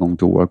that they're going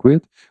to work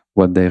with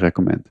what they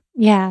recommend.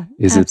 Yeah,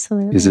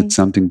 absolutely. Is it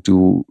something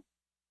to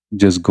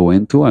just go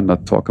into and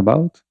not talk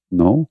about?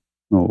 No,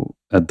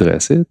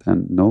 address it.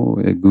 And no,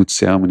 a good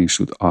ceremony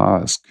should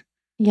ask.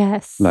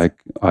 Yes.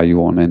 Like, are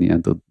you on any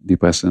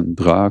antidepressant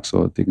drugs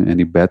or taking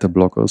any beta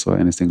blockers or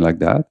anything like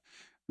that?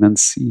 And then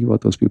see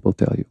what those people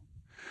tell you.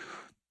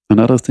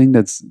 Another thing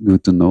that's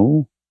good to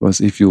know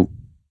was, if you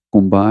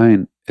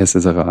combine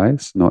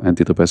SSRIs,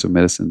 antidepressant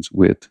medicines,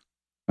 with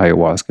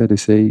ayahuasca, they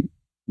say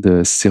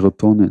the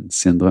serotonin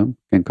syndrome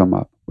can come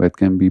up, where it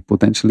can be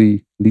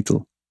potentially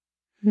lethal.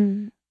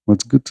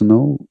 What's good to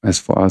know, as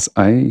far as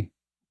I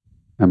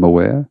am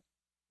aware,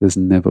 there's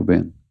never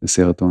been a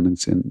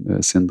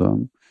serotonin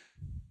syndrome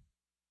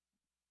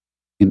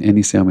in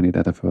any ceremony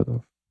that I've heard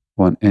of,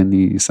 or in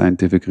any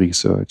scientific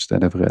research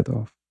that I've read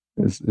of.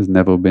 There's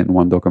never been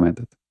one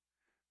documented.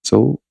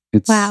 So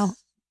it's a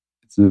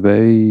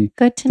very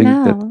good to thing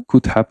know that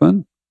could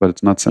happen, but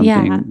it's not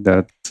something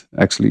that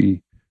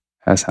actually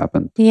has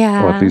happened,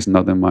 or at least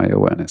not in my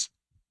awareness.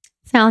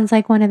 Sounds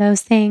like one of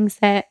those things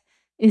that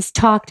is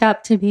talked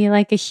up to be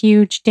like a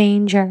huge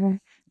danger.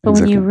 But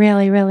when you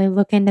really, really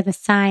look into the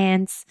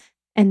science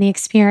and the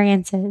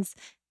experiences,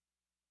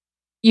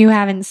 you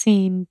haven't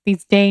seen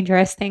these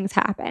dangerous things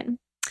happen.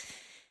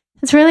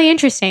 It's really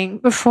interesting.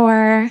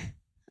 Before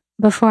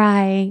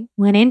I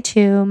went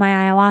into my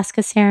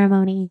ayahuasca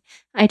ceremony,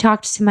 I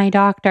talked to my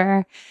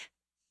doctor.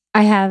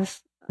 I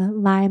have a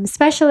Lyme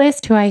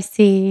specialist who I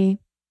see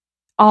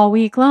all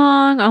week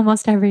long,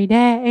 almost every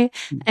day.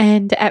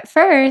 And at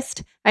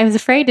first, I was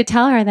afraid to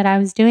tell her that I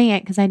was doing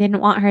it because I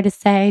didn't want her to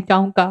say,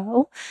 don't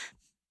go.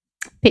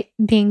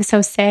 Being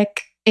so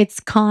sick, it's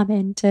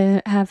common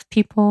to have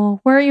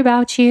people worry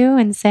about you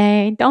and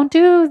say, don't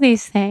do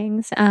these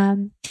things.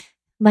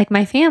 Like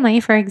my family,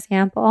 for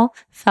example,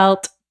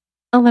 felt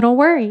a little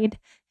worried.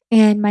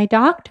 And my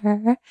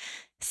doctor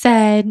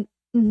said,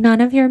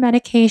 none of your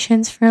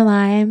medications for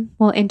Lyme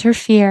will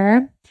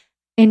interfere.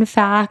 In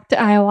fact,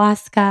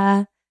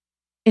 ayahuasca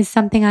is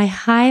something I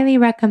highly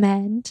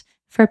recommend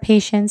for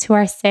patients who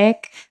are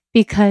sick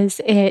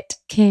because it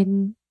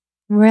can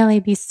really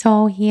be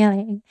so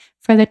healing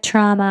for the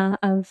trauma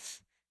of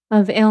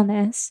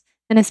illness,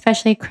 and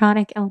especially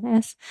chronic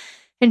illness.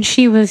 And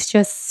she was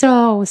just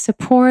so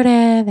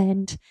supportive,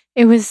 and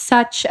it was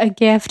such a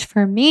gift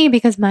for me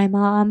because my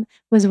mom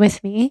was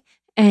with me,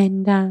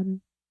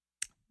 and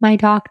my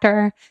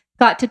doctor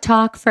got to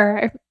talk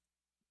for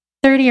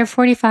 30 or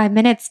 45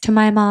 minutes to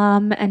my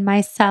mom and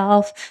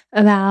myself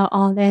about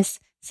all this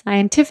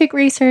scientific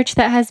research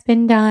that has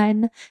been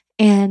done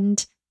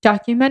and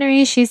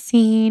documentaries she's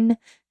seen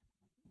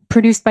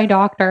produced by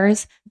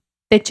doctors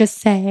that just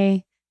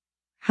say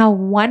how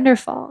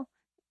wonderful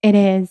it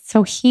is,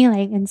 so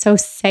healing and so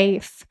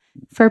safe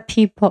for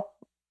people,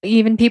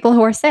 even people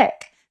who are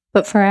sick,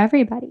 but for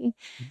everybody.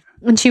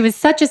 And she was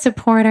such a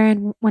supporter.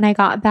 And when I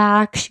got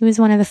back, she was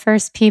one of the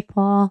first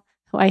people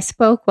who I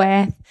spoke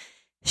with,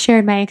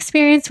 shared my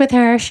experience with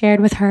her, shared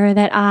with her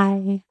that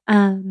I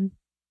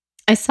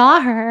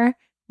saw her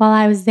while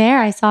I was there.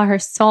 I saw her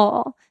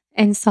soul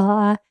and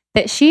saw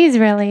that she's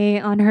really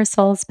on her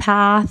soul's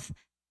path,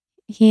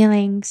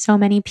 healing so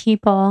many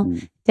people,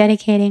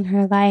 dedicating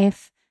her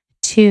life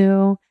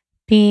to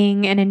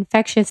being an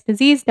infectious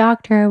disease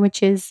doctor,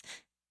 which is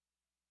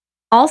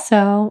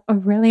also a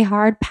really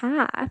hard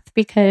path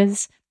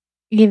because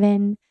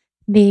even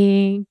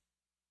the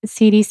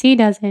CDC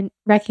doesn't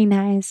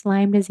recognize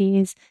Lyme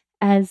disease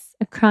as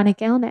a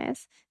chronic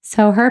illness.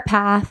 So her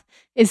path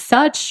is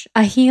such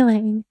a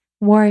healing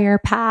warrior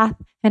path.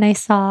 And I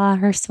saw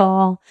her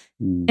soul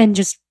and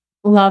just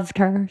loved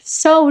her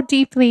so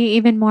deeply,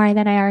 even more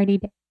than I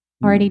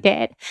already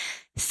did.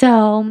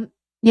 So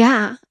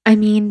yeah, I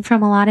mean,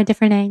 from a lot of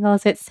different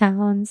angles, it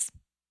sounds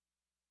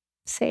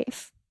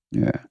safe.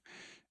 Yeah.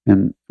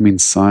 And I mean,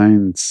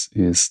 science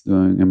is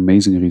doing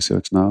amazing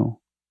research now,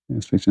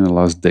 especially in the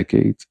last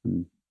decade,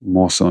 and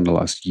more so in the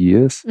last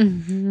years,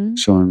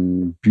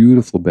 showing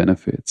beautiful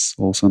benefits.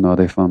 Also, now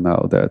they found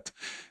out that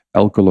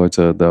alkaloids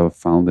that are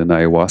found in the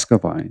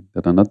ayahuasca vine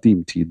that are not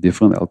DMT,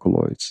 different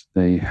alkaloids,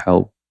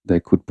 they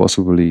could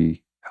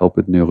possibly help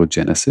with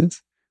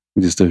neurogenesis,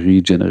 which is the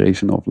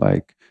regeneration of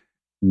like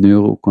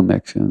neural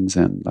connections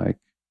and like,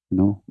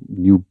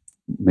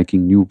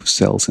 making new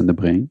cells in the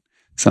brain.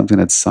 Something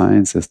that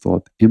science has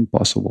thought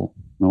impossible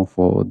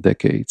for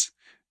decades.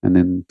 And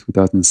in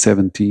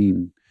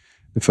 2017,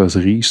 the first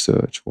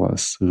research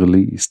was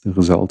released, the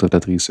result of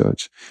that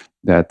research,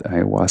 that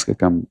ayahuasca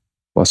can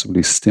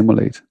possibly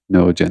stimulate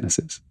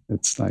neurogenesis.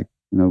 It's like,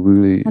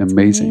 really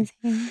amazing.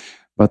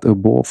 But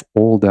above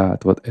all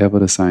that, whatever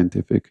the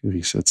scientific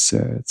research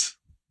says,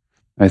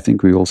 I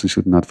think we also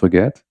should not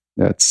forget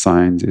that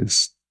science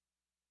is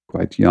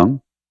quite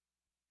young,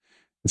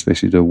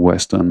 especially the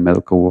Western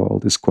medical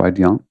world is quite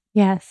young.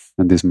 Yes.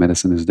 And this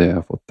medicine is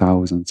there for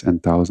thousands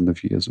and thousands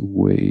of years,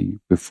 way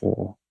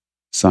before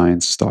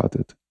science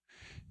started.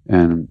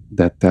 And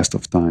that test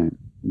of time,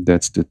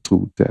 that's the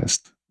true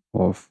test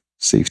of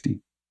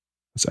safety.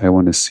 Because I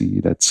want to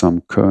see that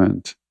some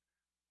current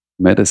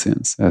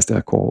medicines, as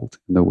they're called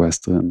in the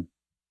Western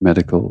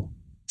medical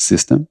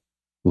system,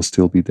 will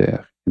still be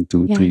there in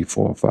 2, 3,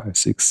 4, 5,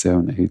 6,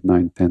 7, 8,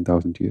 9,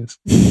 10,000 years.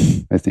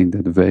 I think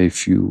that very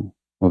few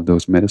of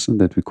those medicines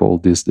that we call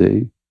this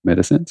day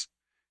medicines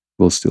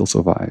will still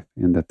survive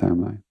in that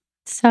timeline.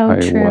 So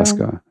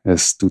Ayahuasca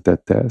has stood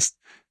that test.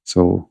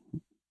 So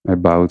I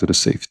bow to the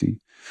safety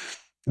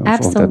of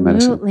that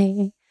medicine.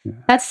 Absolutely. Yeah.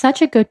 That's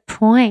such a good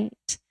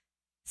point.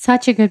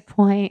 Such a good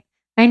point.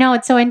 I know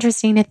it's so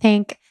interesting to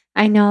think.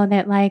 I know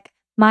that like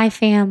my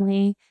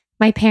family,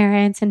 my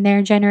parents and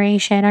their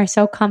generation are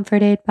so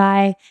comforted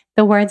by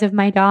the words of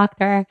my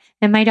doctor.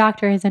 And my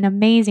doctor is an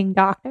amazing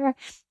doctor.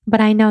 But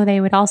I know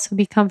they would also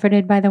be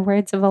comforted by the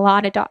words of a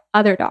lot of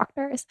other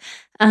doctors.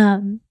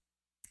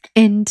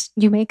 And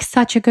you make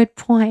such a good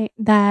point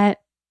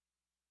that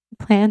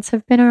plants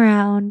have been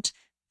around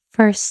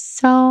for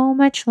so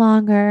much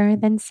longer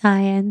than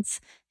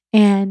science.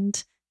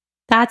 And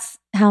that's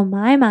how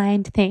my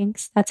mind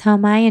thinks. That's how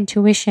my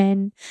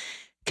intuition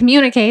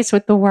communicates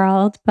with the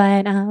world,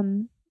 but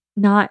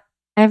not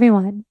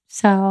everyone.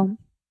 So,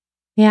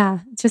 yeah,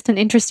 it's just an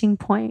interesting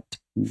point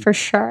for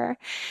sure.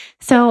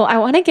 So, I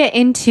want to get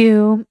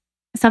into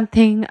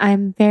something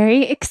I'm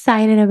very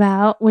excited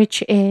about,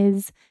 which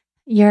is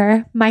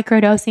your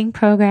microdosing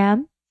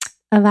program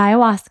of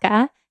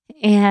ayahuasca.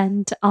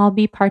 And I'll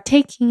be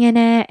partaking in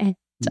it. And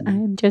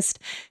I'm just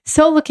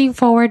so looking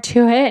forward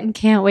to it and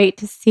can't wait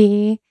to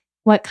see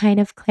what kind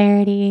of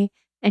clarity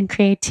and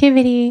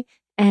creativity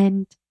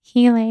and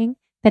healing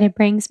that it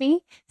brings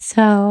me.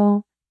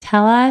 So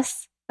tell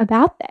us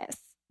about this.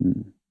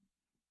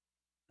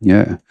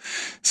 Yeah.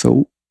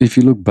 So if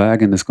you look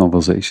back in this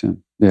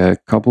conversation, there are a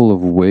couple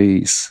of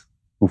ways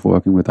of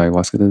working with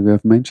ayahuasca that we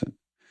have mentioned.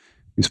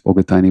 We spoke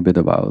a tiny bit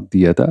about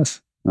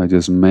dietas. I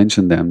just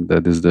mentioned them.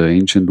 That is the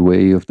ancient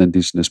way of the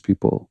indigenous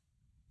people,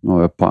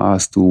 a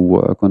path to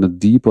work on a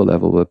deeper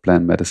level with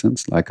plant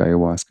medicines like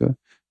ayahuasca,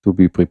 to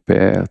be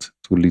prepared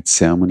to lead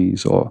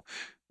ceremonies or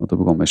to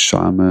become a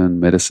shaman,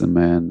 medicine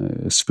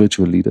man, a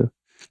spiritual leader.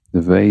 The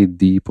very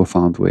deep,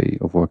 profound way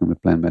of working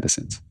with plant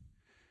medicines.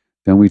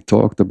 Then we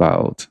talked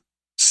about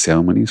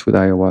ceremonies with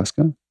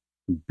ayahuasca,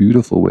 a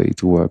beautiful way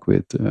to work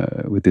with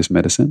this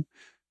medicine,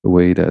 a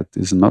way that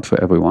is not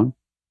for everyone,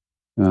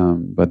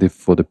 but if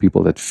for the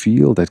people that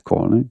feel that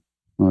calling,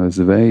 it's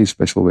a very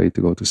special way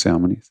to go to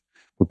ceremonies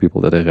for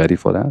people that are ready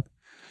for that.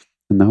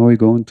 And now we're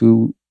going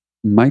to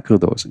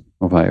microdosing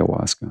of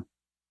ayahuasca.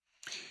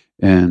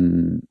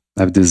 And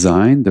I've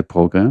designed the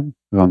program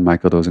around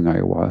microdosing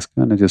ayahuasca.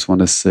 And I just want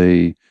to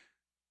say,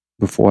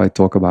 before I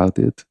talk about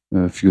it,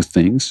 a few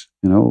things,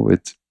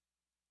 with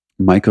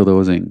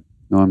microdosing.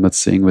 No, I'm not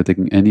saying we're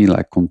taking any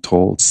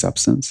controlled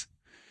substance.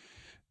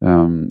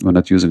 We're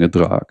not using a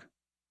drug.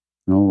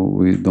 No,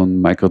 we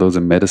don't microdose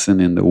a medicine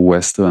in the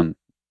Western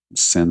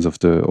sense of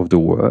the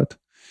word.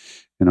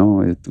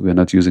 We're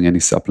not using any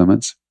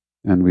supplements,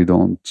 and we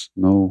don't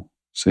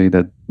say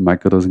that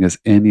microdosing has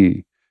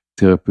any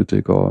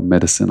therapeutic or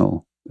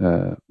medicinal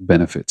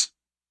benefits.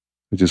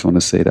 I just want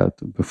to say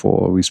that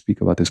before we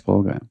speak about this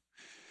program.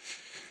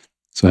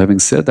 So having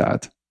said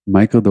that,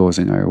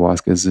 microdosing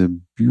ayahuasca is a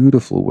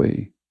beautiful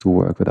way to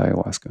work with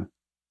ayahuasca.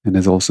 And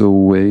it's also a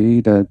way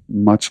that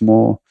much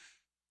more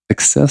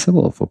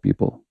accessible for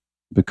people,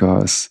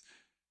 because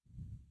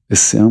a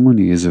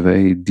ceremony is a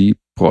very deep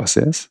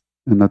process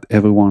and not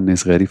everyone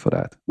is ready for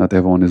that. Not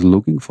everyone is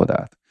looking for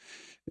that.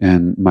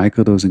 And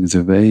microdosing is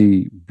a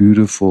very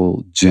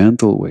beautiful,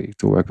 gentle way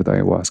to work with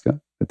ayahuasca.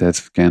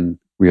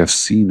 We have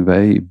seen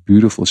very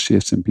beautiful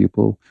shifts in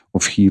people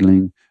of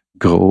healing,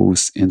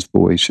 growth,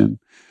 inspiration.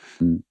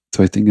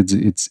 So I think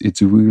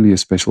it's really a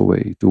special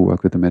way to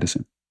work with the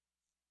medicine.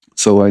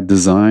 So I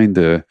designed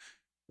a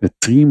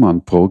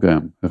 3-month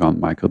program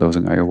around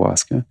microdosing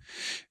ayahuasca.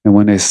 And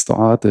when I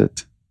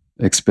started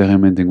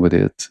experimenting with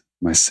it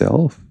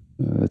myself,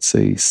 let's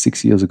say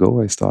 6 years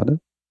ago, I started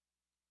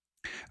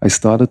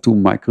to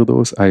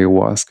microdose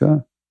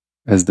ayahuasca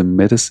as the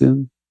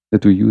medicine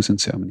that we use in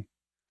ceremony.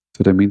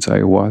 So that means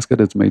ayahuasca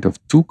that's made of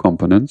 2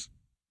 components,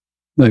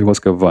 the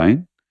ayahuasca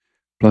vine,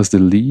 plus the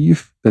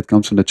leaf that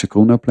comes from the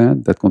chacruna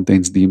plant that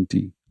contains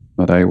DMT.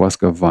 But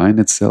ayahuasca vine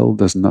itself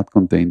does not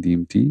contain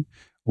DMT.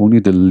 Only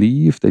the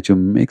leaf that you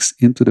mix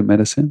into the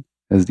medicine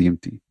has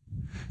DMT.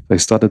 So I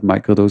started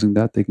microdosing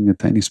that, taking a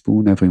tiny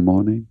spoon every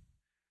morning,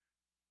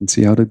 and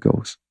see how that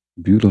goes.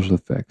 Beautiful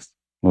effects.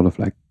 A lot of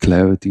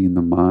clarity in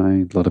the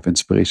mind, a lot of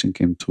inspiration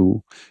came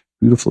through.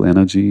 Beautiful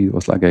energy. It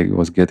was like I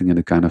was getting in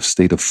a kind of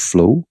state of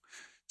flow.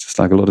 Just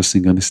like a lot of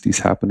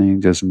synchronicities happening,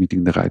 just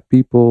meeting the right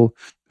people,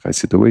 the right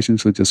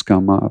situations would just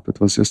come up. It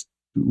was just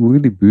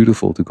really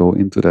beautiful to go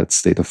into that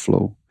state of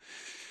flow.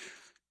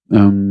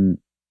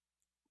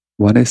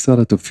 What I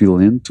started to feel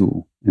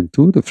into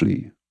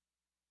intuitively,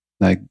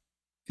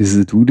 is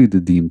it really the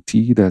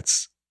DMT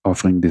that's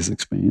offering this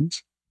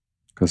experience?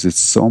 Because it's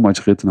so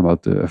much written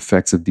about the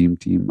effects of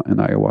DMT in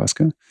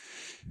ayahuasca.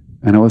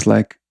 And I was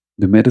like,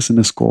 the medicine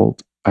is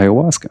called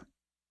ayahuasca.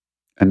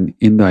 And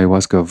in the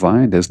ayahuasca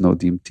vine, there's no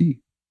DMT.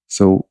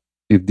 So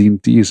if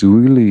DMT is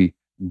really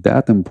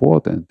that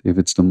important, if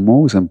it's the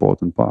most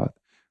important part,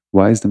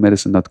 why is the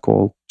medicine not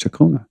called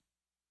chacruna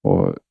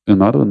or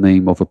another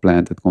name of a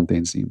plant that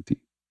contains DMT?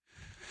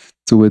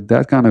 So with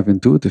that kind of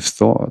intuitive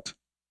thought,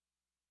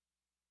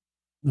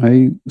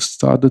 I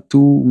started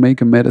to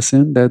make a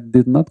medicine that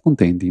did not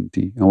contain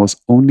DMT and was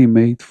only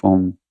made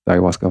from the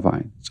ayahuasca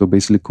vine. So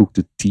basically cooked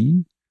the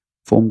tea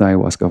from the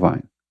ayahuasca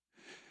vine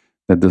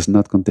that does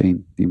not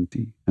contain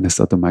DMT. And I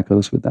started to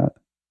microdose with that.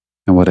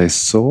 And what I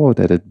saw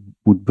that it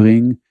would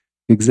bring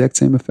the exact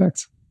same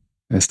effects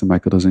as the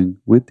microdosing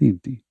with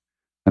DMT.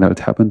 And that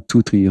happened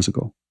 2-3 years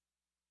ago.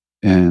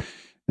 And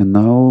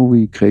now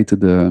we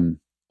created an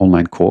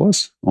online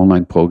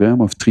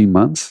program of 3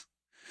 months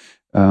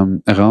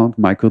around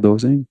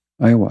microdosing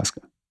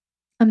ayahuasca.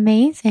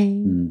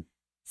 Amazing.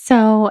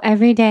 So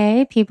every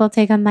day people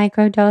take a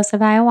microdose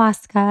of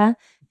ayahuasca,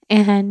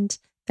 and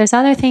there's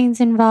other things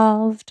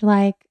involved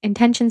like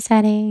intention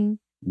setting,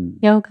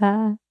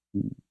 yoga.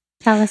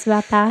 Tell us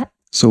about that.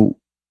 So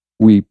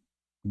we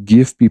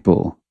give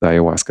people the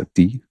ayahuasca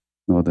tea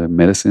or the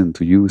medicine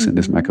to use in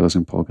this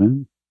microdosing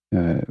program.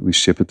 We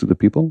ship it to the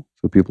people.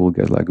 So people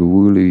get like a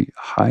really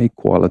high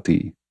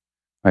quality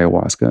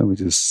ayahuasca, which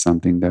is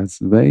something that's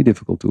very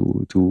difficult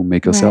to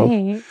make yourself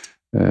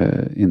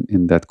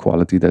in that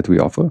quality that we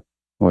offer,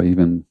 or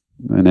even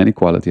in any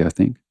quality, I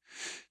think.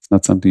 It's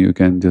not something you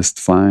can just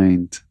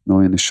find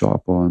in a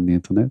shop or on the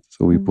internet.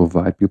 So we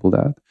provide people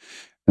that.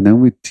 And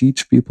then we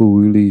teach people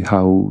really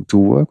how to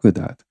work with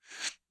that.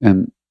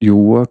 And you're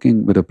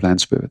working with a plant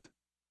spirit.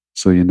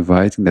 So you're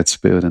inviting that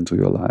spirit into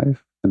your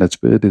life. And that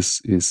spirit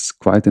is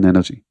quite an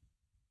energy.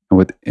 And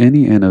with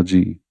any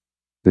energy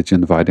that you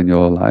invite in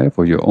your life,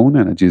 or your own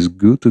energy, it's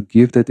good to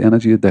give that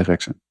energy a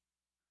direction.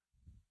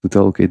 To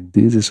tell, okay,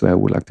 this is where I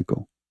would like to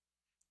go.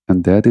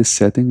 And that is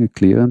setting a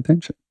clear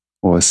intention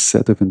or a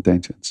set of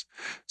intentions.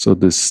 So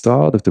the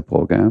start of the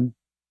program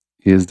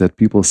is that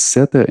people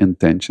set their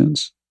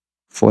intentions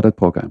for that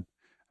program.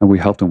 And we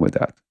help them with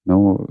that. I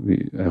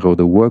wrote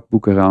a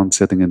workbook around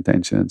setting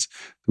intentions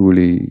to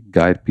really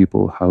guide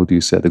people. How do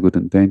you set a good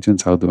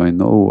intentions? How do I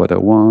know what I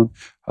want?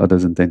 How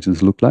does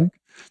intentions look like?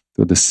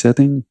 So the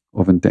setting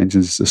of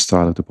intentions is the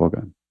start of the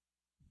program.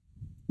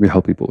 We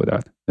help people with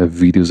that. There are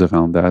videos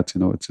around that.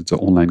 It's an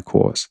online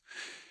course.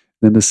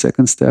 Then the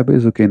second step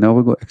is, okay, now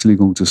we're actually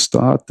going to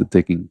start the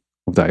taking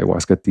of the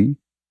ayahuasca tea.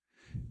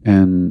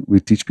 And we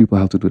teach people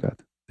how to do that.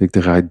 Take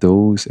the right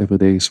dose every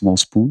day, a small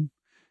spoon.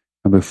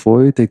 And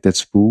before you take that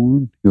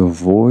spoon, you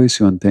voice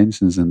your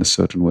intentions in a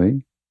certain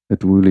way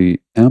that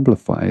really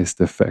amplifies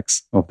the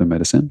effects of the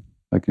medicine.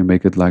 Like you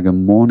make it like a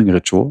morning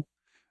ritual.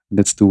 And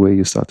that's the way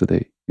you start the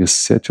day. You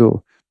set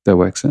your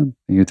direction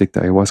and you take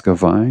the ayahuasca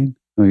vine.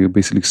 And you're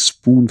basically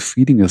spoon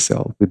feeding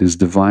yourself with this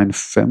divine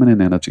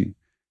feminine energy.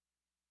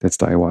 That's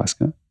the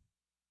ayahuasca.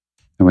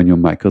 And when you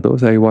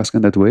microdose ayahuasca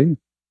in that way,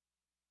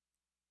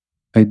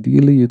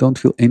 ideally you don't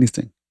feel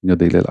anything in your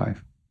daily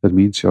life. That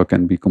means you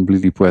can be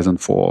completely present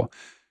for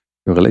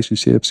your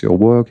relationships, your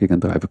work. You can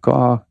drive a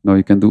car.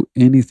 You can do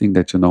anything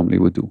that you normally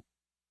would do.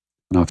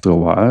 And after a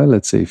while,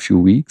 let's say a few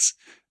weeks,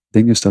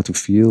 then you start to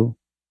feel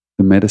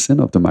the medicine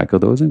of the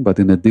microdosing, but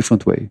in a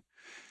different way.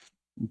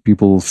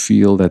 People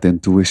feel that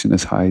intuition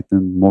is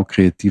heightened, more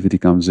creativity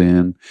comes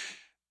in.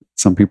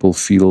 Some people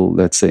feel,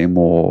 let's say,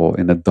 more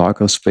in a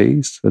darker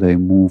space, so they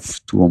move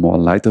to a more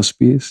lighter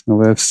space.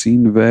 Now, I've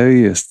seen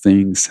various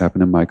things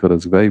happen in microdosing.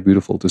 It's very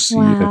beautiful to see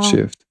that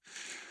shift.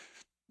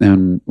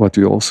 And what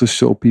we also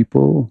show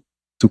people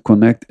to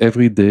connect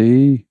every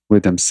day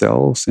with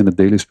themselves in a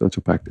daily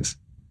spiritual practice.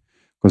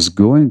 Because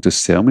going to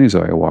ceremonies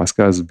or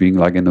ayahuasca is being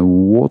like in a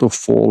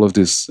waterfall of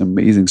this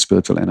amazing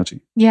spiritual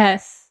energy.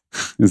 Yes.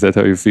 Is that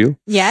how you feel?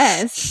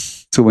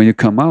 Yes. So when you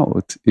come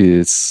out,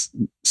 it's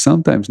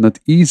sometimes not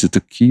easy to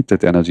keep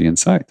that energy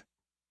inside.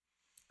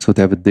 So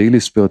to have a daily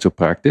spiritual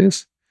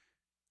practice,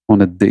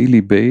 on a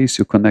daily basis,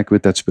 you connect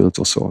with that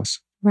spiritual source.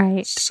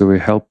 Right. So we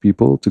help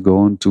people to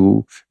go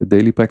into a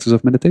daily practice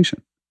of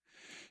meditation.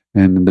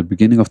 And in the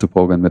beginning of the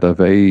program, with a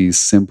very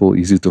simple,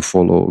 easy to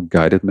follow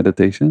guided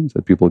meditations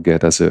that people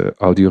get as an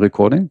audio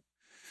recording.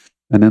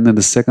 And then in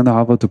the second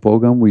half of the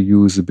program, we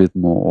use a bit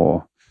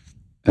more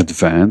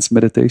advanced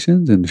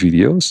meditations and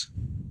videos.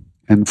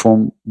 And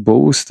from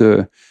both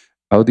the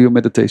audio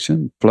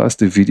meditation plus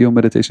the video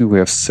meditation, we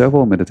have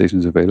several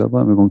meditations available.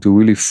 And we're going to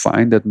really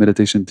find that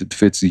meditation that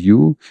fits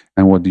you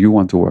and what you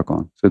want to work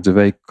on. So it's a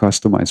very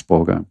customized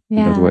program in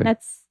that way.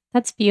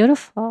 That's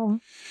beautiful.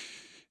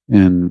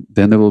 And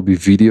then there will be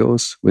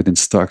videos with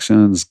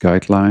instructions,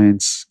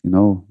 guidelines,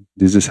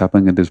 this is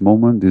happening at this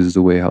moment. This is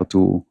the way how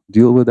to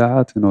deal with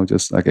that,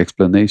 just like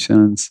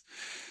explanations.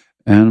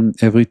 And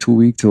every 2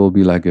 weeks, there will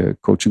be like a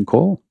coaching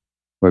call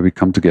where we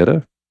come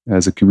together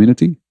as a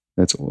community.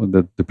 That's all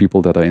the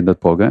people that are in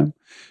that program.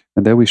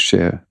 And there we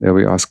share, there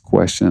we ask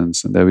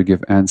questions, and there we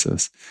give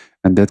answers.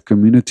 And that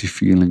community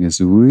feeling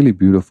is really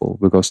beautiful,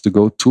 because to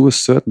go through a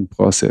certain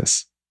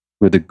process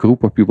with a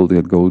group of people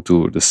that go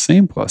through the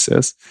same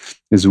process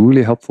is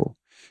really helpful.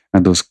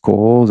 And those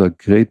calls are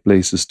great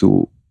places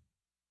to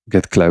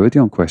get clarity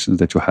on questions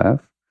that you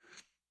have.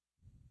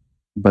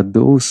 But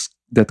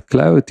that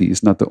clarity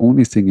is not the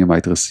only thing you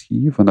might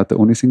receive, or not the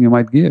only thing you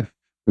might give.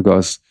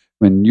 Because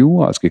when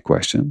you ask a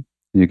question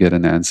and you get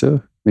an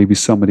answer, maybe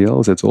somebody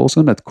else that's also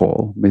in that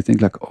call may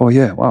think like, oh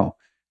yeah, wow,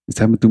 this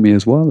happened to me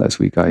as well last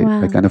week.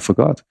 I kind of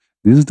forgot.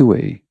 This is the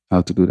way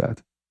how to do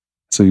that.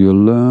 So you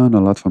learn a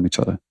lot from each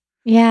other.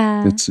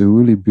 Yeah. It's a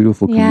really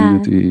beautiful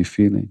community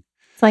feeling.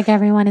 It's like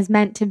everyone is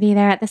meant to be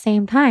there at the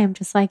same time,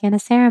 just like in a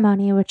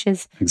ceremony, which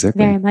is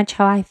very much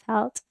how I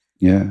felt.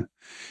 Yeah.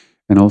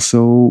 And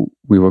also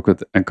we work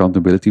with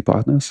accountability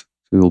partners.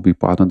 So we'll be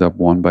partnered up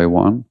one by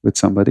one with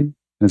somebody. And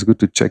it's good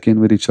to check in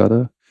with each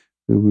other,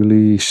 to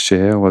really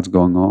share what's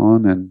going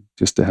on, and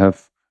just to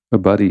have a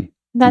buddy.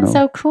 That's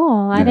so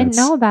cool. I didn't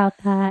know about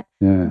that.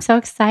 Yeah. I'm so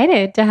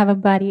excited to have a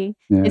buddy.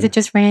 Yeah. Is it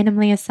just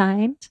randomly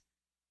assigned?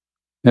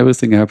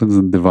 Everything happens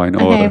in divine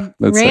order.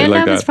 Let's say like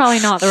random is that. probably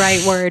not the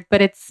right word,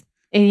 but it's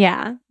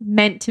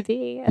meant to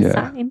be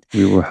assigned.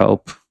 We will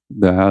help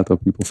the heart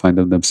of people find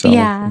them themselves.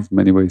 There's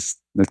many ways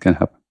that can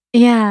happen.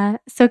 Yeah.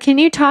 So can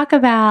you talk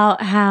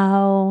about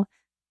how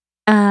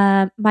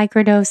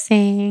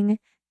microdosing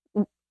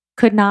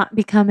could not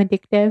become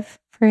addictive,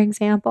 for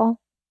example?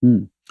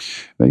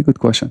 Very good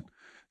question.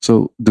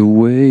 So the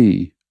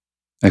way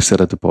I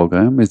set up the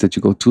program is that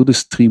you go through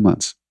this 3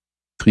 months.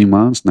 3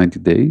 months, 90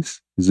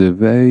 days is a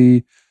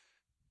very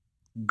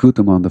good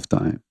amount of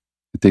time.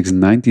 It takes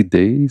 90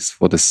 days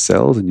for the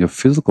cells in your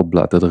physical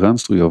blood that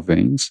runs through your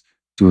veins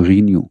to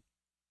renew.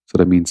 So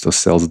that means those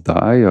cells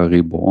die or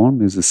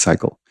reborn is a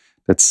cycle.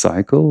 That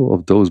cycle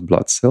of those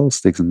blood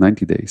cells takes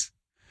 90 days.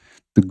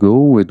 To go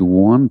with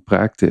one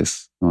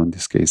practice, or in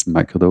this case,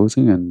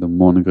 microdosing and the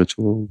morning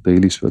ritual,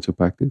 daily spiritual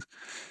practice,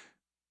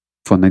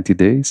 for 90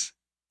 days,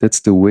 that's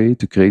the way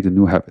to create a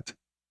new habit.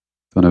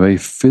 So on a very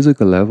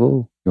physical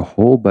level, your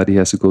whole body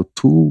has to go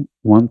through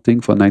one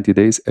thing for 90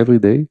 days every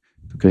day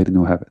to create a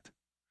new habit.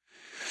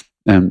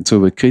 And so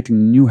we're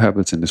creating new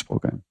habits in this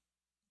program.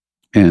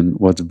 And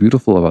what's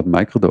beautiful about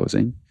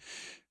microdosing,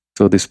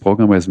 so this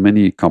program has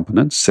many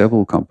components,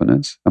 several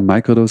components, and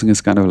microdosing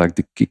is kind of like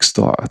the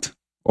kickstart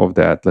of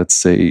that, let's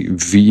say,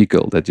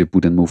 vehicle that you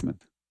put in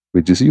movement,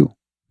 which is you.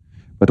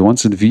 But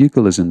once the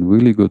vehicle is in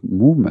really good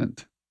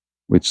movement,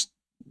 which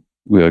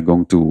we are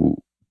going to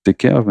take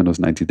care of in those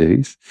 90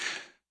 days,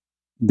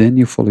 then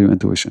you follow your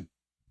intuition.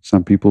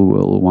 Some people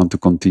will want to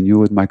continue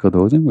with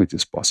microdosing, which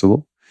is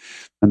possible.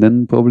 And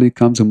then probably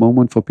comes a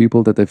moment for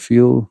people that they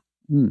feel,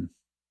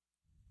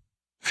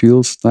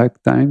 feels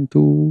like time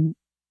to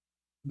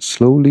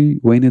slowly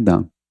wane it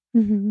down.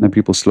 Mm-hmm. And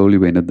people slowly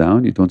wane it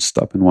down. You don't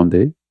stop in one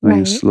day. When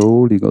you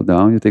slowly go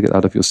down, you take it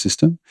out of your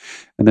system.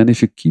 And then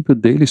if you keep your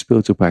daily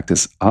spiritual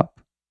practice up,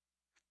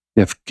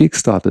 you have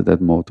kickstarted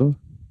that motor,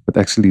 but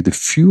actually the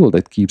fuel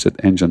that keeps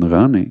that engine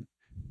running,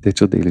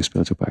 that's your daily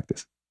spiritual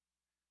practice.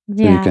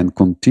 So you can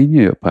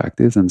continue your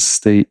practice and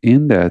stay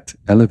in that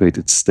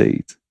elevated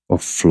state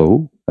of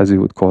flow, as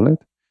you would call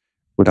it,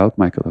 without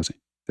microdosing.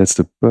 That's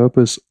the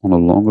purpose on a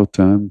longer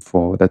term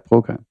for that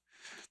program.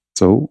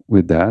 So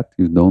with that,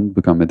 you don't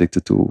become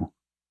addicted to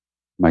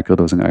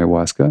microdosing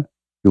ayahuasca.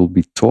 You'll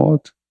be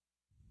taught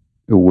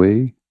a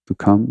way to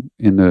come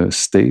in a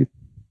state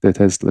that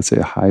has, let's say,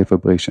 a high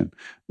vibration,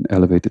 an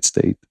elevated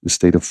state, the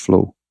state of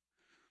flow.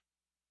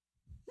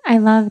 I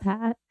love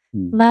that.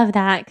 Love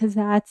that, because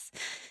that's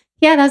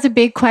a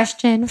big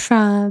question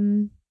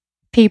from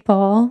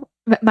people,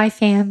 my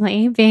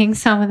family being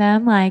some of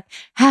them, like,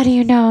 how do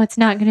you know it's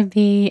not going to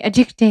be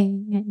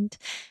addicting?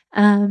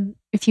 And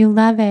if you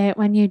love it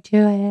when you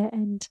do it,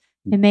 and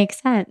it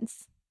makes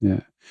sense.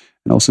 Yeah.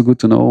 And also good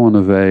to know on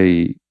a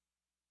very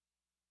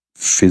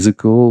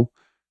physical,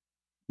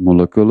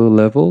 molecular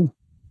level,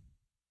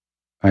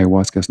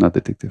 ayahuasca is not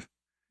addictive.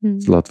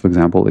 It's a lot, for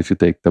example, if you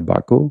take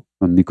tobacco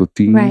or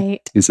nicotine,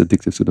 is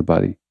addictive to the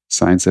body.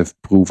 Science have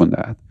proven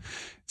that.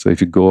 So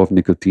if you go off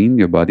nicotine,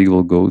 your body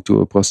will go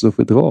to a process of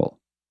withdrawal.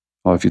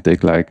 Or if you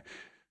take like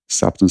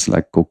substance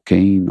like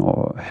cocaine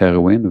or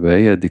heroin,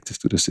 very addictive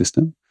to the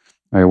system,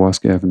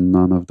 ayahuasca have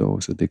none of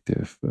those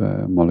addictive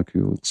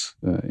molecules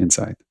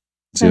inside.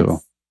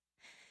 Zero.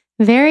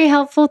 That's very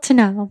helpful to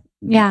know.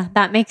 Yeah,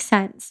 that makes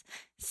sense.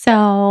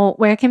 So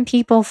where can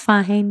people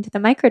find the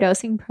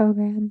microdosing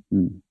program?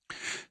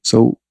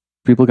 So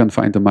people can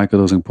find the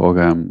microdosing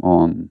program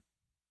on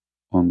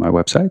my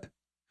website.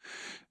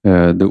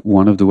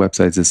 One of the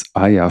websites is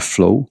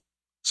Flow.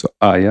 So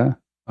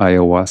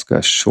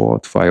ayahuasca,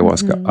 short for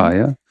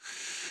ayahuasca,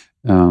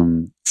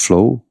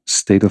 flow,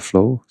 state of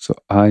flow. So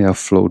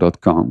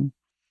ayaflow.com.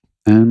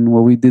 And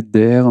what we did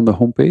there on the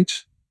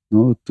homepage,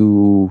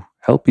 to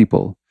help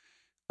people,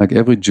 like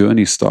every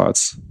journey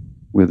starts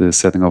with the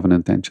setting of an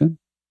intention.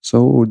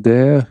 So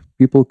there,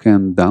 people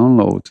can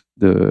download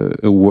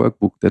a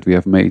workbook that we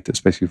have made,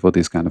 especially for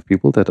these kind of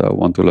people that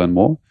want to learn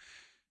more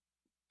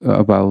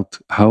about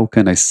how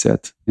can I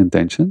set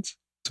intentions.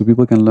 So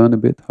people can learn a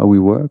bit how we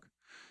work.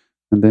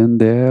 And then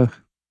there,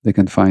 they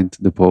can find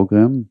the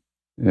program.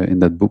 In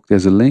that book,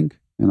 there's a link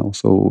and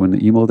also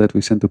an email that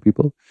we send to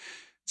people.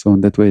 So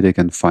in that way, they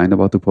can find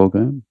about the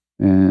program.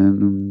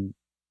 And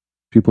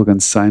people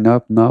can sign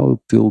up now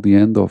till the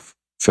end of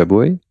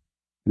February.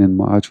 And in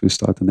March, we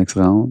start the next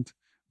round.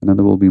 And then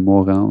there will be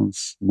more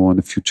rounds, more in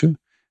the future.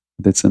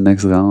 That's the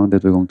next round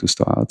that we're going to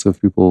start. So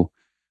if people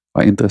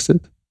are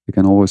interested, they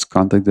can always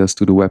contact us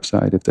to the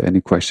website if there are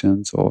any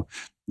questions, or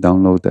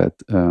download that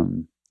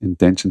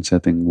intention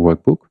setting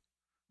workbook.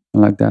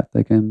 And like that,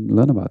 they can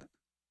learn about it.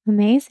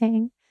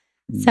 Amazing.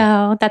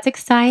 So that's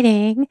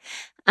exciting.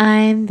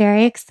 I'm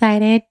very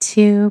excited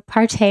to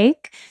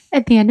partake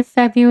at the end of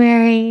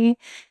February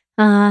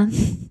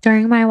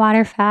during my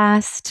water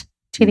fast,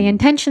 to the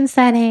intention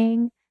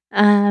setting,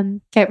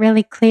 get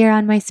really clear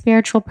on my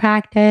spiritual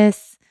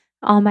practice,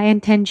 all my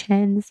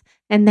intentions,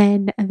 and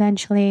then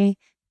eventually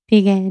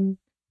begin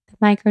the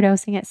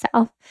microdosing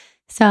itself.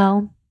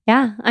 So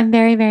yeah, I'm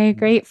very, very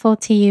grateful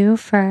to you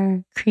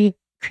for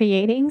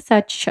creating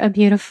such a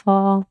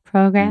beautiful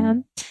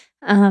program.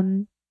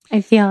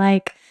 I feel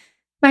like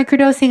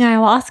microdosing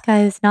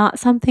ayahuasca is not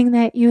something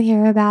that you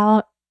hear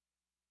about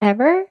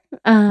ever.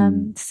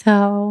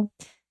 So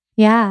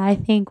yeah, I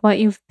think what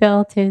you've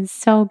built is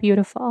so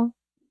beautiful.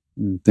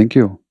 Thank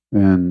you.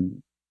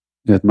 And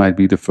that might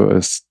be the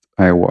first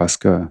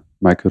ayahuasca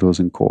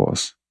microdosing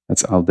course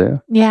that's out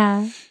there.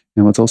 Yeah.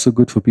 And what's also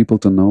good for people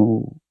to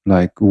know,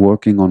 like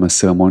working on a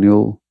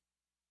ceremonial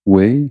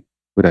way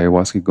with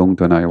ayahuasca, going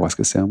to an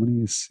ayahuasca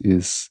ceremony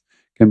is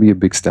can be a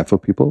big step for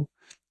people.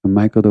 And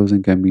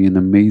microdosing can be an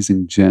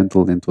amazing,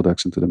 gentle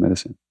introduction to the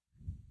medicine.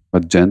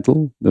 But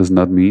gentle does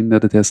not mean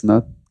that it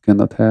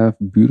cannot have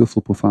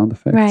beautiful, profound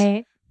effects.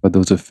 Right. But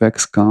those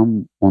effects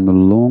come on a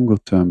longer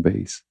term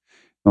base.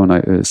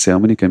 A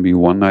ceremony can be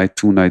 1 night,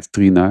 2 nights,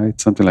 3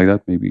 nights, something like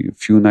that, maybe a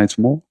few nights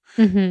more.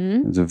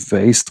 It's a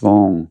very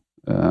strong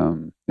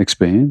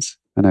experience.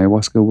 And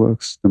ayahuasca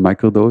works. The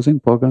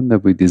microdosing program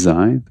that we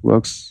designed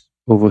works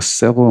over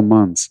several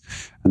months.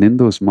 And in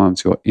those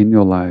months, you're in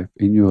your life,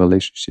 in your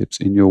relationships,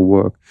 in your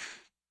work,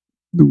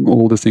 doing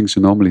all the things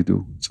you normally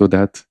do. So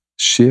that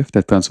shift,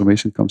 that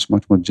transformation comes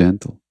much more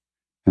gentle.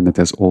 And it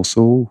has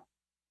also,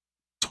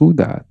 through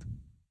that,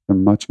 a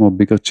much more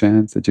bigger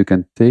chance that you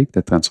can take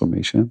that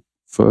transformation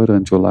further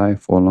into your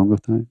life for a longer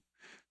time.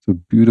 It's a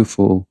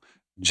beautiful,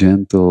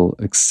 gentle,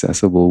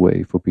 accessible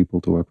way for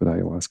people to work with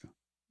ayahuasca.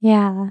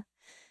 Yeah,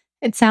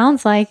 it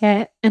sounds like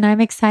it. And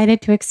I'm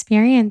excited to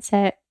experience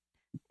it.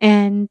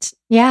 And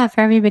yeah,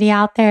 for everybody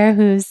out there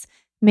who's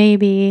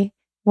maybe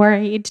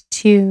worried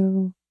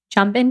to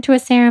jump into a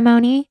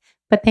ceremony,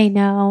 but they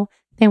know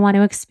they want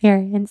to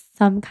experience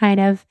some kind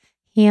of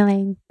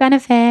healing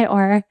benefit,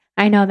 or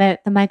I know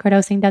that the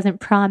microdosing doesn't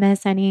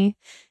promise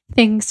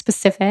anything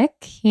specific,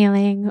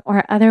 healing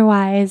or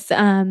otherwise.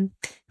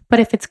 But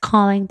if it's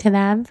calling to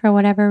them for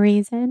whatever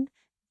reason,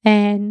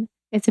 then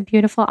it's a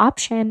beautiful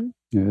option.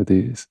 Yeah, it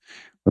is.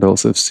 But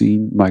also I've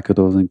seen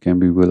microdosing can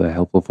be really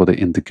helpful for the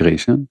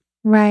integration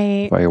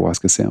Right. of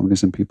ayahuasca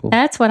ceremonies in people.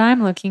 That's what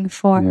I'm looking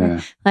for.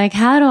 Yeah. Like,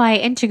 how do I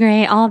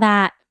integrate all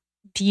that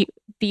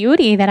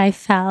beauty that I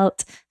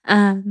felt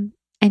and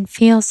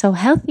feel so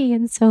healthy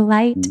and so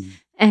light?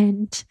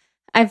 And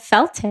I've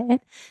felt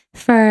it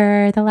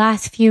for the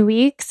last few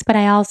weeks, but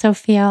I also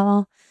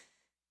feel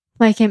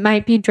like it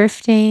might be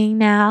drifting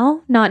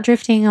now, not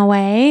drifting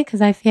away,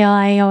 because I feel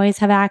I always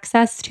have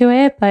access to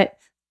it, but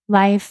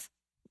life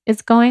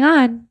is going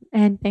on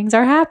and things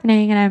are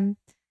happening, and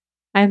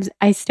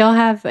I still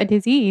have a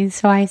disease,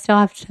 so I still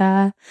have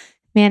to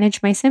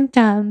manage my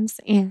symptoms,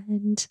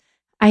 and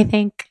I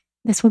think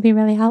this will be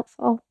really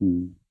helpful.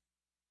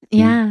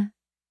 Yeah.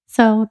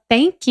 So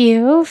thank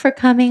you for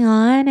coming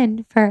on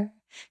and for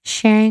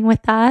sharing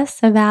with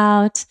us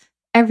about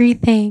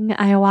everything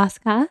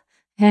ayahuasca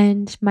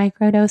and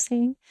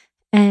microdosing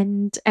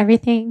and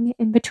everything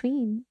in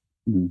between.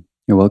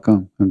 You're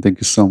welcome. And thank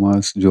you so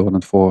much, Jordan,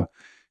 for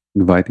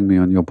inviting me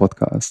on your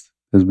podcast.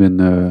 It's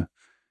been an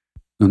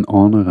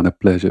honor and a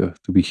pleasure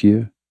to be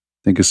here.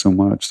 Thank you so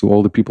much to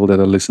all the people that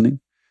are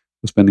listening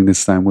for spending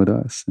this time with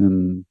us.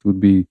 And it would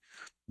be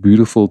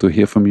beautiful to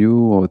hear from you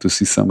or to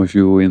see some of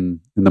you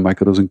in the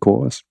microdosing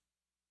course.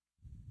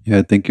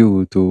 Yeah, thank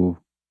you to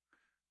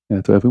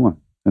everyone,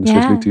 and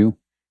especially to you.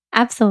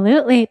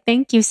 Absolutely.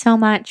 Thank you so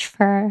much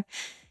for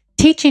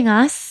teaching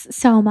us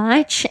so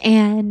much,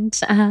 and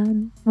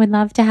would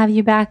love to have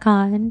you back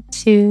on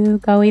to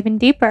go even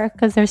deeper,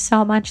 because there's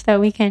so much that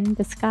we can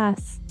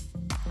discuss.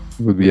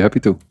 Would be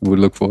happy to. I would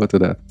look forward to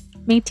that.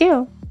 Me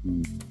too.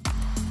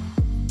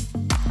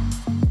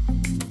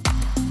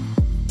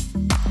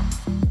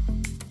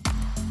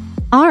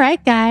 All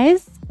right,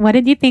 guys. What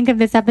did you think of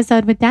this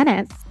episode with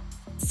Dennis?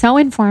 So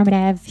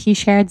informative. He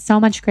shared so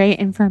much great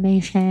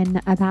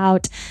information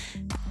about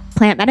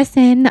plant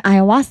medicine,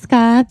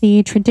 ayahuasca,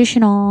 the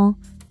traditional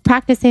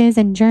practices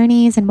and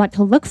journeys, and what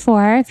to look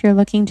for if you're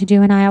looking to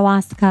do an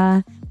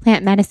ayahuasca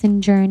plant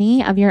medicine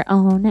journey of your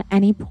own at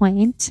any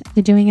point.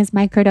 The doing his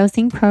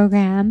microdosing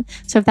program.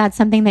 So if that's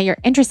something that you're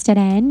interested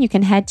in, you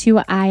can head to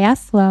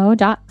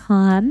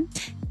ayaflow.com,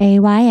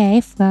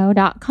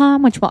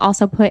 ayaflow.com, which we'll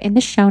also put in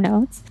the show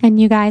notes. And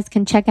you guys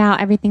can check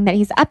out everything that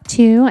he's up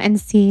to and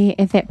see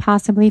if it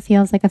possibly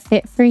feels like a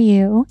fit for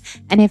you.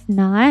 And if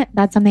not,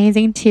 that's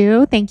amazing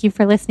too. Thank you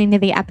for listening to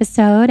the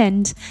episode,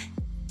 and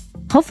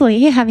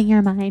hopefully having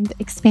your mind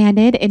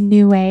expanded in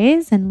new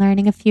ways and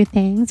learning a few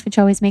things, which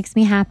always makes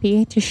me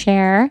happy to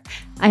share.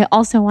 I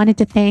also wanted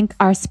to thank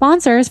our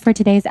sponsors for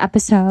today's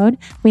episode.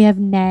 We have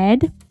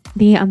Ned,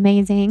 the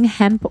amazing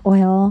hemp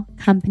oil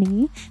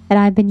company that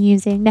I've been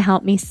using to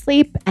help me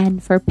sleep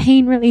and for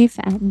pain relief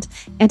and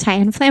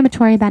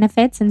anti-inflammatory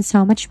benefits and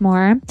so much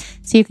more.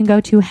 So you can go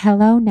to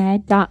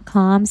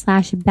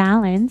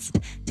helloned.com/balanced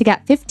to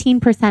get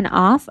 15%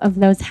 off of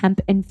those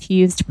hemp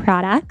infused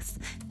products,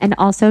 and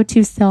also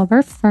to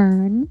Silver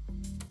Fern,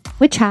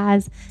 which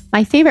has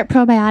my favorite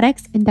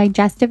probiotics and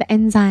digestive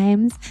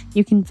enzymes.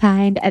 You can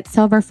find at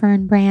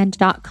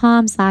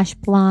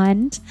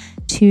silverfernbrand.com/blonde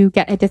to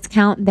get a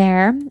discount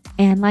there.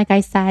 And like I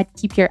said,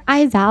 keep your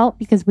eyes out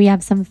because we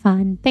have some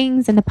fun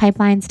things in the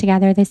pipelines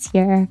together this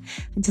year.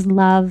 I just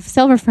love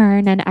Silver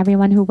Fern and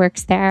everyone who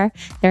works there.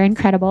 They're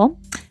incredible.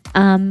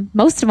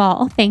 Most of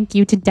all, thank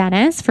you to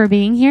Dennis for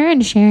being here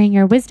and sharing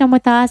your wisdom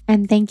with us.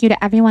 And thank you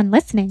to everyone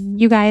listening.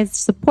 You guys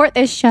support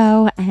this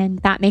show, and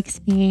that makes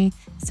me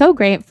so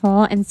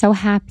grateful and so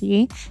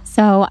happy.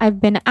 So I've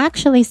been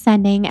actually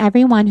sending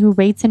everyone who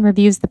rates and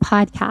reviews the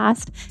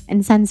podcast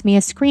and sends me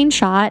a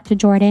screenshot to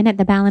Jordan at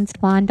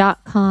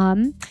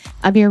thebalancedblonde.com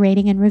of your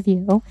rating and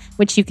review,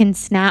 which you can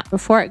snap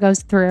before it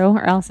goes through,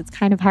 or else it's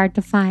kind of hard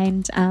to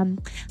find.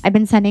 I've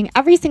been sending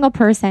every single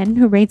person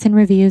who rates and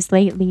reviews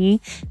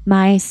lately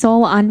my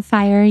Soul on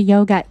Fire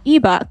yoga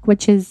ebook,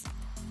 which is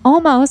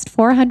almost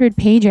 400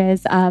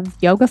 pages of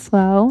yoga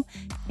flow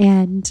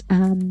and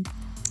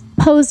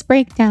pose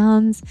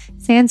breakdowns,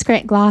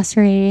 Sanskrit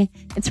glossary.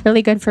 It's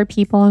really good for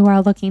people who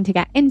are looking to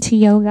get into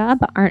yoga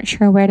but aren't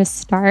sure where to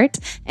start.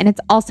 And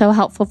it's also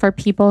helpful for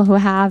people who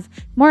have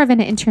more of an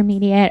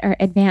intermediate or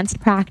advanced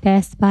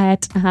practice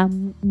but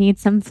need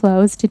some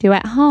flows to do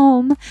at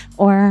home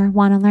or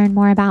want to learn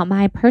more about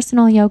my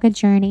personal yoga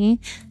journey.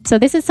 So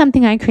this is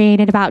something I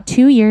created about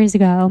 2 years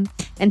ago.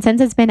 And since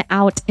it's been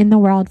out in the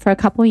world for a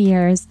couple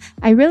years,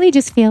 I really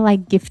just feel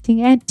like gifting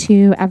it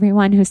to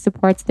everyone who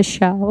supports the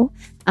show.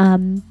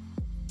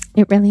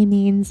 It really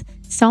means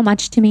so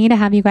much to me to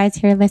have you guys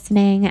here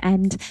listening.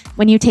 And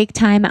when you take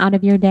time out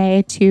of your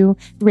day to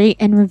rate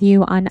and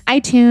review on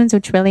iTunes,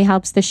 which really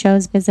helps the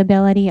show's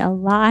visibility a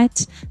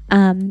lot,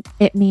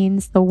 it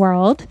means the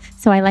world.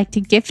 So I like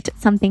to gift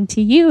something to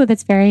you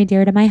that's very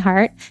dear to my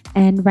heart.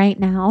 And right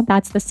now,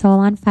 that's the Soul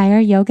on Fire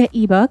yoga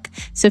ebook.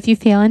 So if you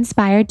feel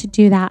inspired to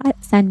do that,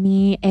 send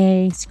me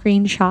a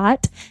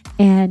screenshot,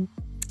 and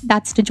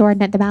that's to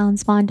Jordan at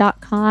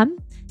thebalancedblonde.com.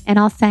 And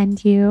I'll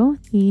send you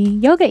the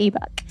yoga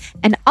ebook.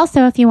 And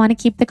also, if you want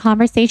to keep the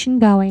conversation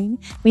going,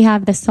 we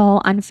have the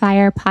Soul on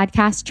Fire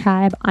podcast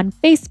tribe on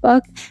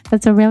Facebook.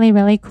 That's a really,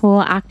 really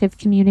cool, active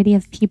community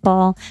of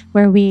people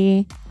where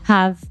we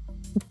have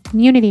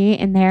community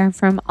in there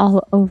from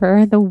all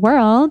over the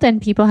world,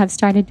 and people have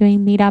started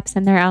doing meetups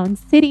in their own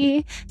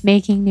city,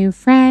 making new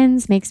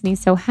friends. Makes me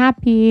so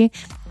happy.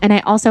 And I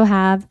also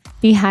have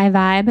the High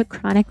Vibe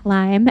Chronic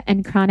Lyme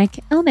and Chronic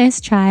Illness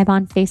tribe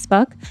on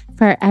Facebook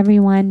for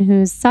everyone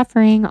who's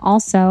suffering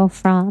also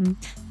from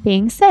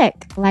being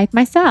sick, like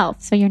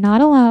myself. So you're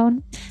not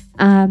alone.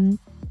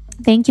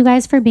 Thank you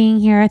guys for being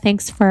here.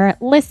 Thanks for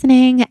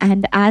listening.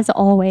 And as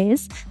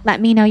always, let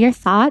me know your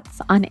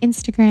thoughts on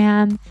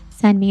Instagram.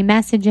 Send me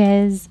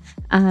messages,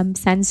 send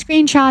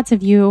screenshots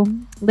of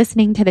you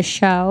listening to the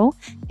show,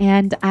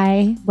 and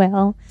I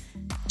will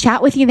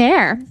chat with you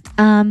there.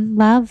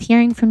 Love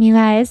hearing from you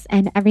guys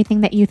and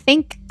everything that you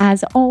think,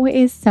 as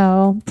always.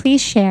 So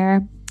please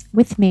share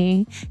with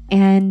me.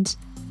 And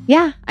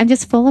yeah, I'm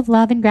just full of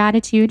love and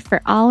gratitude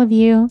for all of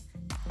you.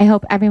 I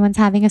hope everyone's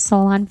having a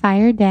Soul on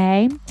Fire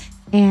day.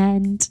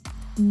 And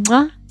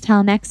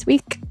till next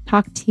week,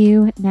 talk to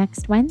you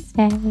next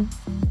Wednesday.